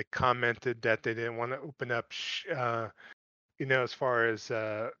that like commented that they didn't want to open up, as far as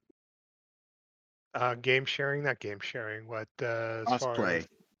game sharing, not game sharing, what as far as Crossplay.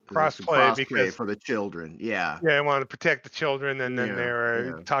 There's some crossplay, crossplay because for the children. Yeah. yeah, they want to protect the children, and then Yeah. they're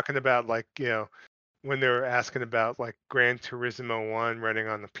Yeah. talking about like when they were asking about like Gran Turismo 1 running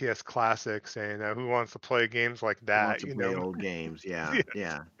on the PS Classic, saying who wants to play games like Who wants that, to play old games? Yeah. Yeah.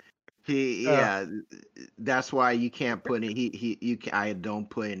 Yeah. He Uh, yeah, that's why you can't put any I don't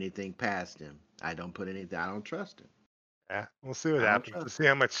put anything past him. I don't put anything. I don't trust him. yeah, we'll see what I don't happens. To trust see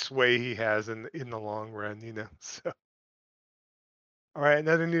how much sway he has in the long run. So, all right,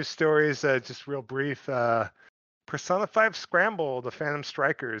 another news story is just real brief. Persona 5 Scramble, the Phantom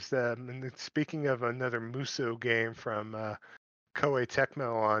Strikers. Speaking of another Muso game from Koei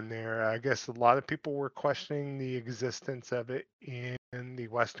Tecmo on there, I guess a lot of people were questioning the existence of it in the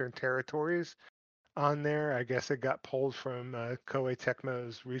Western territories on there. I guess it got pulled from Koei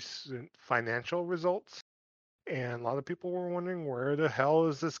Tecmo's recent financial results, and a lot of people were wondering where the hell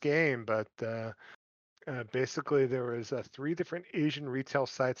is this game. But basically, there was 3 different Asian retail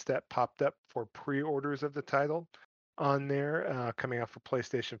sites that popped up for pre-orders of the title on there, coming out for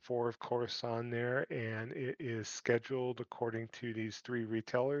PlayStation 4, of course, on there, and it is scheduled according to these 3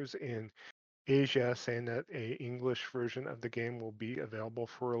 retailers in Asia, saying that a English version of the game will be available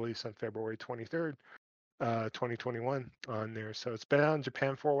for release on February 23rd, 2021 on there. So it's been out in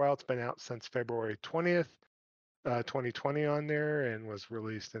Japan for a while. It's been out since February 20th. 2020 on there, and was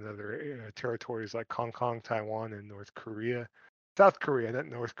released in other territories like Hong Kong, Taiwan, and North Korea. South Korea, not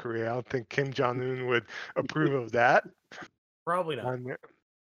North Korea. I don't think Kim Jong Un would approve of that. Probably not. On there.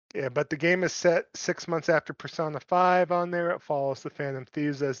 Yeah, but the game is set 6 months after Persona 5 on there. It follows the Phantom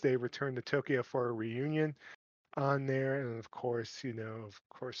Thieves as they return to Tokyo for a reunion on there. And of course,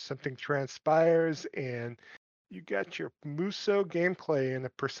 something transpires, and you got your Muso gameplay in a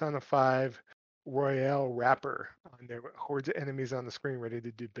Persona 5 Royale wrapper on there, with hordes of enemies on the screen ready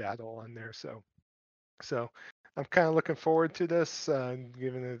to do battle on there. So I'm kind of looking forward to this,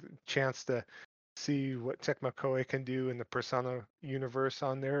 given a chance to see what Tecmo Koei can do in the Persona universe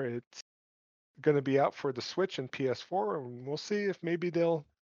on there. It's going to be out for the Switch and PS4, and we'll see if maybe they'll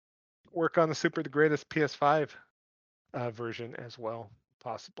work on the Super the Greatest PS5 version as well,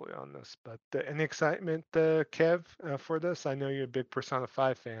 possibly on this. But any excitement, Kev, for this? I know you're a big Persona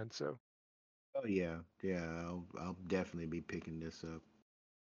 5 fan, so. Oh yeah, yeah. I'll definitely be picking this up.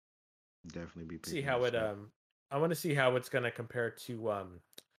 Definitely be See picking how this it up. I want to see how it's gonna compare to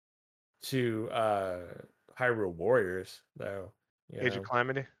Hyrule Warriors though. You Age of know,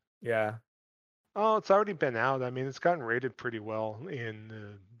 Calamity. yeah. Oh, it's already been out. I mean, it's gotten rated pretty well in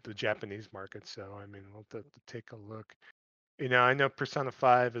the Japanese market. So, I mean, we'll have to take a look. I know Persona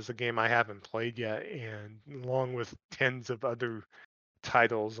 5 is a game I haven't played yet, and along with tens of other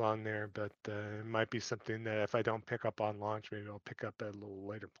titles on there, but it might be something that if I don't pick up on launch, maybe I'll pick up at a little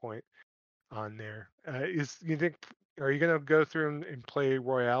later point on there. Are you gonna go through and play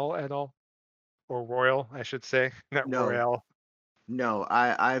Royale at all? Or Royal, I should say, not No, Royale. no.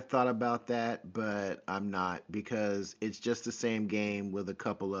 I've thought about that, but I'm not because it's just the same game with a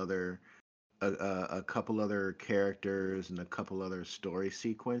couple other characters and a couple other story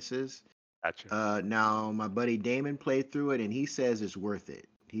sequences. Gotcha. Now my buddy Damon played through it and he says it's worth it.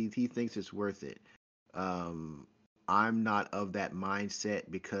 He thinks it's worth it. Um, I'm not of that mindset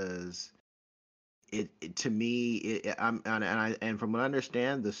because to me and from what I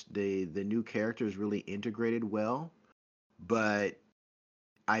understand the new character is really integrated well, but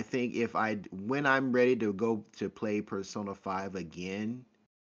I think if I when I'm ready to go to play Persona 5 again,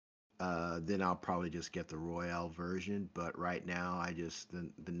 then I'll probably just get the Royale version. But right now,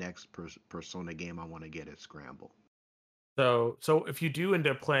 the next Persona game I want to get is Scramble. So if you do end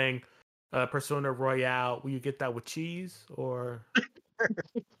up playing Persona Royale, will you get that with cheese or?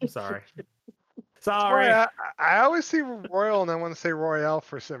 I'm sorry. Sorry, Royale. I always see Royal and I want to say Royale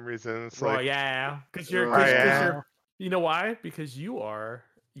for some reason. It's like, Royale, because oh Royale. yeah, you're. You know why? Because you are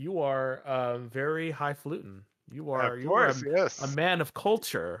very highfalutin. of You are course, a yes, man of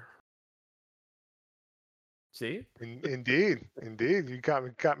culture. See? indeed. You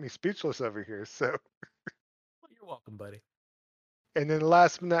got me speechless over here. So, Well, you're welcome, buddy. and then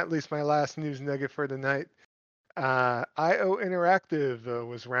last but not least, my last news nugget for the night. IO Interactive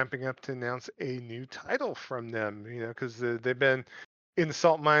was ramping up to announce a new title from them. Because they've been in the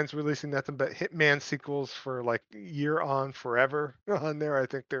salt mines releasing nothing but Hitman sequels for like year on forever on there. I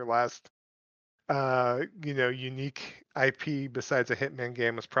think their last unique IP besides a Hitman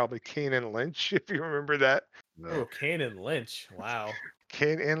game was probably Kane and Lynch, if you remember that. No. Oh, Kane and Lynch. Wow.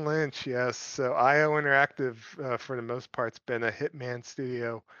 Kane and Lynch, yes. So IO Interactive, for the most part, has been a Hitman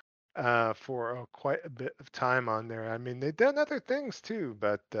studio for quite a bit of time on there. I mean, they've done other things too,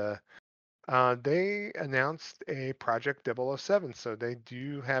 but they announced a Project 007. So they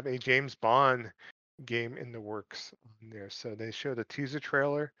do have a James Bond game in the works on there. So they showed a teaser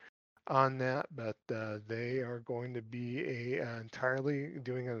trailer on that, but they are going to be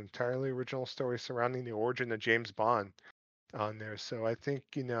doing an entirely original story surrounding the origin of James Bond on there. So I think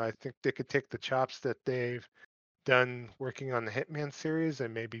they could take the chops that they've done working on the Hitman series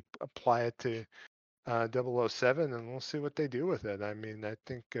and maybe apply it to 007, and we'll see what they do with it. I mean, I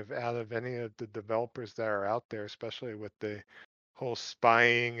think out of any of the developers that are out there, especially with the whole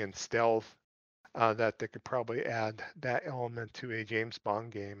spying and stealth, that they could probably add that element to a James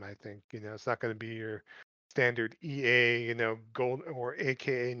Bond game. I think it's not going to be your standard EA, gold or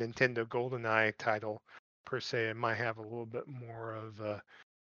AKA Nintendo GoldenEye title per se. It might have a little bit more of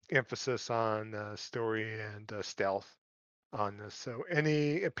emphasis on story and stealth on this. So,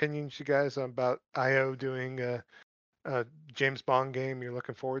 any opinions, you guys, about IO doing a James Bond game? You're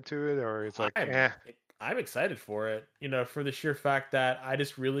looking forward to it, or it's like, I'm eh? I'm excited for it. For the sheer fact that I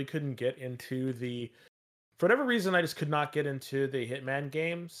just really couldn't get into for whatever reason, I just could not get into the Hitman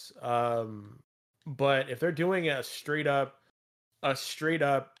games. But if they're doing a straight up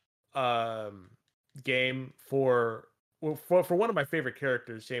game for one of my favorite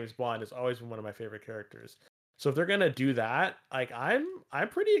characters, James Bond has always been one of my favorite characters. So if they're gonna do that, like I'm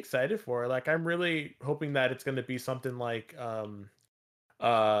pretty excited for it. Like I'm really hoping that it's gonna be something like um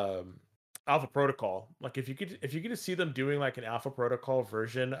Alpha Protocol. Like if you get to see them doing like an Alpha Protocol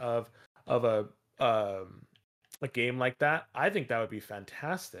version of a game like that, I think that would be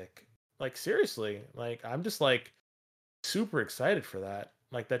fantastic. Like seriously, like I'm just like super excited for that.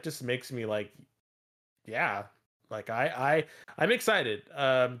 Like that just makes me like, yeah, Like I'm excited.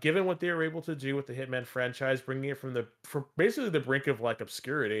 Given what they were able to do with the Hitman franchise, bringing it from basically the brink of like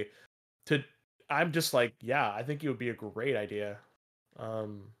obscurity to, I'm just like, yeah, I think it would be a great idea.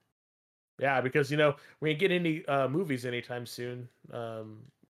 Um, yeah, because we ain't getting any movies anytime soon.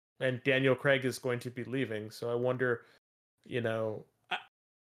 And Daniel Craig is going to be leaving, so I wonder, you know,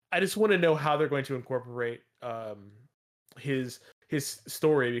 I just want to know how they're going to incorporate his his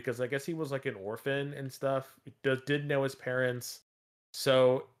story, because I guess he was like an orphan and stuff. He did know his parents,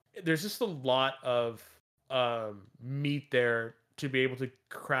 so there's just a lot of meat there to be able to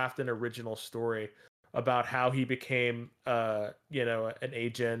craft an original story about how he became an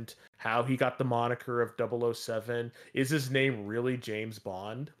agent, how he got the moniker of 007. Is his name really James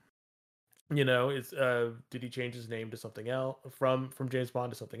Bond? Is did he change his name to something else, from James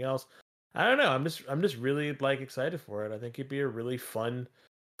Bond to something else? I don't know. I'm just really like excited for it. I think it'd be a really fun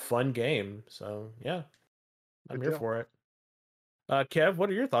game. So yeah, I'm Good here deal. for it. Kev, what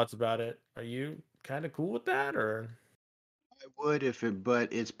are your thoughts about it? Are you kind of cool with that, or? I would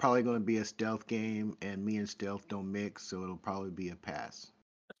but it's probably going to be a stealth game, and me and stealth don't mix, so it'll probably be a pass.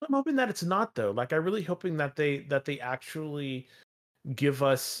 I'm hoping that it's not, though. Like, I really hoping that they actually give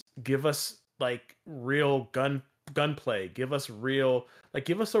us like real gunplay. Give us a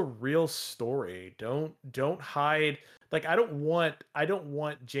real story. Don't hide. Like, I don't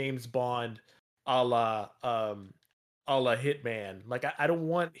want James Bond a la Hitman. Like, I don't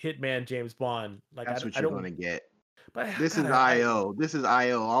want Hitman James Bond. Like, That's what I you're going don't. to get. But This God, is IO. This is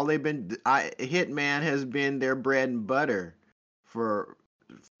IO. All they've been Hitman has been their bread and butter for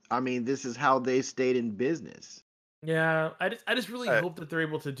I mean, this is how they stayed in business. yeah, I just really Uh, hope that they're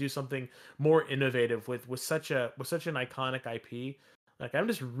able to do something more innovative with such an iconic IP. Like, I'm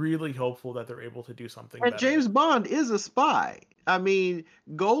just really hopeful that they're able to do something And better. James Bond is a spy. I mean,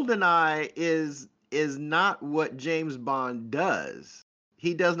 GoldenEye is not what James Bond does.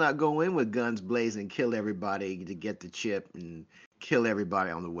 He does not go in with guns blazing, kill everybody to get the chip and kill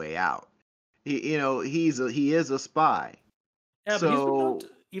everybody on the way out. He is a spy. Yeah, but he's been known So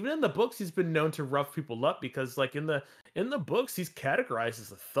to, even in the books, he's been known to rough people up, because like in the books, he's categorized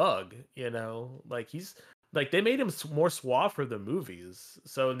as a thug. Like, he's like, they made him more suave for the movies.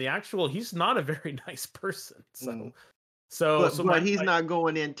 So in the actual, he's not a very nice person. mm, So but my, he's my not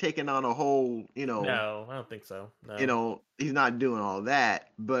going in taking on a whole, no, I don't think so. No, he's not doing all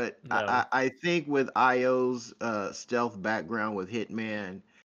that. But no. I think with IO's stealth background with Hitman,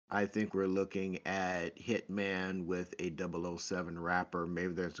 I think we're looking at Hitman with a 007 rapper.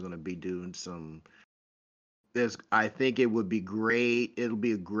 Maybe there's going to be doing some. I think it would be great. It'll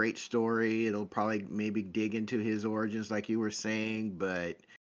be a great story. It'll probably maybe dig into his origins, like you were saying, but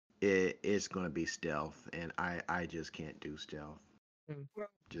it's going to be stealth, and I just can't do stealth. well,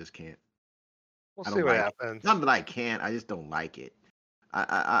 Just can't. we'll I see don't what like it. happens. Not that I can't. I just don't like it.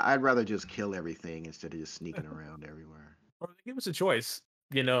 I'd rather just kill everything instead of just sneaking around everywhere. Or they give us a choice,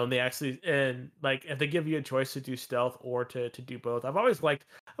 and they actually, and like, if they give you a choice to do stealth or to do both. I've always liked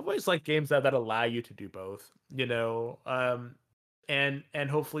games that allow you to do both. And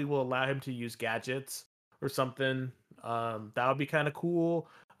hopefully will allow him to use gadgets or something. That would be kind of cool.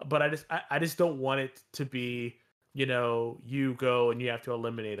 But I just don't want it to be, you go and you have to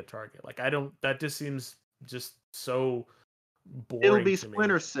eliminate a target. Like, I don't. That just seems just so It'll boring be to me.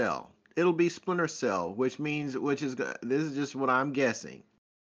 Splinter Cell. It'll be Splinter Cell, this is just what I'm guessing,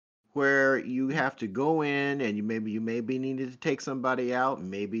 where you have to go in and you maybe needed to take somebody out.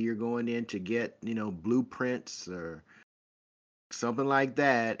 Maybe you're going in to get blueprints or something like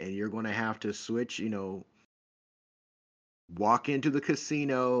that, and you're going to have to switch. Walk into the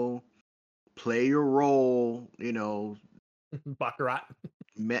casino, play your role. Baccarat.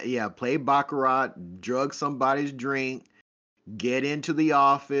 Yeah, play baccarat, drug somebody's drink, get into the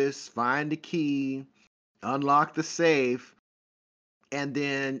office, find the key, unlock the safe, and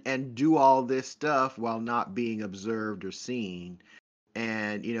do all this stuff while not being observed or seen.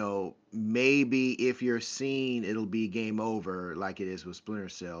 And maybe if you're seen, it'll be game over, like it is with Splinter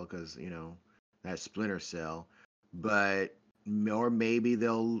Cell, because that's Splinter Cell. But or maybe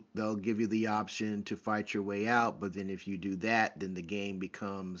they'll give you the option to fight your way out. But then if you do that, then the game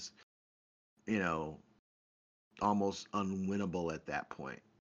becomes you know almost unwinnable at that point,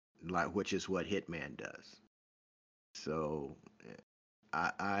 like which is what Hitman does. So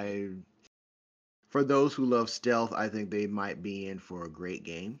I for those who love stealth, I think they might be in for a great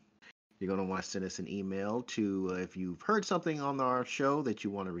game. You're going to want to send us an email to if you've heard something on our show that you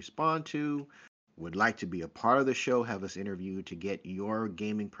want to respond to, would like to be a part of the show, have us interviewed to get your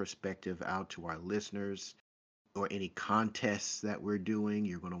gaming perspective out to our listeners, or any contests that we're doing.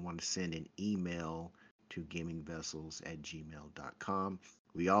 You're going to want to send an email to gamingvessels@gmail.com.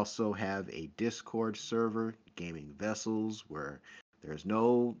 We also have a Discord server, Gaming Vessels, where there's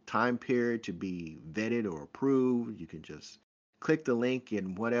no time period to be vetted or approved. You can just click the link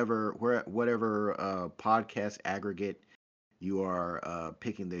in whatever podcast aggregate you are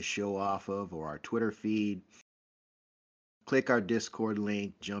picking this show off of, or our Twitter feed. Click our Discord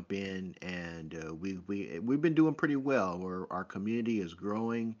link, jump in, and we've been doing pretty well. Our community is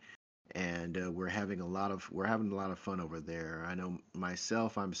growing, and we're having a lot of fun over there. I know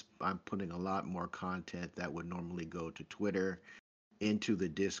myself, I'm putting a lot more content that would normally go to Twitter into the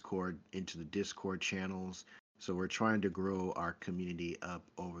Discord channels. So we're trying to grow our community up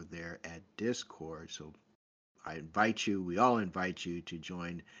over there at Discord. So we all invite you to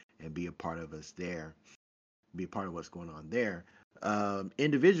join and be a part of us there. Be a part of what's going on there.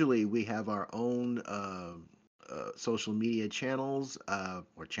 Individually, we have our own social media channels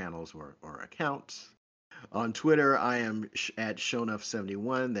or accounts. On Twitter, I am at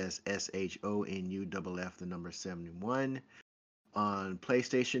Shonuff71. That's SHONUFF, the number 71. On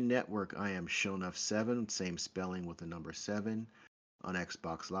PlayStation Network, I am Shonuff7, same spelling with the number 7. On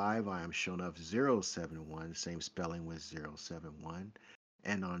Xbox Live, I am Shonuff071, same spelling with 071.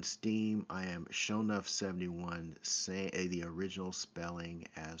 And on Steam, I am Shonuff71, the original spelling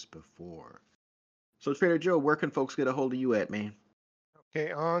as before. So, Trader Joe, where can folks get a hold of you at, man?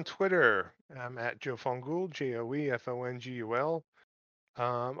 Okay, on Twitter, I'm at Joe Fongul, JoeFongul.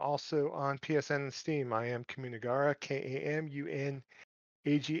 Also on PSN and Steam, I am Kamunagara,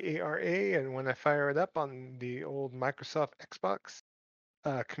 KAMUNAGARA. And when I fire it up on the old Microsoft Xbox,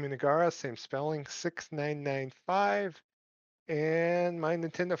 Kamunagara, same spelling, 6995. And my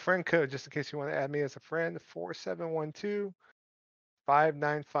Nintendo friend code, just in case you want to add me as a friend,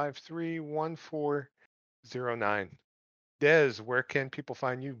 4712-5953-1409. Des, where can people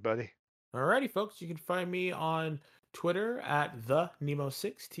find you, buddy? Alrighty, folks, you can find me on Twitter at the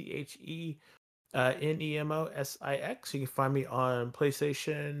Nemo6, TheNemo6. You can find me on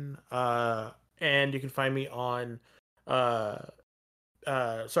PlayStation, and you can find me on you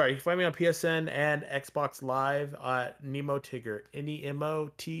can find me on PSN and Xbox Live at Nemo Tigger,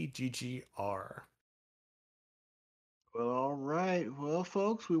 NEMOTGGR. Well, all right. Well,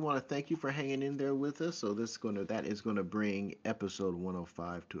 folks, we want to thank you for hanging in there with us. So that is going to bring episode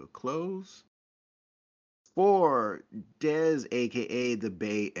 105 to a close. For Des, aka the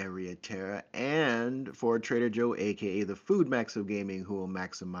Bay Area Terra, and for Trader Joe, aka the Food Max of Gaming, who will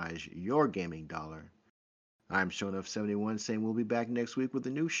maximize your gaming dollar, I'm Shonuff71 saying we'll be back next week with a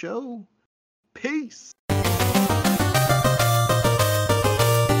new show. Peace.